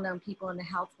 just well-known people in the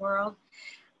health world,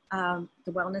 the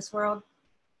wellness world.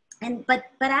 But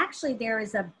actually there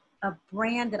is a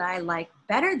brand that I like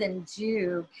better than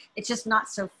Juve. It's just not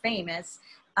so famous.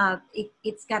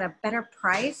 It's got a better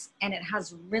price and it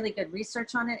has really good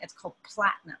research on it. It's called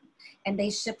Platinum, and they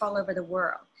ship all over the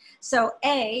world. So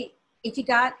if you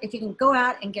can go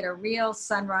out and get a real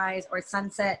sunrise or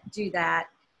sunset, do that.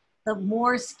 The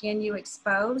more skin you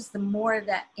expose, the more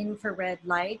that infrared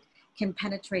light can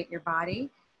penetrate your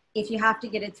body. If you have to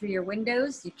get it through your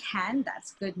windows, you can.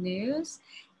 That's good news.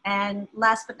 And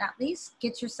last but not least,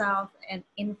 get yourself an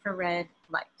infrared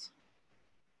light.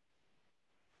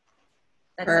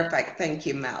 Perfect. Thank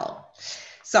you, Mel.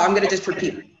 So I'm going to just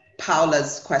repeat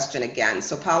Paula's question again.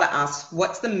 So Paula asks,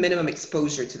 what's the minimum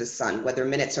exposure to the sun, whether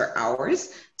minutes or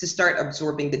hours, to start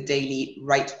absorbing the daily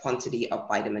right quantity of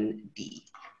vitamin D?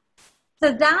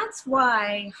 So that's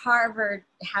why Harvard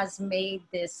has made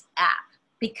this app,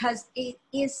 because it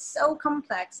is so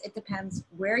complex. It depends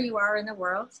where you are in the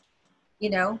world. You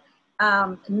know,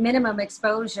 minimum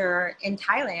exposure in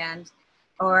Thailand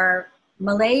or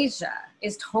Malaysia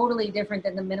is totally different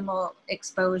than the minimal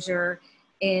exposure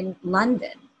in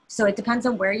London. So it depends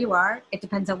on where you are. It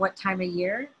depends on what time of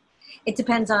year. It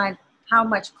depends on how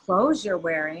much clothes you're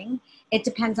wearing. It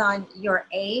depends on your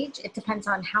age. It depends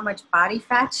on how much body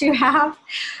fat you have.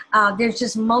 There's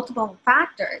just multiple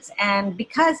factors. And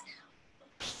because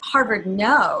Harvard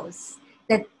knows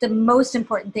that the most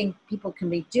important thing people can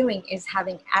be doing is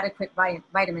having adequate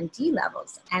vitamin D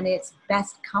levels, and it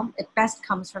best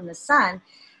comes from the sun.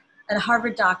 A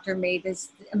Harvard doctor made this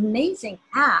amazing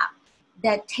app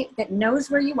that knows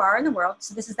where you are in the world.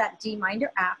 So this is that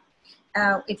D-Minder app.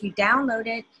 If you download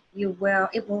it,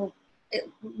 it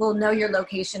will know your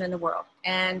location in the world,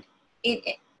 and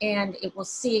it will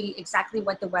see exactly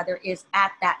what the weather is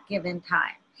at that given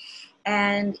time.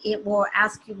 And it will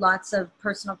ask you lots of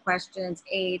personal questions,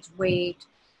 age, weight,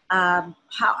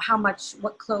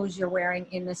 what clothes you're wearing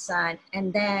in the sun.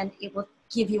 And then it will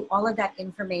give you all of that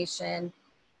information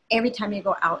every time you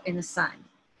go out in the sun.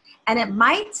 And it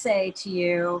might say to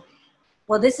you,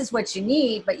 well, this is what you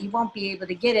need, but you won't be able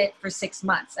to get it for 6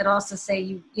 months. It also say,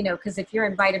 you know, because if you're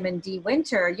in vitamin D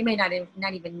winter, you may not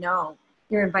even know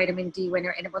you're in vitamin D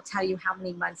winter, and it will tell you how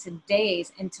many months and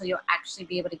days until you'll actually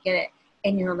be able to get it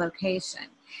in your location.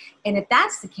 And if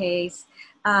that's the case,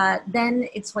 then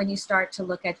it's when you start to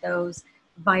look at those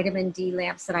vitamin D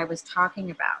lamps that I was talking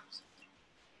about.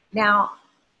 Now,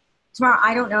 tomorrow,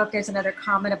 I don't know if there's another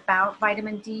comment about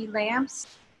vitamin D lamps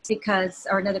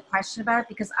or another question about it,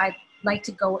 because I'd like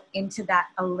to go into that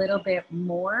a little bit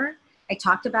more. I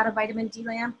talked about a vitamin D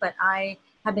lamp, but I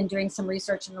have been doing some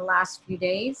research in the last few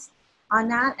days on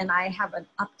that, and I have an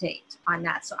update on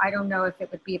that. So I don't know if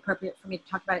it would be appropriate for me to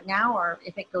talk about it now, or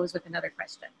if it goes with another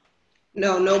question.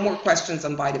 No more questions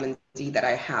on vitamin D that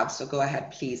I have. So go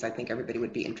ahead, please. I think everybody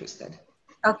would be interested.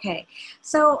 Okay.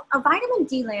 So a vitamin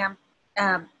D lamp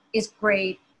is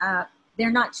great.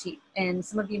 They're not cheap. And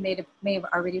some of you may have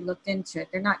already looked into it.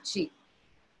 They're not cheap.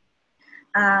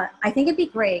 I think it'd be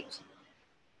great.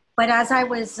 But as I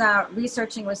was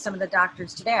researching with some of the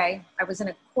doctors today, I was in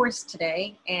a course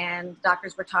today, and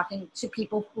doctors were talking to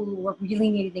people who were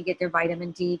really needing to get their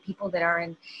vitamin D, people that are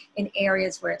in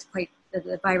areas where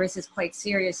the virus is quite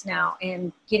serious now,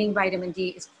 and getting vitamin D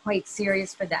is quite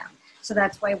serious for them. So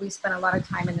that's why we spent a lot of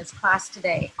time in this class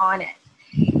today on it.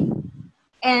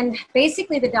 And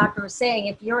basically the doctor was saying,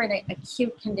 if you're in an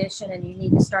acute condition and you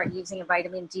need to start using a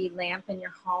vitamin D lamp in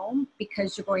your home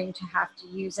because you're going to have to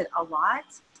use it a lot,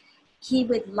 he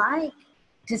would like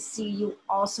to see you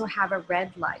also have a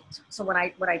red light. So what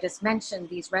I just mentioned,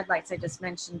 these red lights I just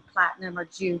mentioned, Platinum or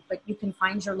Juve, but you can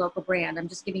find your local brand. I'm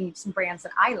just giving you some brands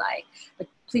that I like, but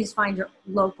please find your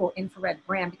local infrared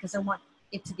brand, because I want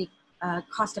it to be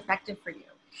cost effective for you.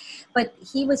 But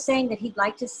he was saying that he'd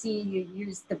like to see you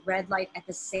use the red light at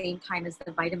the same time as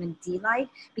the vitamin D light,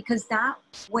 because that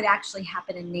would actually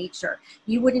happen in nature.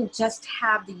 You wouldn't just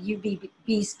have the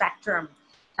UVB spectrum.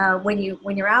 When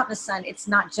you're out in the sun, it's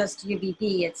not just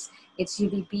UVB, it's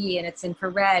UVB and it's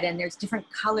infrared, and there's different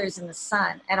colors in the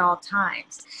sun at all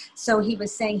times. So he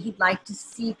was saying he'd like to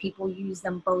see people use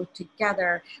them both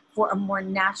together for a more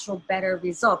natural, better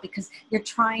result, because you're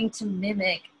trying to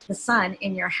mimic the sun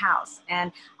in your house.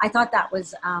 And I thought that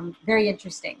was very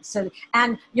interesting. So,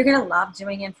 and you're gonna love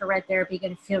doing infrared therapy, you're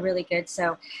gonna feel really good.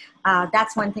 So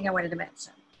that's one thing I wanted to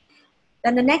mention.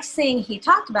 Then the next thing he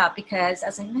talked about, because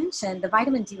as I mentioned, the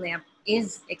vitamin D lamp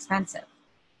is expensive.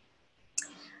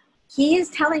 He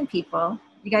is telling people,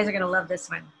 you guys are going to love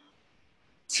this one,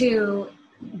 to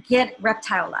get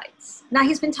reptile lights. Now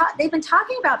they've been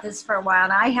talking about this for a while,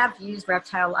 and I have used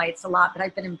reptile lights a lot, but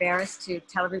I've been embarrassed to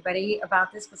tell everybody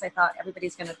about this because I thought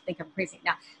everybody's going to think I'm crazy.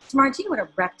 Now, Tamara, do you know what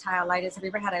a reptile light is? Have you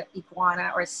ever had an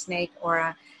iguana or a snake or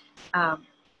a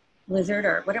lizard,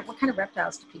 or what kind of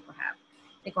reptiles do people have?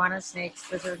 iguanas,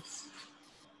 snakes, lizards.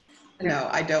 No,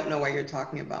 I don't know what you're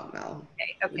talking about, Mel.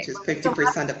 Okay. Which is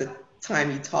 50% of the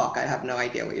time you talk, I have no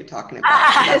idea what you're talking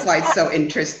about. So that's why it's so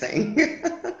interesting.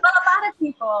 But a lot of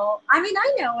people, I mean,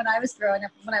 I know when I was growing up,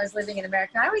 when I was living in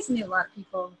America, I always knew a lot of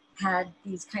people had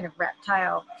these kind of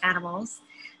reptile animals.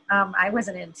 I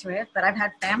wasn't into it, but I've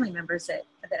had family members that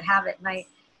have it.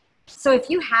 So if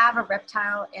you have a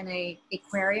reptile in a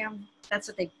aquarium, that's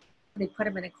what they put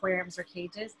them in aquariums or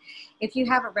cages. If you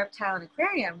have a reptile in an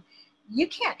aquarium, you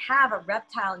can't have a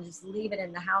reptile and just leave it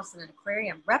in the house in an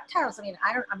aquarium. Reptiles, I mean,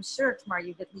 I'm sure, Tamar,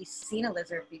 you've at least seen a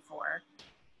lizard before,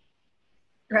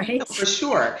 right? No, for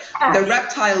sure. The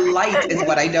reptile light is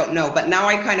what I don't know, but now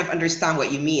I kind of understand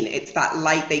what you mean. It's that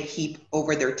light they keep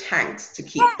over their tanks to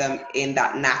keep them in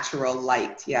that natural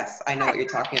light. Yes, I know what you're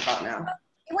talking about now.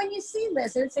 When you see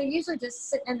lizards, they usually just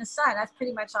sit in the sun. That's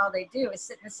pretty much all they do, is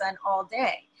sit in the sun all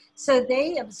day. So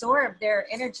they absorb their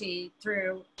energy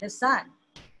through the sun.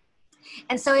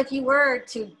 And so if you were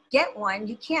to get one,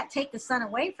 you can't take the sun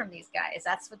away from these guys.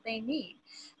 That's what they need.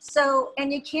 So,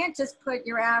 and you can't just put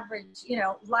your average,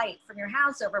 light from your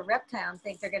house over a reptile and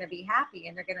think they're going to be happy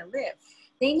and they're going to live.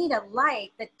 They need a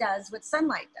light that does what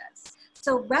sunlight does.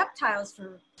 So reptiles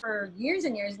for years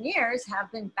and years and years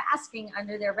have been basking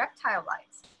under their reptile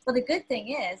lights. Well, the good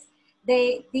thing is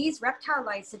these reptile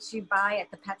lights that you buy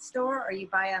at the pet store or you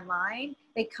buy online,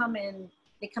 they come in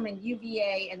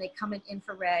UVA and they come in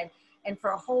infrared. And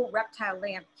for a whole reptile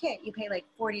lamp kit, you pay like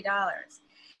 $40.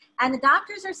 And the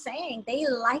doctors are saying they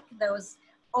like those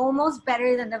almost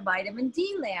better than the vitamin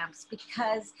D lamps,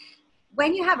 because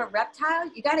when you have a reptile,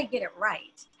 you got to get it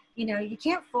right. You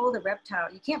can't fold a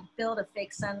reptile. You can't build a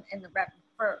fake sun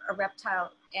for a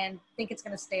reptile and think it's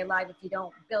going to stay alive if you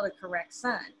don't build a correct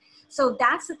sun. So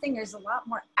that's the thing. There's a lot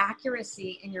more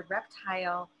accuracy in your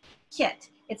reptile kit.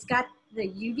 It's got the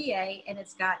UVA and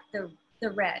it's got the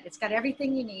red. It's got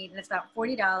everything you need, and it's about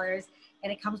 $40,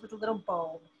 and it comes with a little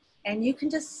bulb, and you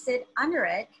can just sit under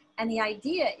it. And the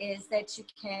idea is that you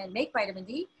can make vitamin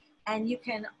D, and you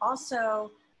can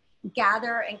also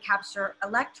gather and capture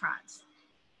electrons.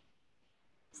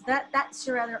 So that's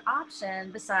your other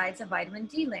option besides a vitamin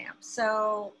D lamp.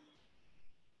 So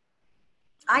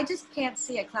I just can't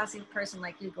see a classy person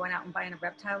like you going out and buying a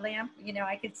reptile lamp.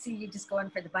 I could see you just going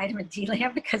for the vitamin D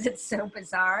lamp because it's so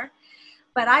bizarre.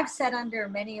 But I've sat under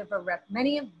many of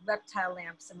reptile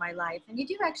lamps in my life, and you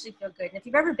do actually feel good. And if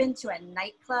you've ever been to a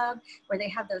nightclub where they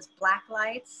have those black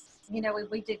lights, we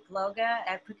did Gloga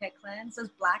at Phuket Cleanse, those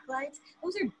black lights,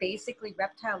 those are basically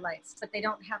reptile lights, but they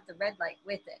don't have the red light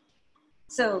with it.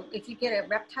 So if you get a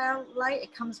reptile light,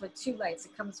 it comes with two lights.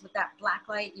 It comes with that black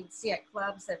light you'd see at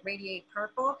clubs that radiate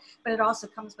purple, but it also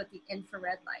comes with the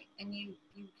infrared light. And you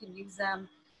can use them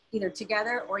either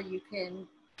together, or you can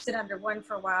sit under one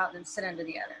for a while and then sit under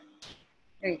the other.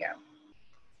 There you go.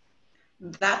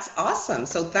 That's awesome.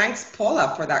 So thanks,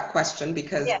 Paula, for that question,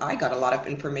 because I got a lot of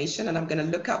information, and I'm going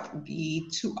to look up the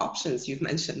two options you've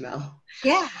mentioned, Mel.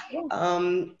 Yeah.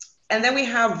 And then we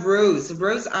have Rose.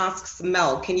 Rose asks,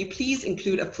 Mel, can you please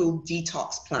include a full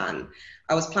detox plan?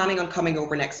 I was planning on coming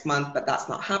over next month, but that's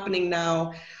not happening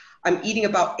now. I'm eating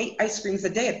about 8 ice creams a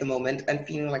day at the moment and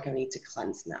feeling like I need to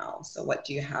cleanse now. So what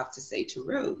do you have to say to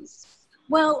Rose?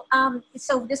 Well,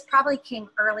 so this probably came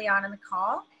early on in the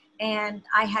call, and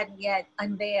I hadn't yet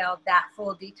unveiled that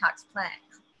full detox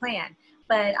plan.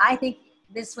 But I think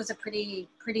this was a pretty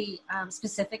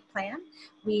specific plan.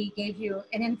 We gave you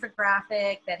an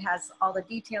infographic that has all the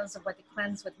details of what the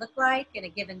cleanse would look like in a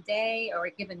given day or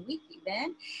a given week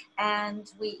even.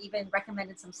 And we even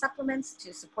recommended some supplements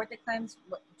to support the cleanse,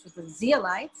 which was the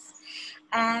zeolites.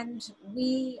 And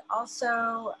we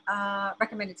also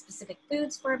recommended specific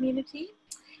foods for immunity.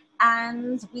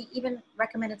 And we even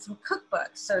recommended some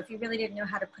cookbooks. So if you really didn't know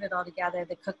how to put it all together,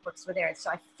 the cookbooks were there.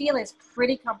 So I feel it's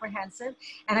pretty comprehensive.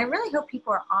 And I really hope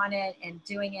people are on it and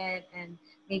doing it and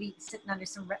maybe sitting under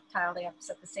some reptile lamps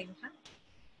at the same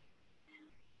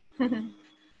time.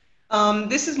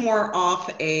 This is more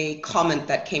of a comment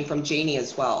that came from Janie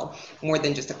as well, more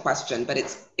than just a question, but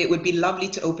it would be lovely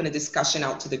to open a discussion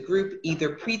out to the group,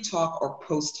 either pre-talk or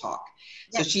post-talk.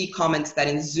 So she comments that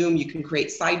in Zoom, you can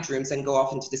create side rooms and go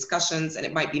off into discussions, and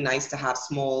it might be nice to have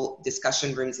small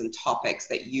discussion rooms and topics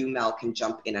that you, Mel, can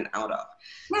jump in and out of.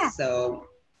 Yeah. So.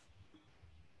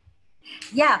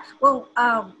 Yeah, well,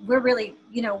 we're really,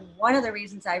 one of the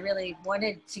reasons I really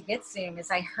wanted to get Zoom is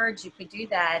I heard you could do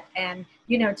that. And,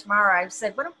 tomorrow I've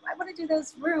said, I want to do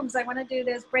those rooms. I want to do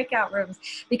those breakout rooms.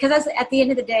 Because at the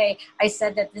end of the day, I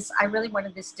said that I really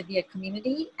wanted this to be a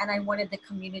community, and I wanted the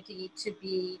community to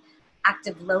be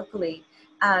active locally.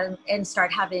 and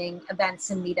start having events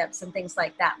and meetups and things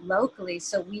like that locally,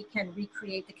 so we can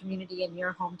recreate the community in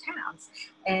your hometowns.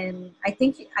 And I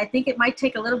think it might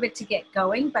take a little bit to get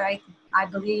going, but I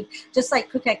believe, just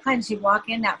like Phuket Cleanse, you walk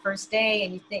in that first day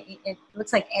and you think it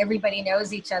looks like everybody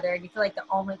knows each other, and you feel like the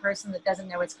only person that doesn't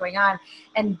know what's going on.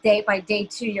 And day by day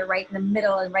 2, you're right in the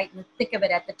middle and right in the thick of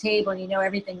it at the table, and you know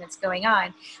everything that's going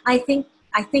on.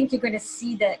 I think you're going to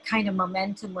see that kind of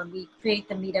momentum when we create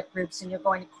the meetup groups and you're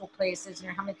going to cool places and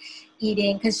you're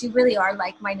eating, because you really are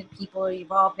like-minded people.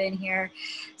 You've all been here.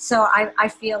 So I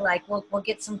feel like we'll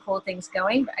get some cool things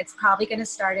going, but it's probably going to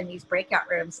start in these breakout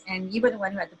rooms. And you were the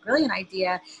one who had the brilliant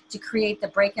idea to create the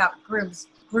breakout rooms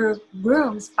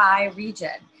by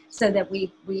region, so that we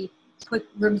put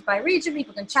rooms by region,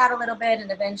 people can chat a little bit,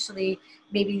 and eventually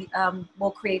maybe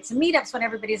we'll create some meetups when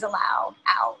everybody's allowed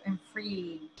out and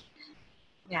free.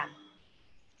 Yeah.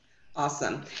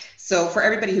 Awesome. So for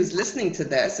everybody who's listening to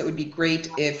this, it would be great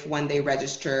if when they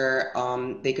register,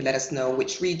 they could let us know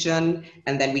which region,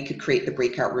 and then we could create the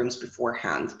breakout rooms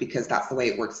beforehand, because that's the way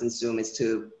it works in Zoom, is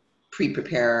to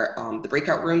pre-prepare the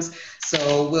breakout rooms.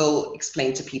 So we'll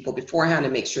explain to people beforehand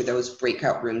and make sure those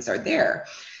breakout rooms are there.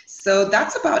 So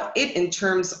that's about it in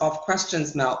terms of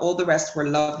questions, Mel. All the rest were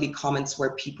lovely comments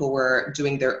where people were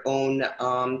doing their own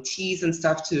teas and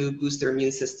stuff to boost their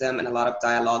immune system, and a lot of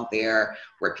dialogue there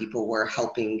where people were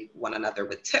helping one another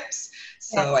with tips.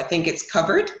 So I think it's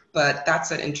covered, but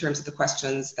that's it in terms of the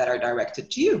questions that are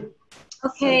directed to you.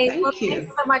 Okay, so thank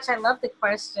you so much. I love the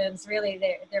questions. Really,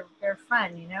 they're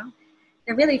fun, you know?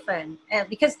 They're really fun,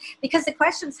 because the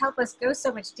questions help us go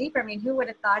so much deeper. I mean, who would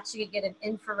have thought you could get an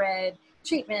infrared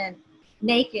treatment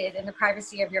naked in the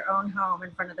privacy of your own home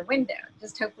in front of the window?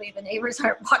 Just hopefully the neighbors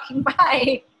aren't walking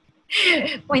by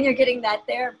when you're getting that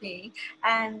therapy.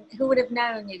 And who would have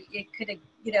known you could have,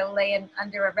 lay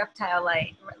under a reptile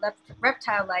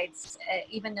lights,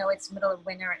 even though it's middle of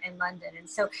winter in London. And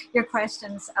so your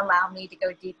questions allow me to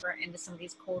go deeper into some of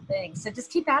these cool things. So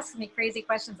just keep asking me crazy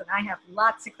questions, and I have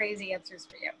lots of crazy answers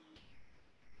for you.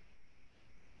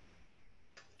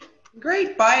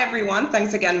 Great. Bye, everyone.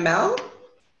 Thanks again, Mel.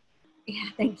 Yeah,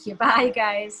 thank you. Bye,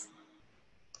 guys.